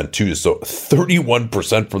 41% on twos, so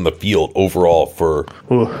 31% from the field overall for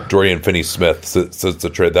Dorian Finney-Smith since the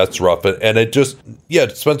trade. That's rough. And it just,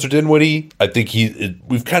 Spencer Dinwiddie, I think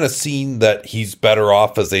we've kind of seen that he's better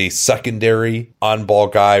off as a secondary on-ball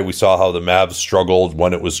guy. We saw how the Mavs struggled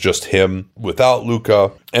when it was just him without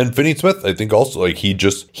Luka. And Finney-Smith, I think also, like,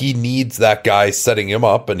 he needs that guy setting him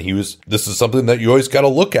up. And this is something that you always got to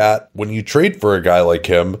look at when you trade for a guy like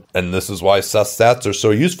him. And this is why Seth's stats are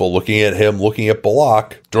so useful. Looking at him, looking at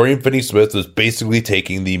Bullock, Dorian Finney-Smith is basically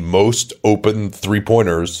taking the most open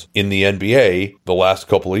three-pointers in the NBA the last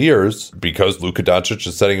couple of years because Luka Doncic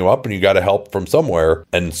is setting him up and you got to help from somewhere.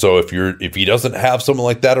 And so if he doesn't have someone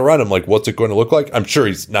like that around him, like, what's it going to look like? I'm sure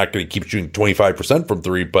he's not going to keep shooting 25% from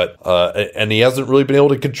three, but and he hasn't really been able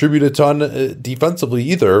to contribute a ton defensively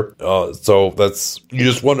either. So you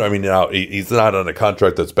just wonder. I mean, now he's not on a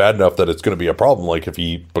contract that's bad enough that it's going to be a problem. Like, if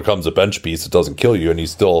he becomes a bench piece, it doesn't kill you, and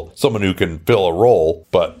he's still someone who can fill a role.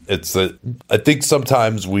 But I think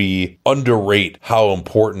sometimes we underrate how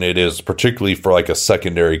important it is, particularly for like a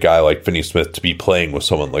secondary guy like Finney-Smith, to be playing with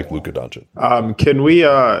someone like Luka Doncic. Can we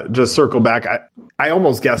just circle back? I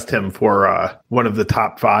almost guessed him for one of the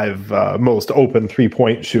top 5 most open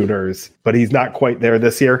 3-point shooters, but he's not quite there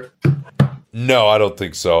this year. No, I don't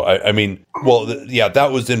think so. I mean, well,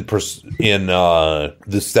 that was the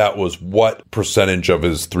stat was what percentage of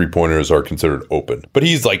his 3-pointers are considered open. But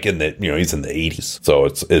he's like he's in the 80s, so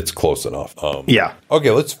it's close enough.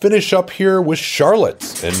 Okay, let's finish up here with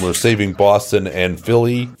Charlotte, and we're saving Boston and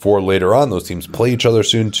Philly for later on. Those teams play each other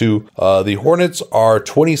soon too. The Hornets are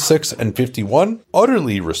 26-51,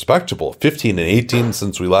 utterly respectable, 15-18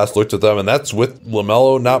 since we last looked at them, and that's with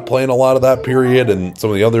LaMelo not playing a lot of that period and some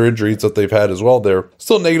of the other injuries that they've had as well. They're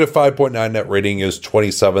still negative 5.9 net rating, is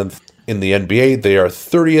 27th in the NBA. They are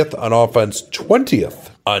 30th on offense, 20th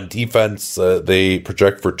on defense. They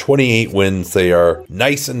project for 28 wins. They are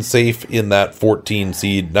nice and safe in that 14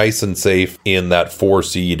 seed, nice and safe in that 4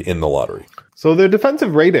 seed in the lottery. So their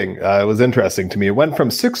defensive rating was interesting to me. It went from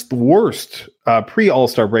 6th worst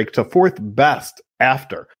pre-All-Star break to 4th best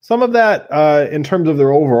after. Some of that in terms of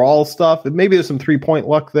their overall stuff, maybe there's some 3-point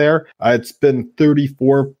luck there. It's been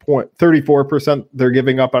 34% they're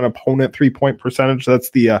giving up on opponent 3-point percentage.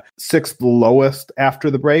 That's the 6th lowest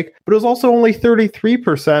after the break, but it was also only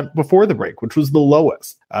 33% before the break, which was the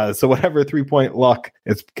lowest. So whatever 3-point luck,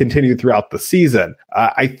 it's continued throughout the season.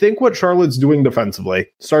 I think what Charlotte's doing defensively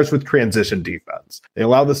starts with transition defense. They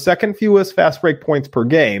allow the second fewest fast break points per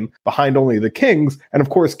game, behind only the Kings. And of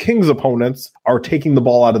course, Kings opponents are taking the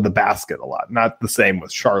ball out of the basket a lot. Not the same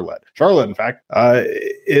with Charlotte. Charlotte, in fact,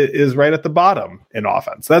 is right at the bottom in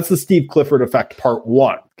offense. That's the Steve Clifford effect, part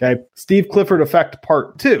 1. Okay. Steve Clifford effect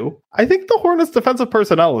part 2. I think the Hornets defensive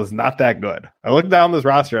personnel is not that good. I look down this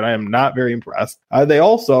roster and I am not very impressed. They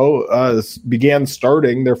also began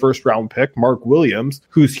starting their first round pick, Mark Williams,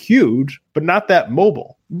 who's huge, but not that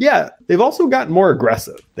mobile. Yeah, they've also gotten more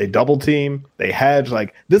aggressive. They double team, they hedge.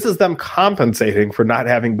 Like, this is them compensating for not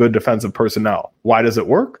having good defensive personnel. Why does it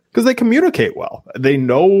work? Because they communicate well. They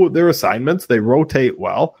know their assignments. They rotate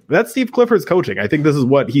well. That's Steve Clifford's coaching. I think this is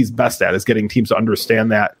what he's best at, is getting teams to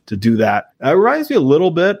understand that, to do that. It reminds me a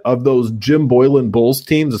little bit of those Jim Boylan Bulls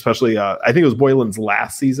teams, especially I think it was Boylan's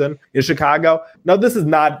last season in Chicago. Now, this is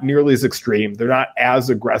not nearly as extreme. They're not as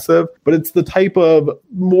aggressive, but it's the type of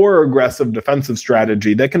more aggressive defensive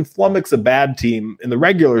strategy that can flummox a bad team in the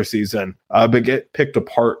regular season, but get picked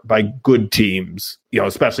apart by good teams,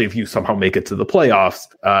 especially if you somehow make it to the playoffs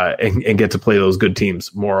and get to play those good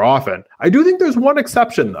teams more often. I do think there's one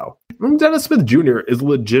exception, though. Dennis Smith Jr. is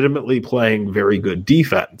legitimately playing very good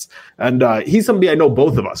defense. And he's somebody I know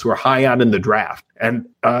both of us who are high on in the draft. And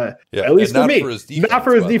at least for me, not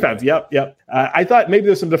for his defense. Yep. I thought maybe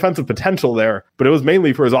there's some defensive potential there, but it was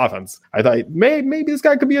mainly for his offense. I thought maybe this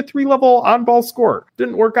guy could be a 3-level on-ball scorer.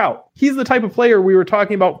 Didn't work out. He's the type of player we were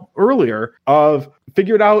talking about earlier of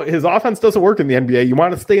figured out his offense doesn't work in the NBA. You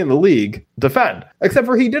want to stay in the league, defend. Except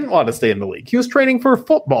for he didn't want to stay in the league. He was training for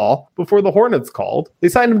football before the Hornets called. They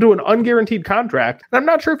signed him to an unguaranteed contract. And I'm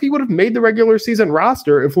not sure if he would have made the regular season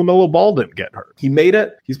roster if LaMelo Ball didn't get hurt. He made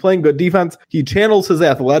it. He's playing good defense. He channels his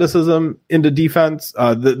athleticism into defense.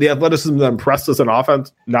 The athleticism that impressed us in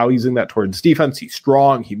offense, now using that towards defense. He's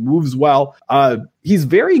strong. He moves well. He's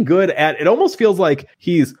very good at, it almost feels like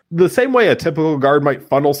he's the same way a typical guard might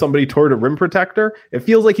funnel somebody toward a rim protector. It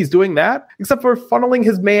feels like he's doing that, except for funneling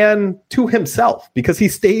his man to himself because he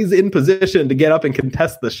stays in position to get up and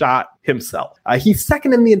contest the shot himself. He's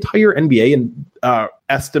second in the entire NBA in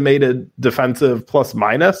estimated defensive plus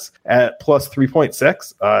minus at plus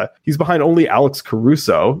 3.6. He's behind only Alex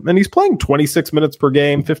Caruso, and he's playing 26 minutes per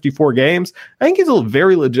game, 54 games. I think he's a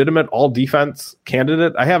very legitimate all defense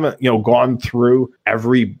candidate. I haven't, gone through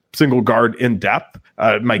every single guard in depth.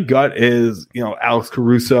 My gut is, Alex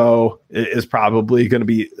Caruso is probably going to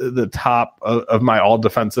be the top of my all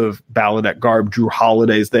defensive ballot at guard. Drew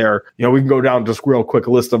Holiday's there. We can go down just real quick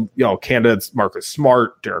a list of, candidates: Marcus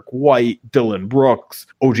Smart, Derek White, Dylan Brooks,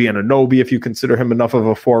 OG Anunoby, if you consider him enough of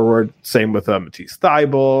a forward. Same with Matisse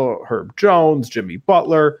Thybulle, Herb Jones, Jimmy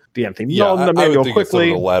Butler, DeAnthony Melton, Emmanuel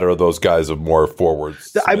Quickly. The latter of those guys are more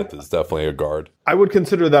forwards. Smith is definitely a guard. I would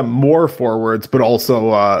consider them more forwards, but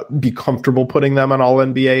also be comfortable putting them on all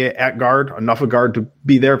NBA at guard. Enough a guard to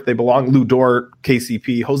be there if they belong. Lou Dort,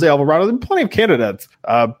 KCP, Jose Alvarado. There's plenty of candidates.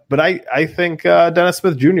 But I think Dennis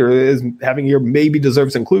Smith Jr. is having a year, maybe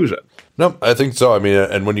deserves inclusion. No, I think so. I mean,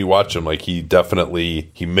 and when you watch him,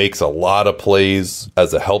 he makes a lot of plays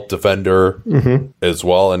as a help defender as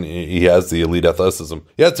well. And he has the elite athleticism.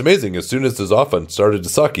 Yeah, it's amazing. As soon as his offense started to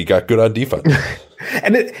suck, he got good on defense.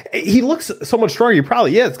 And he looks so much stronger. He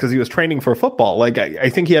probably is because he was training for football. I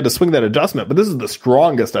think he had to swing that adjustment, but this is the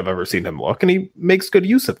strongest I've ever seen him look, and he makes good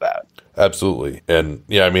use of that. Absolutely. And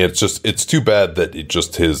yeah, I mean, it's too bad that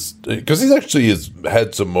because he's actually has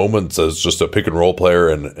had some moments as just a pick and roll player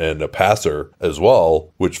and a passer as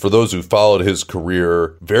well, which for those who followed his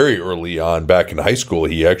career very early on back in high school,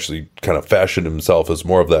 he actually kind of fashioned himself as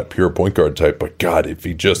more of that pure point guard type. But God, if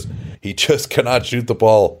he just cannot shoot the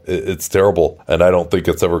ball, it's terrible. And I don't think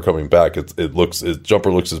it's ever coming back. His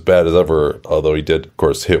jumper looks as bad as ever, although he did, of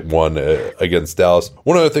course, hit one against Dallas.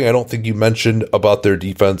 One other thing I don't think you mentioned about their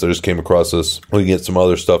defense, I just came across this looking at some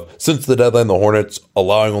other stuff. Since the deadline, the Hornets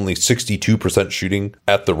allowing only 62% shooting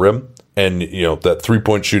at the rim. And, that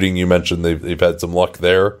 3-point shooting you mentioned, they've had some luck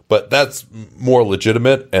there. But that's more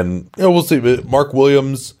legitimate. And, we'll see. Mark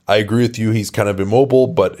Williams, I agree with you. He's kind of immobile.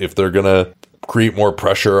 But if they're going to create more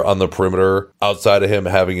pressure on the perimeter outside of him,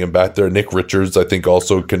 having him back there, Nick Richards, I think,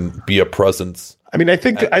 also can be a presence. I mean, I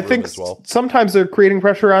think sometimes they're creating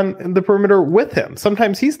pressure on the perimeter with him.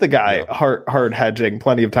 Sometimes he's the guy hard hedging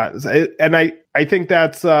plenty of times. And I think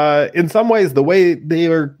that's in some ways the way they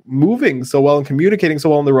are moving so well and communicating so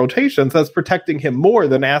well in the rotations, that's protecting him more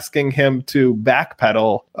than asking him to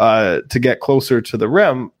backpedal to get closer to the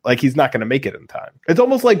rim. Like he's not going to make it in time. It's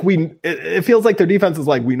almost like it feels like their defense is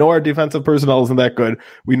like, we know our defensive personnel isn't that good.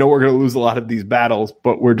 We know we're going to lose a lot of these battles,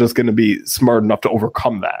 but we're just going to be smart enough to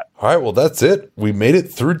overcome that. All right, well, that's it. We made it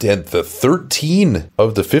through the 13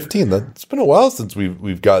 of the 15. That's been a while since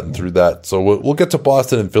we've gotten through that. So we'll get to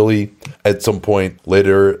Boston and Philly at some point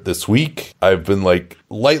later this week. I've been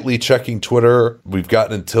lightly checking Twitter. We've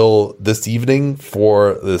gotten until this evening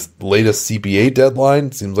for this latest CBA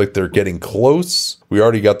deadline. Seems like they're getting close. We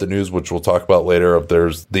already got the news, which we'll talk about later, of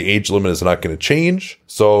the age limit is not going to change.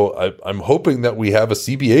 So I'm hoping that we have a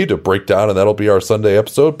CBA to break down, and that'll be our Sunday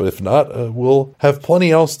episode. But if not, we'll have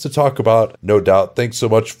plenty else to talk about, no doubt. Thanks so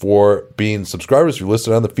much for being subscribers. If you're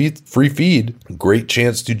listening on the free feed, great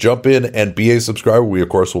chance to jump in and be a subscriber. We, of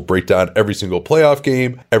course, will break down every single playoff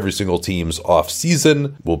game, every single team's off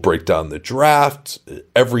season. We'll break down the draft,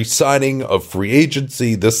 every signing of free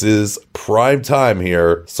agency. This is prime time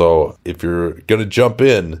here. So if you're going to jump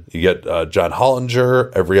in, you get John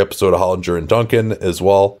Hollinger, every episode of Hollinger and Duncan as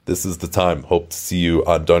well. This is the time. Hope to see you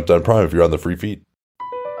on Dunked on Prime if you're on the free feed.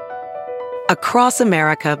 Across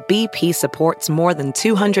America, BP supports more than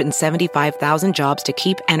 275,000 jobs to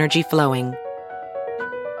keep energy flowing.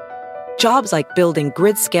 Jobs like building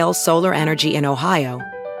grid-scale solar energy in Ohio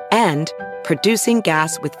and producing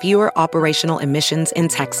gas with fewer operational emissions in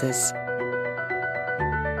Texas.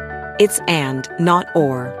 It's and, not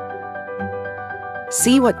or.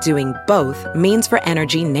 See what doing both means for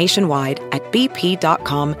energy nationwide at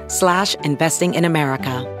bp.com/investing in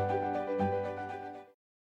America.